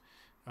Wars,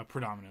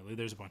 predominantly.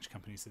 There's a bunch of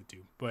companies that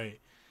do, but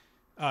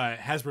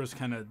Hasbro's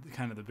kind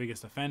of the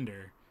biggest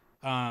offender.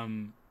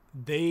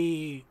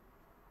 They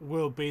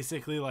will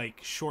basically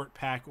like short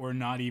pack or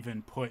not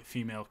even put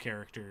female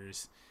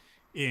characters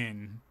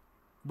in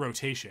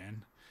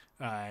rotation,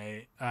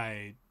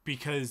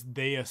 because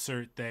they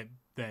assert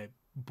that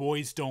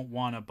boys don't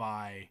want to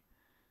buy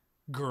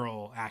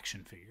girl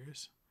action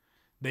figures.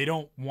 They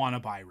don't want to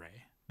buy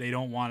Rey. They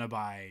don't want to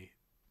buy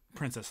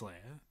Princess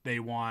Leia. They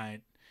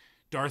want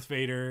Darth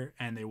Vader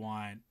and they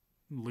want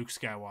Luke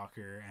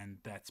Skywalker, and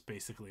that's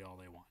basically all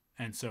they want.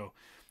 And so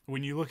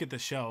when you look at the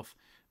shelf,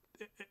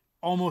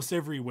 almost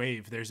every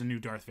wave there's a new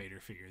Darth Vader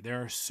figure. There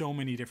are so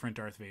many different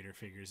Darth Vader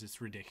figures. It's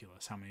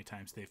ridiculous how many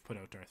times they've put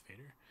out Darth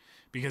Vader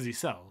because he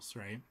sells,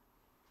 right?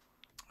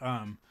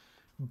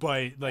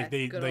 But like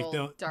they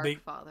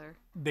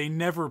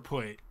never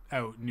put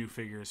out new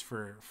figures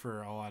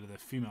for a lot of the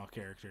female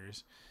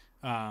characters.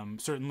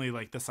 Certainly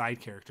like the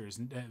side characters,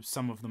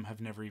 some of them have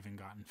never even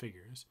gotten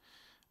figures.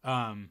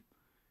 And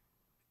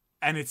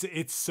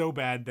it's so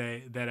bad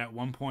that at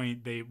one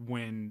point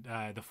when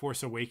the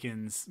Force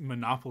Awakens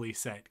Monopoly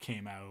set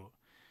came out,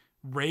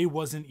 Rey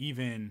wasn't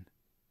even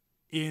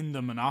in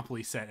the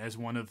Monopoly set as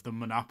one of the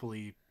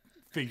Monopoly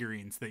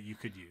figurines that you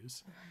could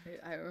use.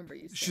 I remember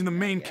you saying she's the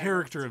main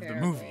character of the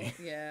movie.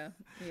 Yeah.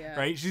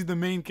 Right? She's the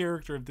main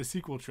character of the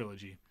sequel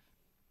trilogy.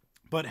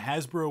 But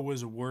Hasbro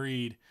was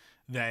worried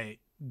that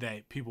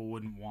people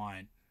wouldn't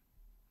want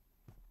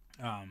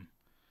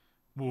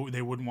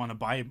they wouldn't want to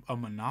buy a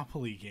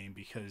Monopoly game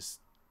because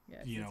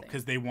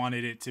because they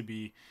wanted it to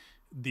be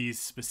these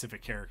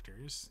specific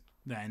characters.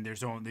 And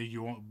there's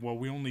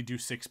we only do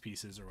 6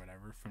 pieces or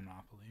whatever for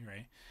Monopoly,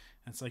 right?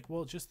 And it's like,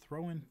 well, just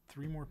throw in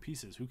 3 more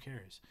pieces. Who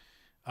cares?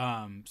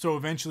 So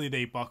eventually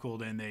they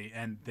buckled and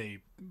they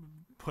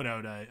put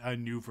out a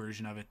new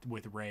version of it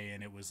with Rey,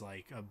 and it was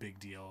like a big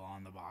deal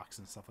on the box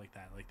and stuff like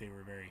that. Like they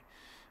were very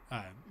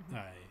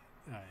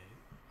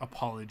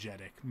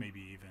apologetic, maybe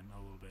even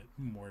a little bit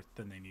more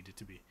than they needed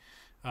to be.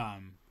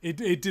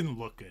 It didn't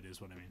look good,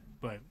 is what I mean.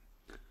 But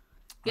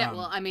yeah,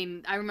 well, I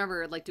mean, I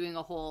remember like doing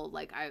a whole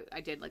like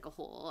I did like a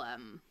whole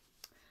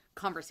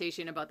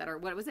conversation about that, or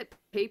what was it,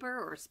 paper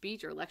or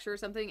speech or lecture or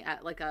something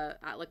at like a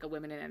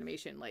women in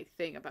animation like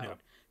thing about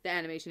the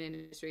animation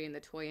industry and the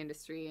toy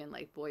industry and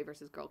like boy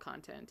versus girl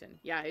content, and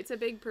yeah, it's a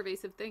big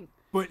pervasive thing.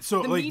 But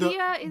so the like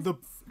media is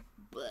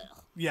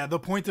the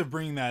point of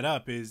bringing that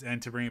up is,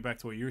 and to bring it back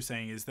to what you were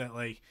saying, is that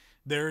like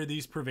there are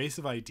these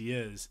pervasive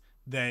ideas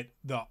that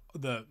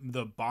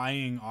the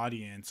buying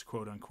audience,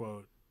 quote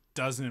unquote,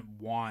 doesn't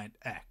want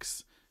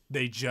X.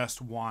 They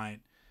just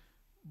want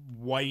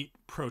white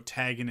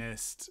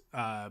protagonist,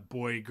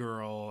 boy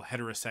girl,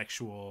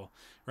 heterosexual,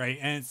 right?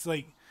 And it's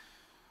like,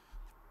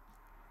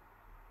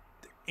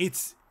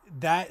 it's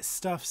that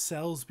stuff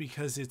sells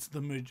because it's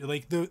the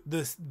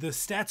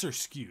stats are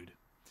skewed,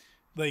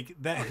 like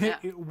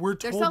that. We're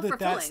told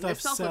that stuff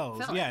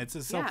sells. Yeah, it's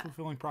a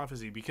self-fulfilling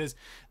prophecy because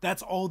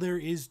that's all there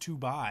is to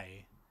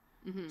buy.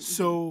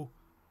 So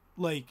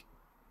like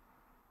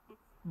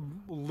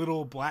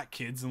little black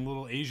kids and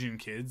little Asian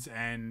kids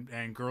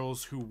and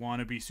girls who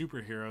want to be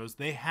superheroes,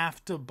 they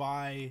have to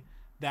buy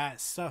that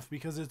stuff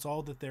because it's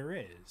all that there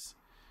is,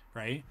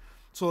 right?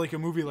 So like a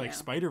movie like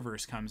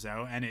Spider-Verse comes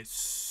out and it's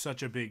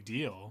such a big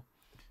deal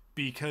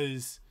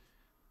because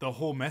the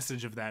whole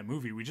message of that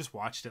movie, we just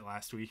watched it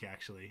last week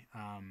actually,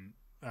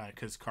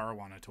 because Cara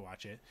wanted to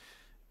watch it,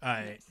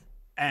 nice.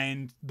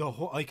 And the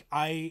whole, like,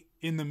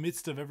 in the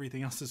midst of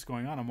everything else that's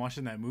going on, I'm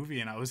watching that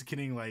movie and I was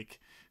getting like,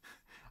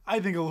 I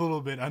think a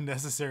little bit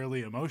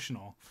unnecessarily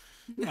emotional.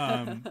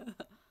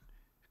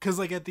 Cause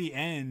like at the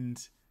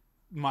end,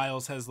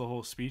 Miles has the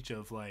whole speech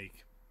of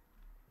like,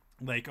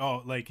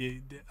 oh, like,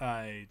 you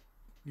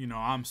know,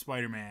 I'm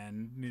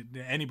Spider-Man.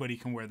 Anybody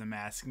can wear the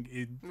mask.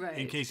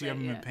 In case you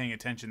haven't been paying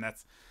attention,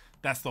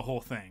 that's the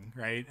whole thing.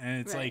 Right. And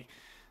it's like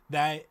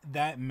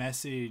that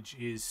message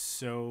is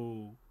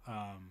so,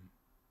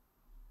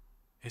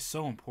 is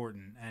so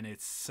important, and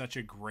it's such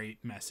a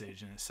great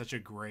message, and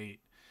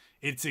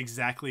it's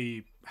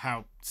exactly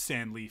how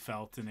Stan Lee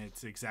felt, and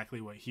it's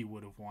exactly what he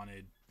would have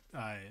wanted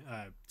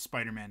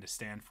Spider-Man to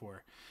stand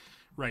for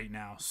right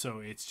now. So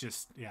it's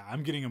just,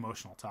 I'm getting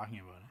emotional talking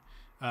about it.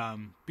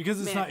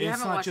 Because it's not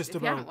just about.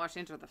 If you haven't watched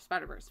Into the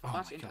Spider-Verse,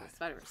 watch Into the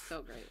Spider-Verse.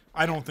 So great.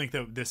 I don't think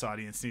that this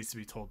audience needs to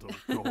be told to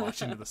go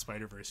watch Into the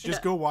Spider-Verse.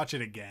 Just go watch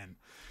it again.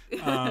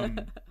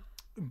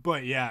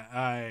 But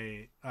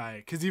yeah,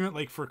 because even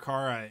like for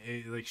Cara,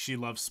 like she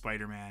loves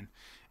Spider-Man,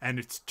 and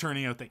it's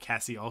turning out that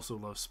Cassie also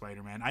loves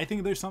Spider-Man. I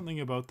think there's something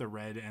about the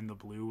red and the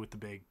blue with the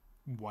big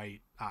white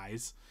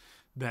eyes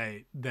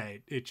that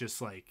it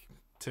just like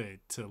to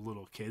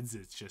little kids,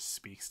 it just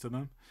speaks to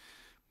them.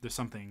 There's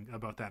something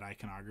about that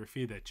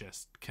iconography that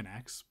just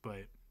connects.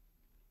 But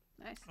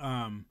nice.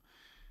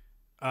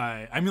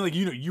 I mean, like,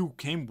 you know, you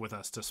came with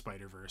us to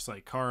Spider-Verse.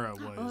 Like, Cara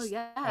was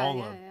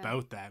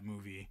about that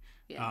movie,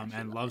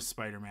 and loves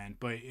Spider-Man.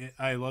 But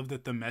I love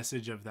that the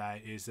message of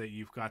that is that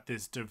you've got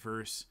this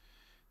diverse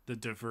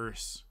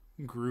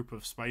group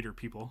of spider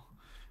people.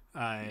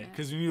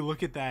 Because when you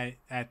look at that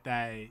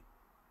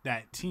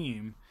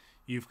team,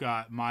 you've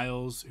got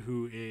Miles,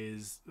 who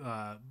is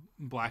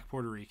Black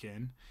Puerto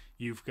Rican.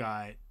 You've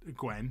got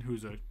Gwen,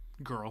 who's a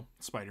girl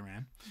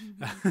Spider-Man,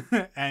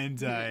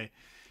 and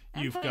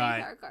you've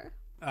got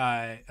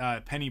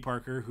Penny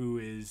Parker,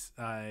 who's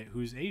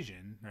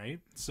Asian, right?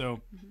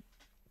 So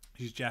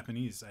she's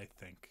Japanese, I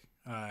think.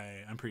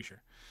 I'm pretty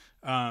sure.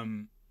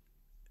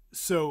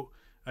 So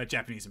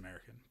Japanese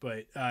American,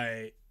 but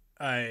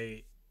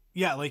like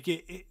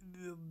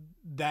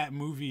that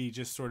movie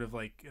just sort of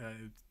like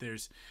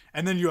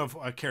and then you have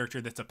a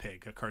character that's a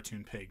pig, a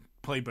cartoon pig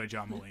played by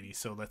John Mulaney.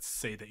 So let's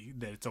say that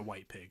it's a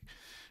white pig,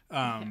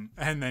 and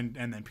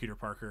then Peter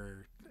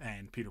Parker,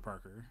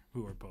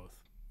 who are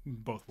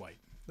both white.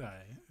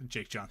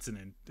 Jake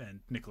Johnson and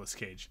Nicolas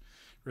Cage,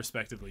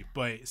 respectively.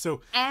 But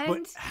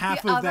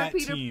half of that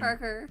team.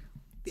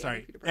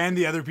 And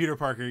the other Peter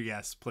Parker,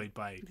 yes, played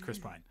by Chris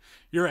Pine.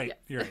 You're right.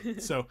 You're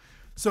right.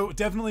 So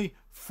definitely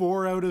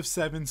 4 out of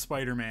 7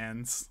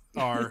 Spider-Mans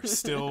are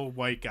still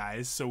white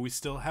guys. So we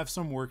still have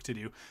some work to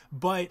do.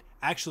 But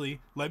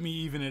actually, let me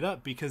even it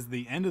up, because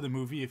the end of the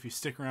movie, if you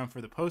stick around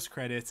for the post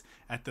credits,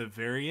 at the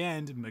very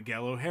end,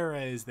 Miguel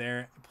O'Hara is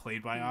there,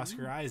 played by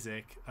Oscar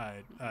Isaac,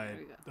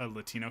 a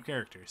Latino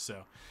character.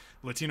 So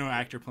Latino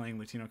actor playing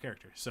Latino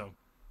character. So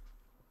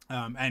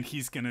and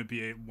he's going to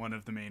be one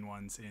of the main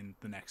ones in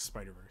the next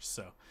Spider-Verse.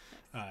 So,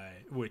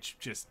 which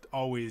just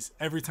always,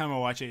 every time I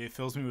watch it, it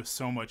fills me with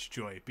so much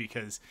joy,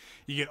 because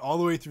you get all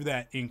the way through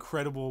that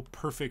incredible,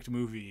 perfect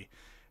movie,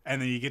 and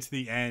then you get to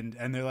the end,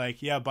 and they're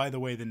like, yeah, by the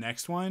way, the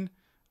next one,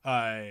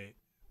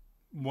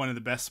 one of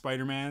the best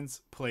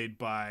Spider-Mans, played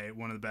by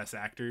one of the best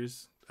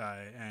actors,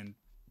 and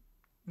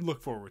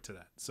look forward to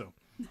that. So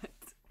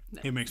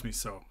it makes me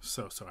so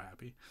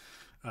happy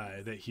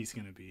that he's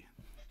going to be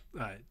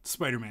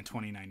Spider-Man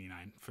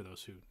 2099, for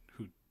those who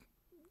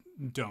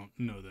don't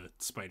know the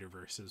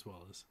Spider-Verse as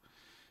well as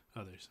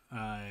others.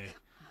 I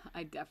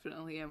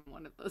definitely am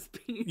one of those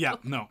people. Yeah,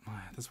 no,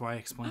 that's why I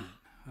explained it.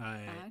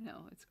 I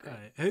know, it's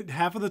great.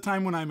 Half of the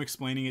time when I'm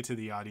explaining it to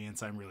the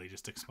audience, I'm really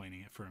just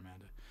explaining it for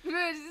Amanda.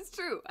 It's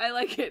true. I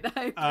like it.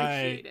 I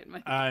appreciate it.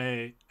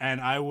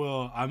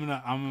 I'm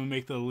gonna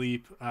make the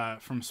leap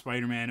from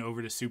Spider-Man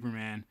over to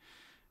Superman,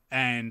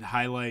 and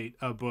highlight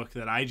a book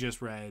that I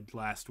just read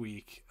last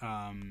week.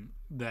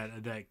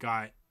 That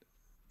got.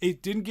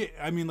 It didn't get.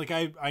 I mean, like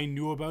I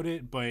knew about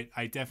it, but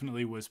I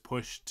definitely was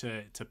pushed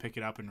to pick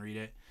it up and read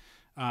it.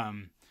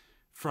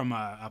 From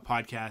a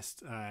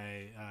podcast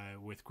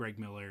with Greg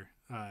Miller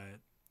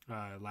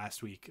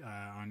last week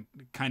on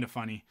Kind of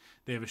Funny.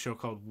 They have a show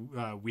called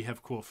We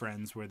Have Cool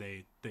Friends, where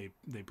they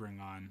bring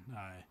on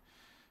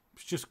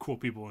just cool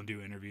people and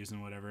do interviews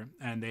and whatever.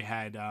 And they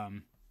had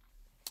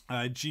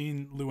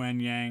Jean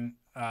Luen Yang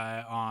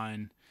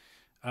on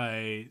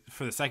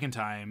for the second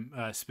time,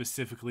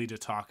 specifically to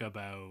talk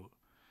about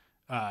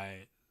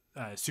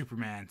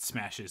Superman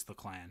Smashes the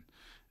Klan.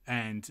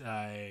 And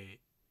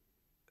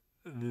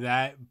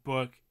that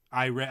book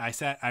I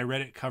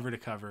read it cover to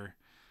cover,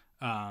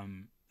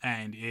 and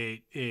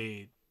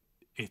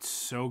it's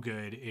so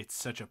good. It's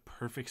such a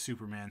perfect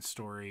Superman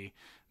story.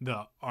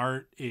 The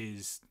art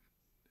is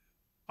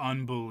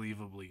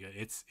unbelievably good.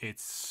 It's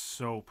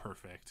so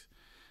perfect.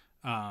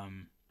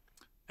 And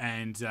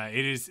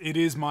it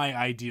is my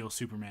ideal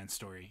Superman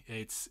story.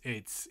 It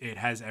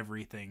has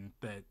everything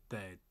that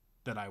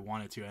I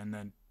wanted to, and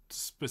then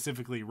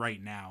specifically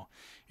right now,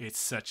 it's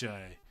such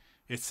a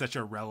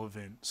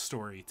relevant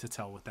story to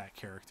tell with that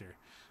character.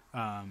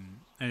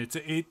 And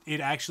it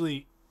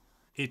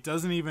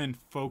doesn't even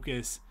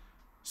focus.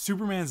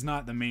 Superman's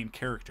not the main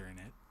character in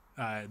it.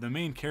 The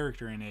main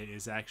character in it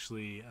is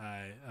actually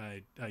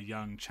a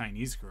young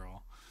Chinese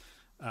girl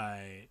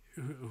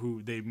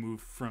who they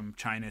moved from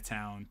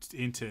Chinatown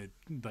into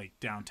like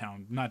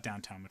downtown, not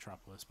downtown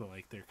Metropolis, but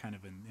like they're kind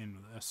of in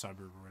a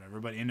suburb or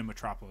whatever, but into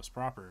Metropolis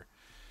proper.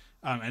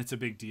 And it's a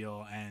big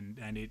deal, and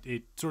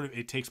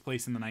it takes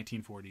place in the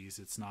 1940s.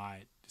 It's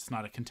not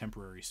a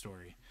contemporary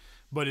story,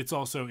 but it's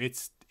also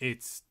it's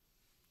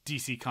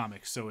DC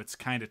Comics, so it's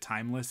kind of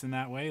timeless in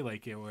that way.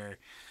 Where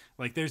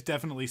there's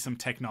definitely some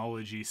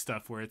technology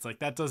stuff where it's like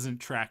that doesn't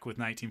track with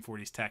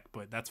 1940s tech,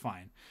 but that's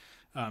fine,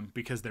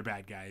 because they're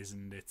bad guys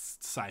and it's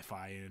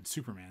sci-fi and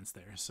Superman's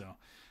there. So,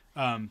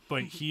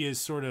 but he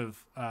is sort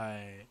of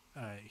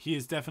he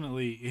is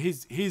definitely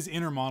his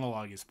inner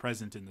monologue is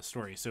present in the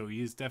story, so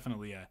he is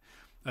definitely a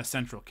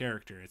central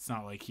character. It's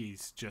not like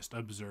he's just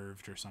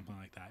observed or something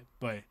like that,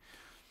 but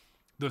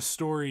the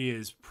story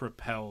is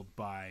propelled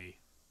by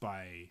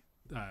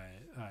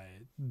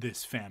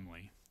this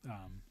family,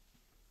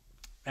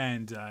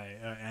 and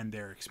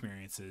their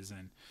experiences,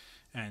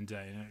 and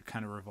it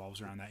kind of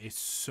revolves around that. It's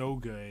so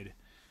good.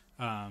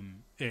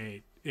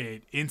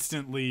 It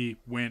instantly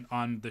went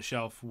on the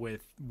shelf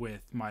with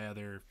my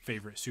other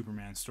favorite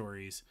Superman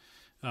stories,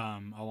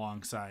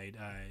 alongside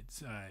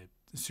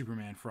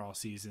Superman for All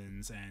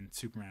Seasons and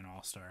Superman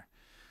All-Star,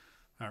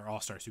 or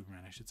All-Star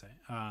Superman, I should say,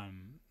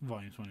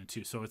 volumes 1 and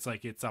 2. So it's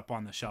up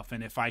on the shelf,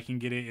 and if I can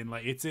get it in,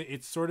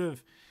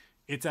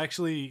 it's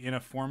actually in a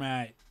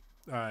format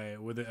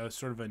with a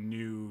sort of a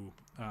new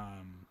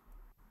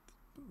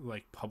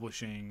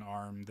publishing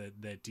arm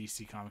that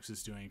DC Comics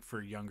is doing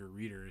for younger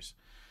readers,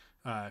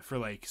 for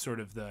like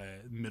sort of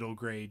the middle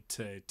grade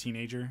to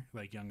teenager,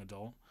 like young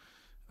adult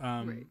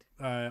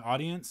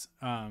audience.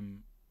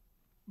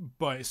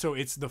 But so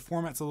it's the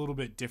format's a little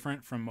bit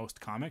different from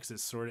most comics.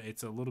 It's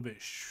a little bit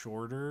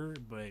shorter,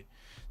 but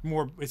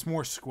it's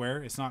more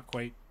square. It's not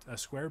quite a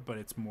square, but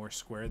it's more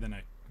square than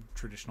a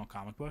traditional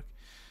comic book.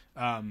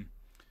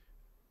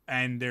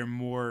 And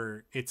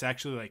it's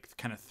actually like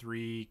kind of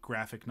 3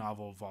 graphic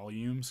novel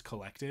volumes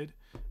collected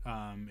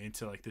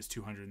into like this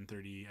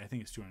 230, I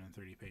think it's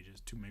 230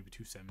 pages, maybe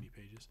 270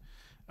 pages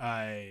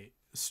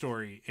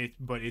story.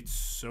 But it's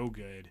so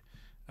good.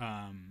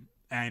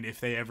 And if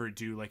they ever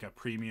do like a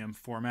premium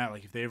format,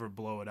 like if they ever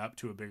blow it up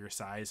to a bigger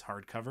size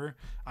hardcover,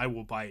 I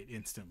will buy it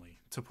instantly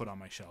to put on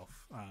my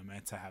shelf,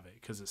 and to have it,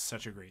 because it's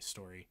such a great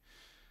story.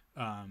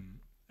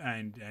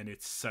 And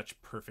it's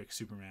such perfect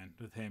Superman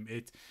with him.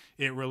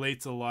 It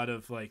relates a lot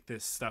of like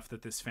this stuff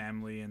that this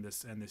family and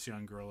this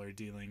young girl are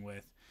dealing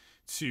with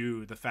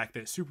to the fact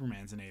that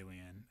Superman's an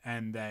alien,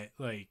 and that,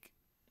 like,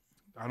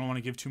 I don't want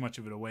to give too much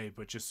of it away,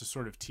 but just to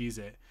sort of tease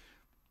it,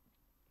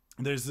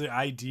 there's the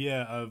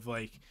idea of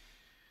like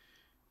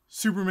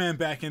Superman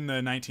back in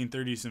the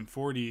 1930s and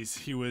 40s,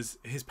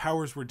 his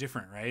powers were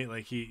different, right?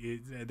 Like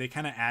they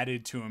kind of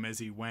added to him as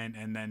he went,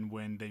 and then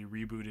when they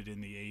rebooted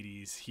in the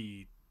 80s,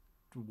 he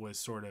was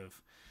sort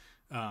of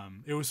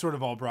it was sort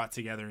of all brought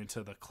together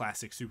into the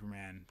classic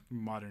Superman,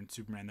 modern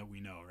Superman that we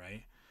know,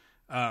 right?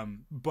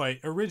 But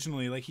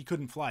originally, like, he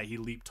couldn't fly. He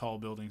leaped tall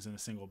buildings in a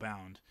single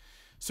bound.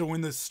 So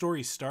when the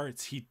story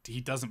starts,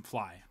 he doesn't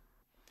fly.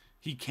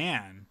 He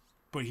can,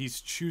 but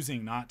he's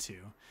choosing not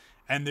to.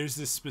 And there's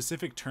this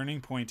specific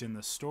turning point in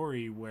the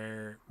story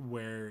where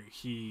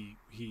he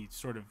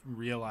sort of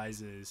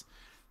realizes,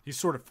 he's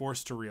sort of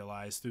forced to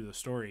realize through the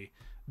story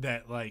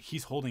that, like,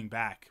 he's holding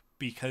back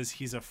because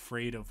he's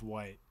afraid of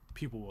what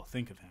people will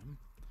think of him.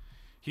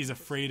 He's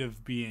afraid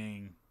of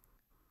being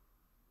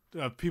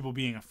of people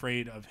being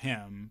afraid of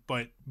him,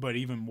 but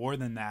even more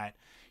than that,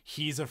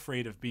 he's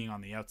afraid of being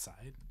on the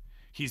outside.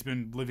 He's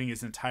been living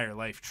his entire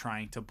life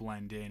trying to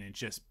blend in and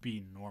just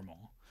be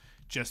normal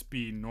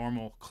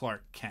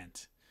Clark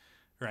Kent,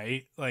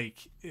 right?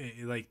 Like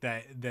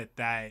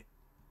that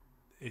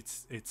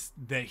it's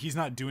that he's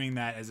not doing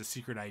that as a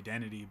secret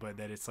identity, but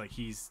that it's like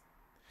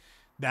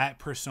that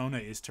persona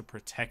is to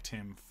protect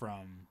him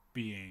from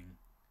being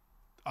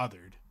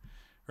othered,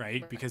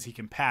 right? Because he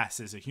can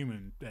pass as a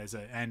human,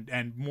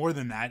 and more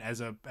than that,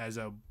 as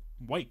a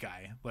white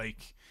guy,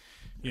 like,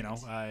 you know,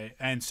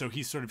 and so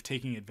he's sort of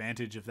taking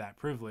advantage of that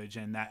privilege,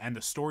 and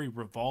the story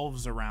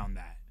revolves around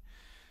that.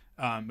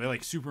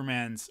 Like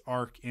Superman's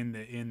arc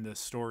in the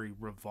story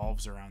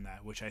revolves around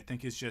that, which I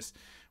think is just,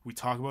 we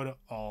talk about it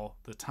all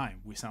the time.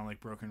 We sound like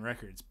broken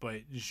records,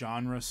 but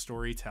genre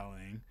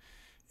storytelling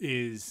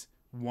is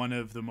one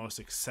of the most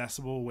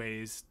accessible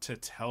ways to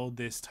tell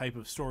this type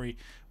of story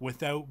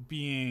without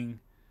being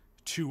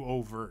too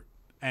overt,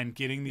 and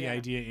getting the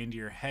idea into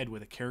your head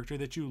with a character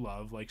that you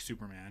love, like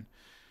Superman,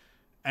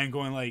 and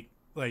going like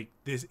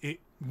this,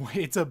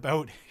 it's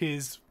about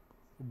his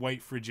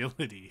white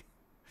fragility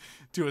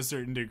to a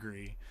certain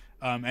degree,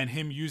 and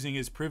him using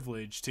his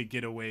privilege to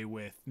get away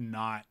with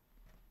not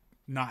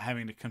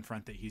having to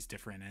confront that he's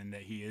different and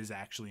that he is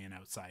actually an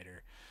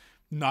outsider,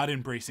 not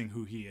embracing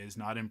who he is,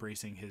 not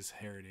embracing his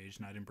heritage,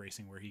 not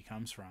embracing where he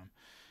comes from.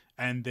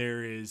 And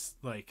there is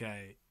like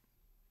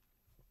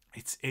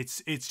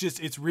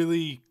it's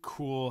really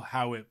cool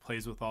how it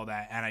plays with all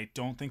that. And I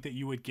don't think that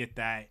you would get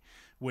that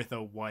with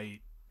a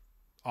white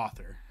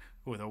author,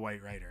 with a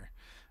white writer.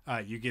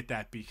 You get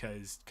that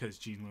because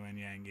Gene Luen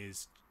Yang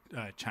is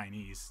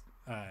Chinese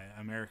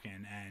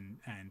American,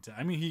 and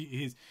I mean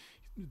he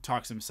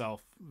talks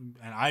himself,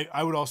 and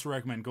I would also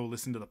recommend go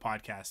listen to the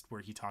podcast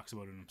where he talks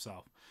about it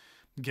himself.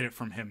 Get it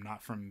from him,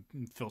 not from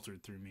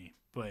filtered through me.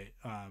 But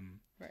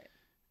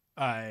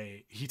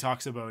he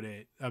talks about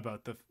it,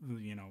 about the,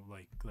 you know,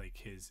 like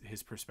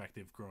his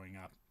perspective growing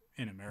up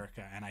in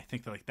America, and I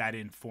think that like that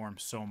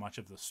informs so much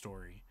of the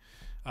story,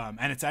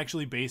 and it's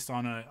actually based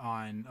on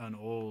an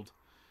old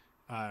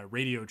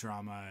radio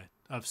drama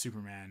of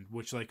Superman,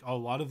 which like a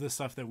lot of the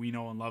stuff that we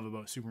know and love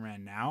about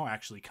Superman now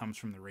actually comes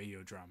from the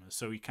radio drama.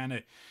 So he kind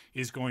of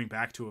is going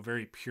back to a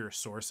very pure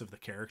source of the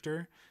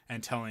character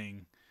and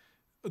telling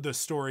the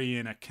story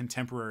in a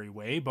contemporary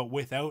way, but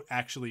without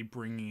actually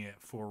bringing it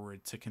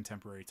forward to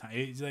contemporary time.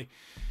 It's like,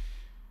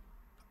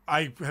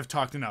 I have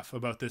talked enough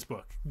about this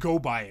book. Go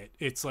buy it.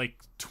 It's like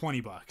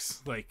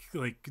 $20. Like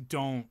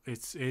don't.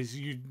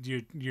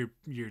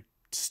 You're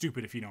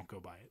stupid if you don't go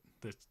buy it.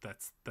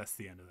 That's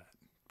the end of that.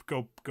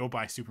 Go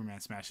buy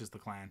Superman Smashes the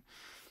Klan.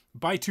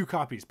 Buy 2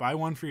 copies. Buy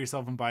one for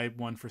yourself and buy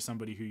one for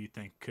somebody who you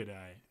think could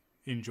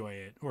enjoy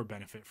it or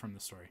benefit from the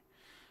story.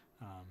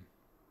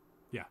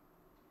 Yeah.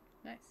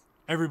 Nice.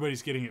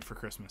 Everybody's getting it for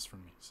Christmas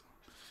from me. So.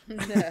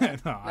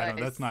 No, I don't.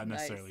 That's not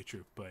necessarily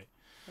true, but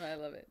I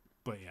love it.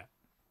 But yeah.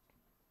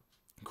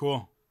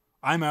 Cool.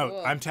 I'm out.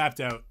 Cool. I'm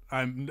tapped out.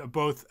 I'm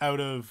both out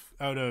of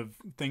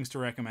things to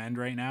recommend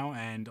right now,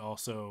 and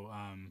also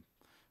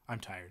I'm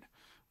tired.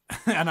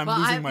 And I'm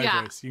losing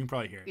my voice. You can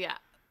probably hear it.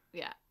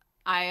 Yeah.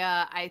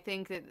 I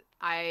think that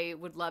I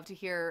would love to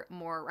hear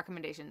more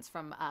recommendations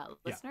from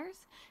listeners.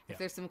 If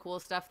there's some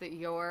cool stuff that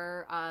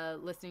you're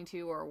listening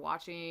to or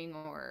watching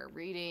or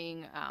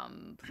reading,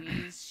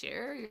 please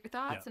share your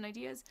thoughts and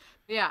ideas.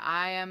 But yeah,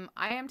 I am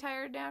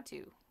tired now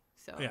too.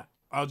 So yeah.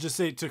 I'll just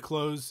say to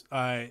close,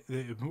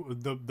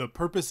 the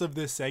purpose of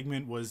this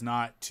segment was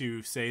not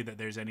to say that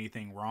there's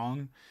anything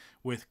wrong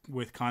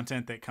with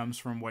content that comes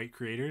from white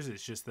creators.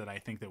 It's just that I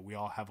think that we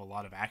all have a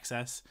lot of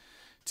access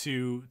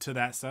to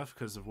that stuff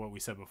because of what we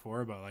said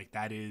before about like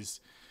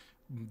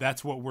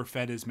that's what we're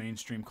fed as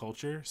mainstream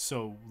culture.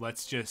 So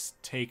let's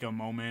just take a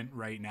moment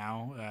right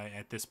now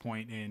at this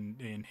point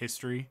in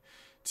history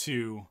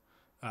to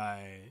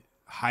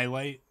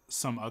highlight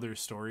some other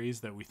stories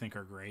that we think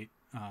are great.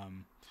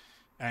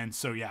 And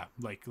so, yeah,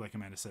 like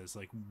Amanda says,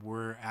 like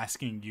we're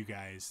asking you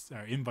guys,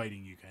 or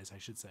inviting you guys, I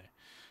should say,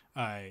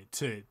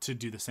 to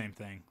do the same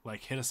thing.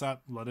 Like hit us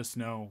up, let us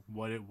know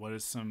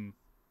what's some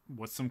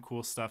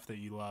cool stuff that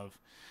you love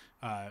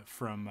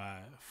from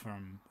I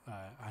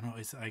don't know,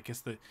 I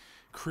guess the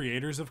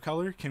creators of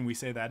color. Can we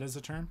say that as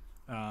a term?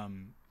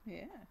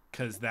 Yeah.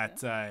 Because that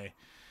to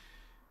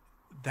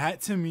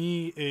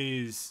me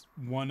is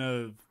one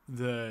of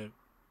the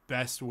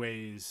best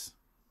ways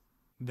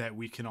that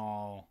we can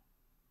all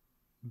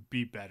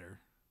be better,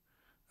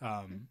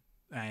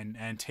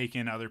 and take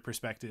in other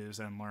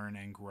perspectives and learn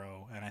and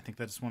grow. And I think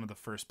that's one of the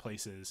first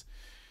places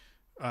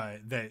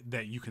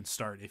that you can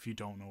start if you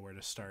don't know where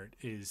to start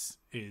is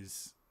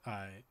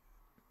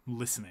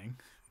listening.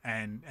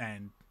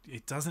 And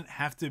it doesn't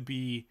have to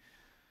be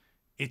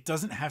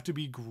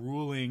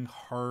grueling,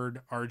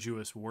 hard,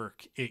 arduous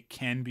work. It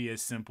can be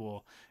as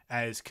simple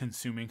as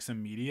consuming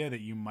some media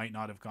that you might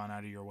not have gone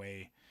out of your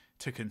way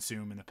to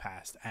consume in the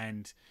past,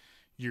 and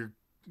you're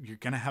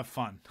gonna have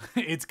fun.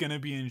 It's gonna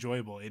be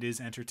enjoyable. It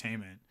is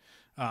entertainment.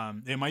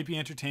 It might be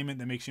entertainment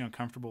that makes you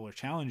uncomfortable or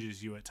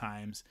challenges you at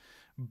times,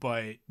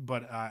 but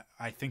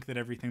I think that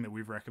everything that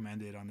we've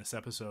recommended on this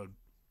episode,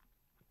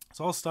 it's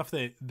all stuff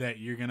that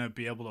you're gonna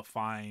be able to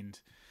find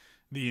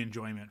the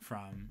enjoyment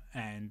from,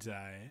 and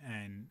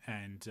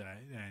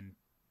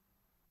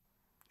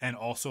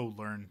also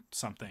learn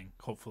something,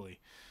 hopefully,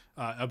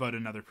 about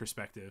another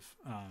perspective.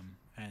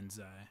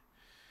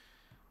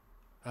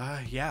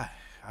 Yeah,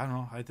 I don't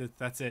know.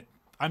 That's it.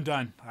 I'm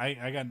done.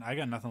 I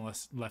got nothing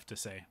left to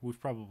say. We've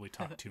probably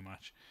talked too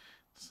much.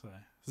 So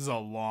this is a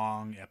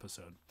long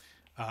episode.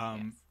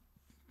 Yes.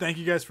 Thank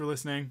you guys for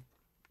listening.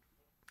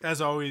 As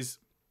always,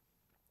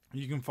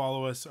 you can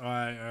follow us.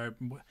 How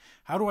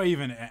do I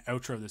even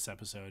outro this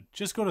episode?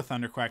 Just go to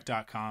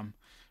thunderquack.com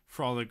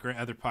for all the great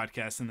other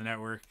podcasts in the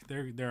network.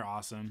 They're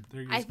awesome.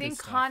 I think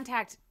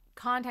contact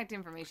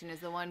information is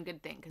the one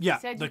good thing. Yeah,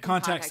 the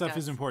contact stuff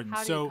is important.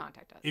 How do you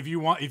contact us? If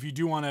you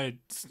do want to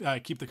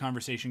keep the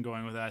conversation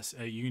going with us,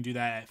 you can do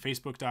that at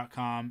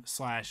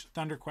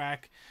facebook.com/thunderquack,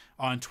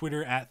 on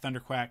Twitter at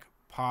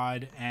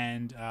thunderquackpod,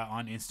 and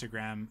on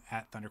Instagram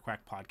at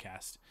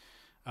thunderquackpodcast.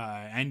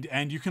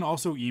 And you can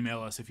also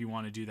email us if you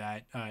want to do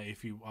that.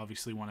 If you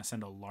obviously want to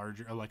send a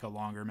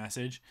longer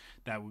message,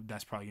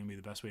 that's probably gonna be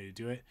the best way to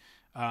do it.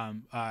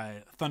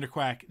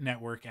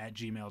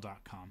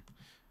 thunderquacknetwork@gmail.com.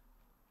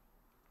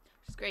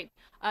 Which is great.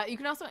 You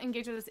can also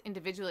engage with us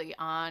individually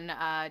on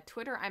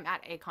Twitter. I'm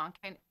at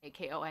akonkin,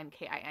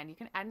 AKONKIN. You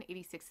can add an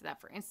 86 to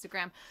that for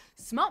Instagram.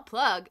 Small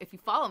plug, if you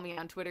follow me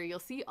on Twitter, you'll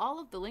see all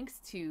of the links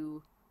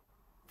to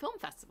film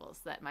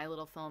festivals that my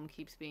little film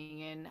keeps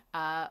being in,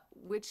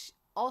 which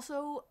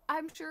also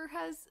I'm sure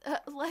has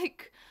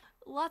like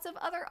lots of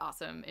other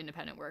awesome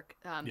independent work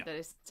that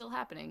is still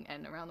happening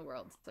and around the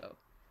world. So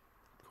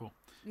cool.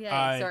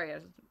 Yeah, sorry.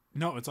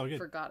 No, it's all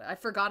good. I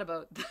forgot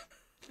about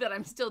that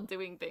I'm still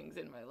doing things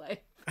in my life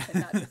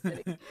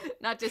and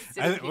not just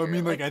sitting here. I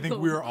mean, like I think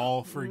we're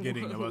all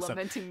forgetting about stuff.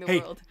 Lamenting the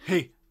world.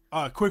 Hey,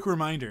 quick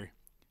reminder.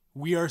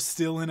 We are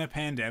still in a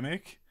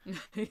pandemic.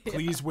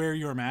 Please wear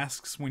your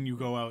masks when you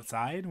go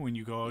outside, when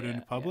you go out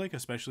into public,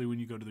 especially when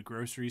you go to the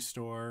grocery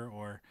store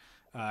or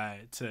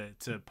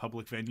to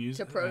public venues,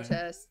 to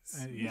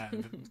protests.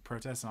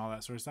 Protests and all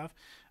that sort of stuff.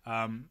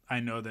 I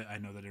know that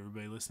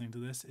everybody listening to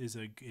this is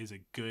a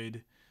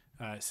good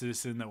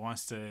citizen that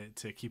wants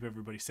to keep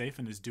everybody safe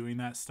and is doing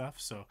that stuff.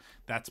 So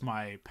that's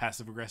my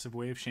passive aggressive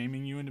way of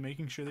shaming you into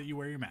making sure that you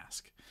wear your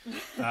mask.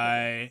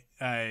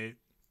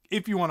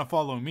 If you want to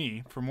follow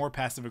me for more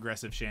passive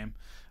aggressive shame,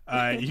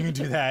 you can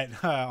do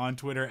that on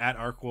Twitter at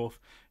ArkwWolf,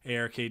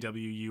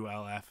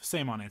 ARKWULF.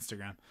 Same on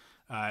Instagram.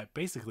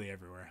 Basically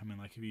everywhere. I mean,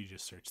 like if you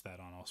just search that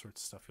on all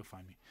sorts of stuff, you'll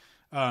find me.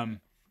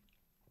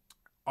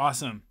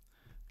 Awesome.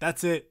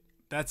 That's it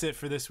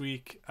for this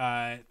week.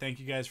 Thank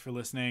you guys for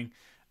listening.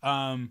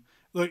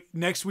 Look,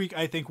 next week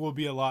I think will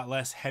be a lot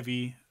less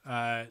heavy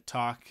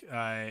talk,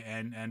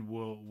 and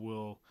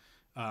we'll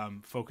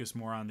focus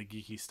more on the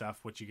geeky stuff,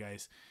 what you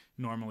guys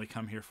normally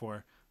come here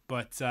for.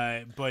 But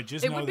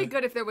just it would be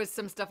good if there was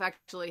some stuff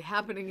actually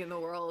happening in the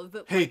world,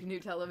 like new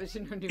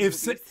television or new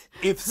movies.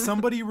 If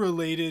somebody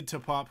related to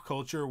pop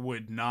culture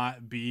would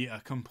not be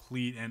a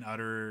complete and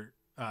utter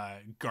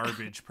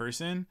garbage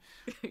person,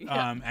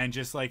 and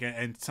just like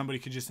and somebody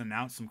could just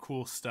announce some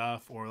cool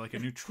stuff, or like a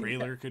new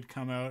trailer could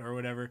come out or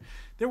whatever.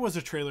 There was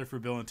a trailer for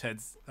Bill and Ted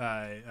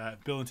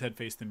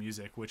Face the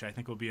Music, which I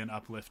think will be an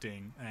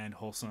uplifting and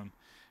wholesome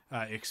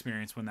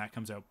experience when that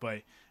comes out.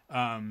 But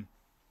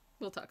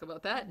we'll talk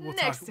about that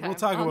next time. We'll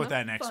talk about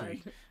that next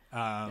week.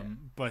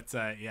 But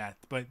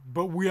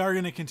we are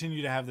going to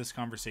continue to have this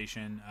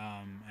conversation,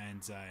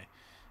 and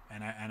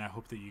I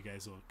hope that you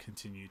guys will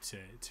continue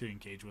to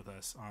engage with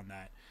us on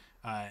that.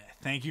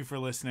 Thank you for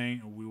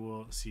listening. We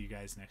will see you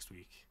guys next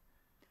week.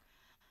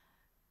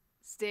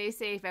 Stay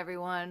safe,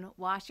 everyone.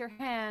 Wash your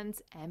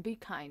hands and be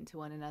kind to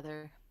one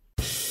another.